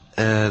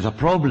the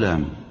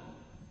problem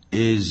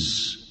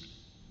is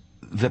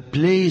the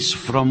place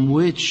from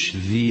which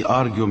the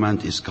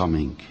argument is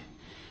coming.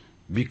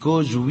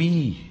 Because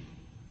we,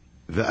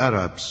 the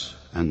Arabs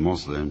and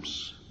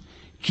Muslims,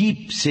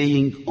 keep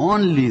saying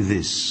only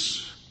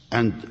this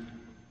and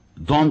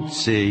don't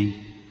say,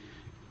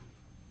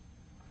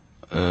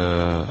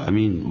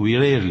 we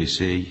rarely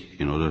say,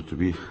 in order to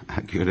be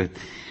accurate,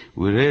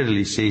 we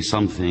rarely say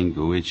something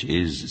which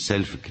is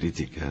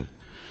self-critical.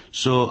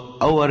 So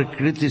our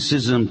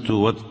criticism to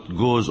what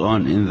goes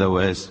on in the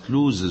West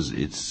loses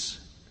its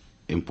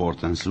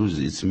importance, loses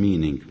its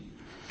meaning.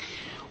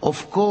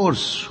 Of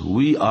course,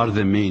 we are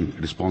the main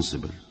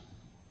responsible.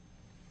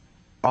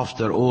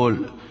 After all,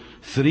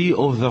 3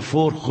 of the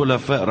 4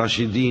 Khulafa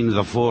Rashidin,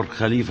 the 4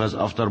 Khalifas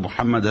after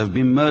Muhammad, have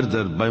been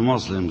murdered by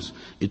Muslims.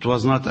 It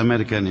was not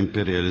American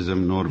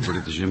imperialism nor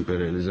British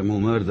imperialism who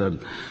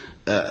murdered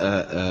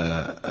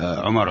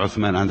Umar,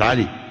 Uthman and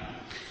Ali.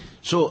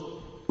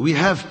 So we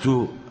have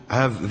to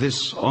have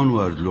this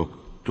onward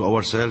look to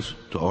ourselves,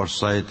 to our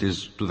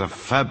societies, to the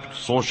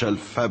social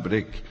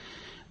fabric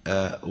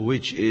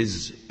which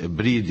is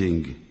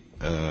breeding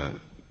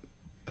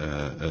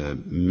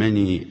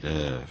many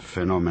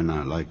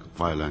phenomena like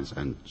violence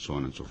and so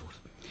on and so forth.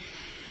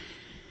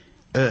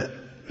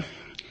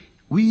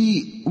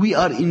 We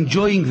are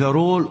enjoying the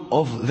role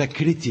of the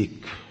critic.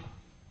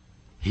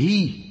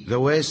 He, the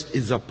West,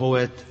 is the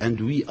poet and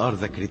we are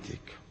the critic.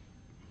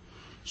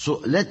 So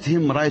let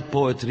him write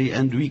poetry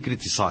and we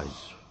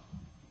criticize.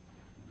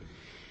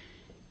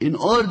 In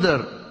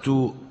order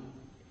to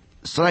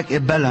strike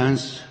a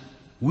balance,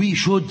 we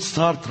should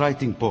start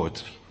writing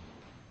poetry.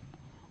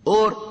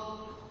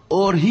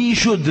 Or he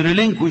should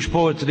relinquish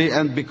poetry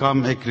and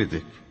become a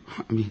critic.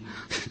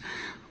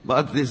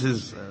 But this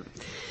is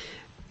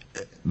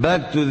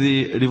back to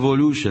the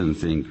revolution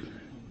thing.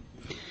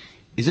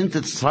 Isn't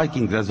it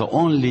striking that the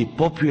only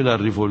popular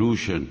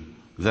revolution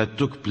that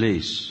took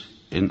place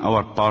in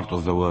our part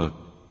of the world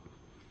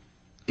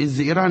is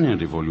the Iranian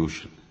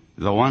revolution,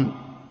 the one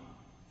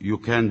you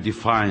can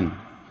define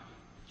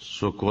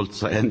so-called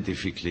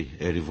scientifically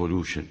a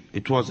revolution.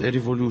 It was a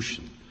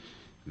revolution.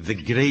 The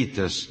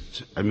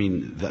greatest,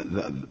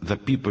 the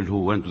people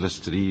who went to the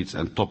streets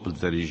and toppled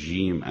the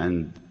regime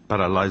and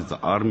paralyzed the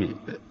army,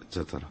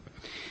 etc.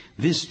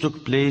 This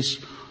took place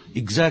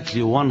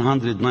exactly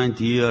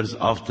 190 years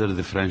after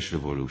the French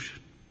Revolution.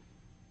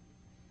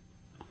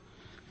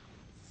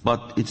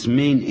 But its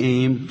main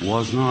aim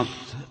was not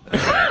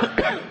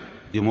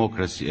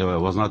democracy,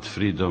 was not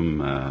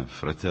freedom,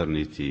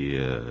 fraternity,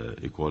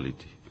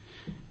 equality.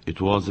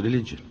 It was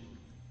religion.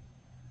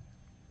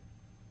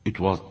 It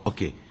was,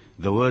 okay,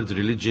 the word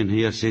religion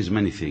here says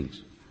many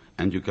things,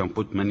 and you can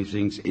put many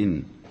things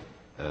in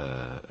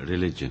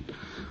religion.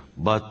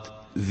 But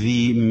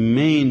the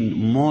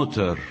main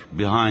motor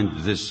behind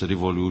this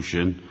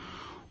revolution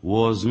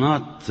was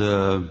not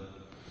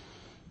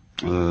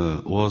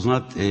was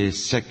not a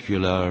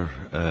secular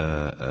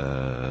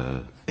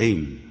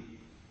aim.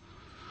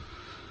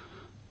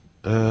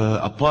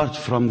 Apart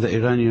from the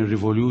Iranian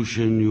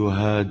Revolution, you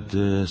had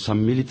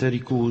some military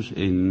coups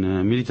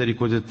military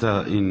coup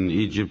d'etat in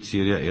Egypt,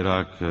 Syria,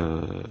 Iraq,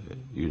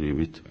 you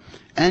name it,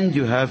 and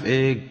you have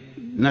a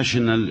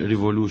national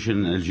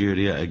revolution in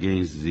Algeria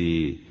against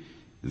the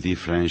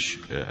French,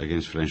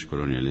 against French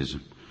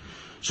colonialism.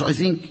 So I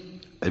think,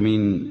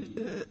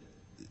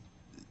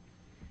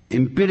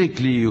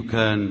 empirically you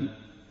can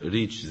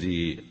reach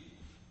the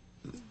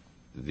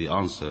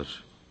answer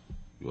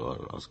you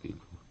are asking.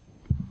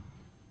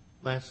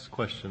 Last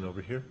question over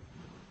here.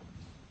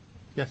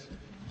 Yes.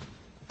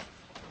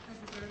 Thank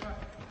you very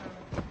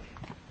much.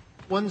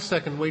 1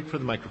 second, wait for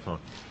the microphone.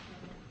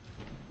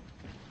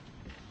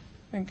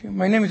 Thank you.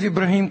 My name is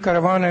Ibrahim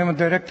Karavan. I am a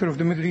director of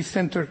the Middle East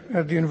Center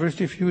at the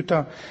University of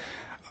Utah.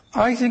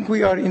 I think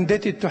we are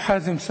indebted to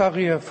Hazem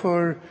Saghia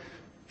for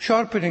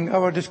sharpening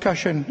our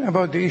discussion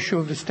about the issue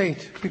of the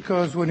state,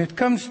 because when it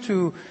comes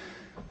to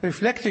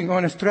reflecting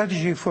on a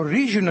strategy for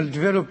regional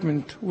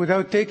development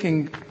without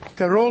taking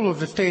the role of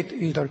the state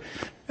either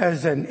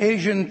as an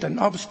agent, an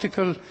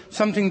obstacle,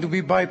 something to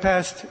be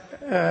bypassed,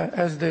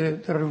 as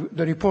the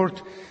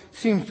report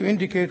seems to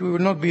indicate, we will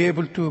not be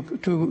able to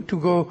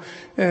go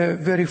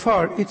very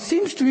far. It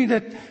seems to me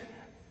that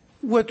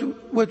what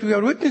we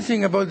are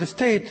witnessing about the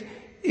state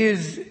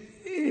is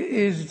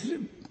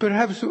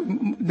perhaps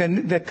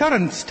the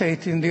current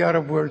state in the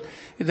Arab world,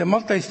 the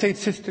multi-state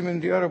system in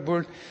the Arab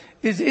world,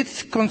 is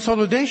its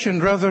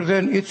consolidation rather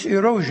than its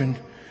erosion.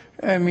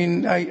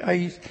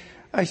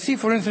 I see,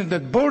 for instance,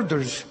 that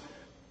borders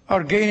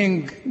are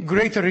gaining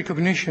greater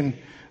recognition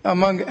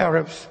among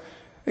Arabs.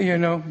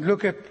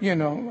 Look at,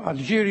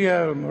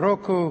 Algeria,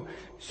 Morocco,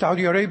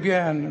 Saudi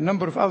Arabia, and a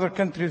number of other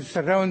countries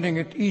surrounding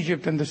it,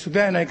 Egypt and the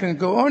Sudan. I can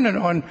go on and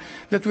on,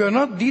 that we are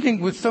not dealing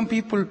with some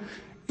people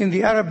in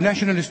the Arab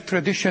nationalist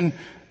tradition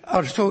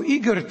are so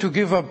eager to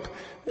give up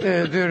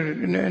their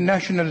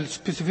national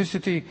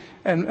specificity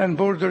and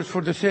borders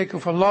for the sake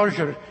of a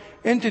larger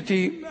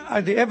entity.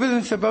 The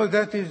evidence about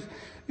that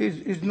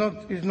is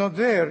not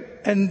there.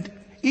 And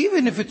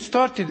even if it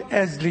started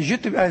as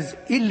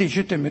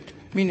illegitimate,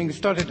 meaning it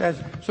started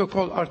as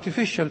so-called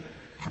artificial,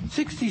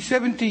 60,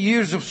 70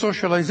 years of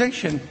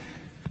socialization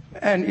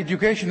and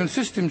educational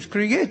systems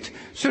create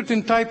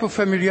certain type of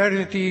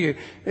familiarity,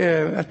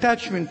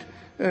 attachment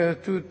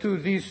to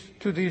these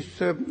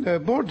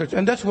borders,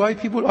 and that's why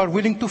people are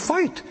willing to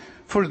fight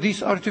for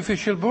these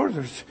artificial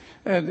borders.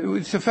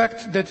 It's a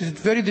fact that is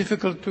very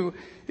difficult to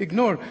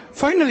ignore.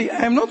 Finally,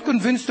 I'm not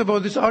convinced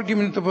about this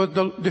argument about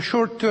the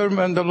short term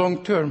and the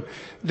long term.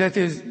 That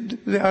is,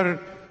 they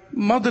are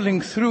muddling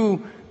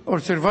through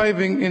or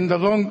surviving in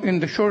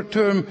the short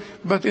term,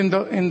 but in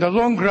the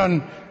long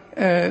run,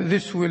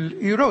 this will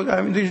erode.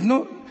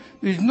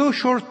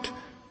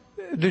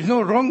 There's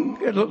no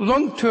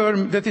long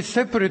term that is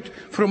separate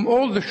from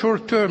all the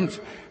short terms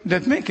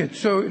that make it.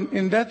 So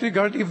in that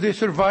regard, if they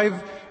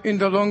survive in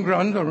the long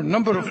run, or a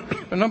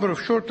number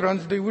of short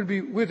runs, they will be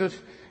with us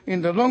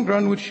in the long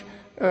run, which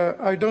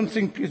I don't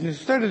think is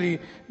necessarily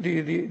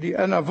the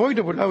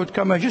unavoidable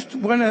outcome. I just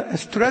want a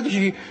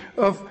strategy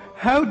of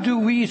how do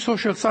we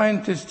social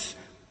scientists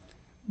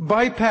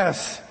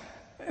bypass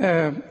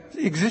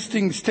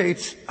existing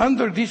states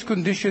under these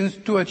conditions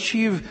to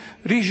achieve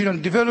regional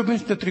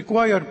developments that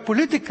require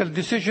political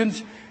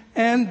decisions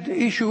and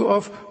the issue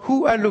of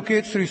who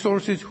allocates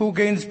resources, who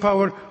gains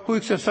power, who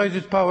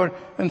exercises power,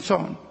 and so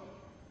on.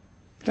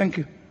 Thank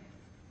you.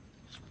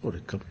 Not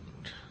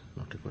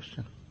a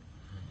question.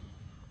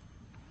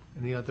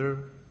 Any other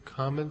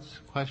comments,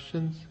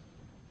 questions?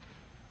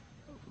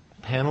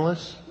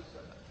 Panelists?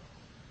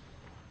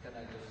 Can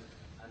I just,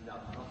 and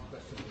not a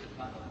question to the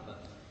panel,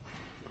 but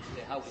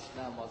how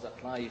Islam was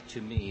applied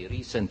to me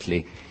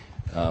recently,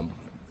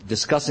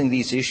 discussing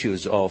these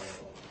issues of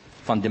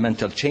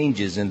fundamental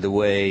changes in the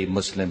way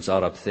Muslims,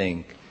 Arab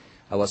think.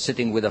 I was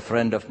sitting with a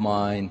friend of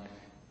mine,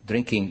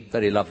 drinking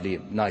very lovely,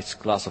 nice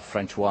glass of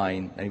French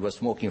wine, and he was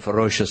smoking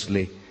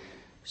ferociously.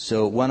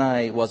 So when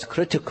I was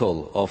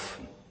critical of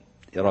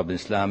Arab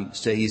Islam,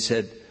 so he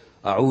said,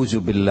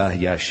 "A'udhu billah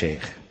ya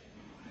Shaykh."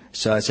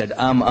 So I said,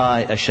 "Am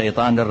I a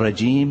shaitan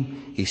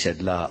al-rajim?" He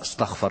said, "La,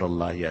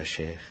 astaghfirullah ya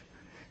Shaykh."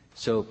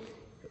 So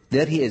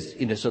there he is,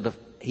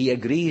 he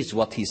agrees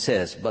what he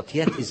says, but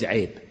yet is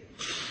aib.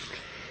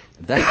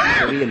 That is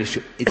the real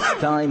issue. It's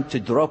time to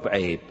drop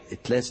aib.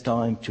 It's less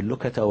time to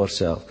look at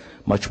ourselves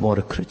much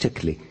more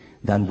critically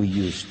than we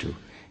used to.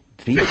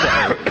 Treat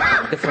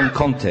the different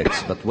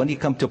contexts, but when you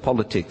come to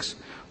politics,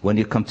 when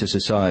you come to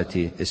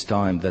society, it's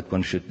time that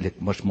one should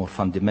look much more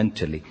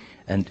fundamentally.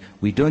 And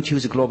we don't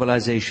use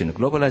globalization.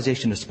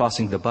 Globalization is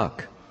passing the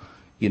buck.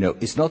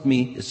 It's not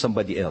me, it's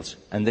somebody else.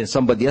 And then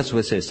somebody else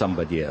will say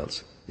somebody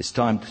else. It's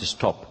time to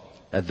stop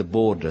at the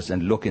borders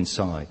and look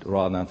inside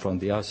rather than from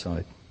the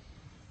outside.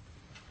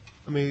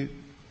 Let me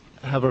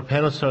have our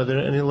panelists, are there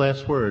any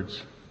last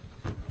words?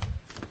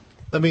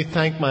 Let me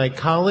thank my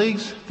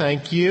colleagues.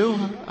 Thank you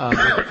for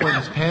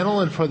this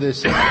panel and for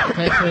this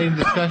fascinating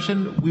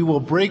discussion. We will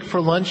break for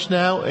lunch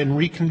now and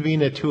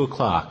reconvene at 2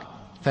 o'clock.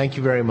 Thank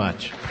you very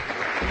much.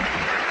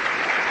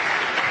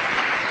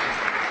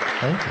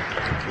 Thank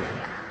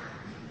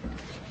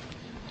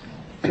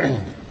you.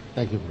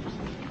 Thank you.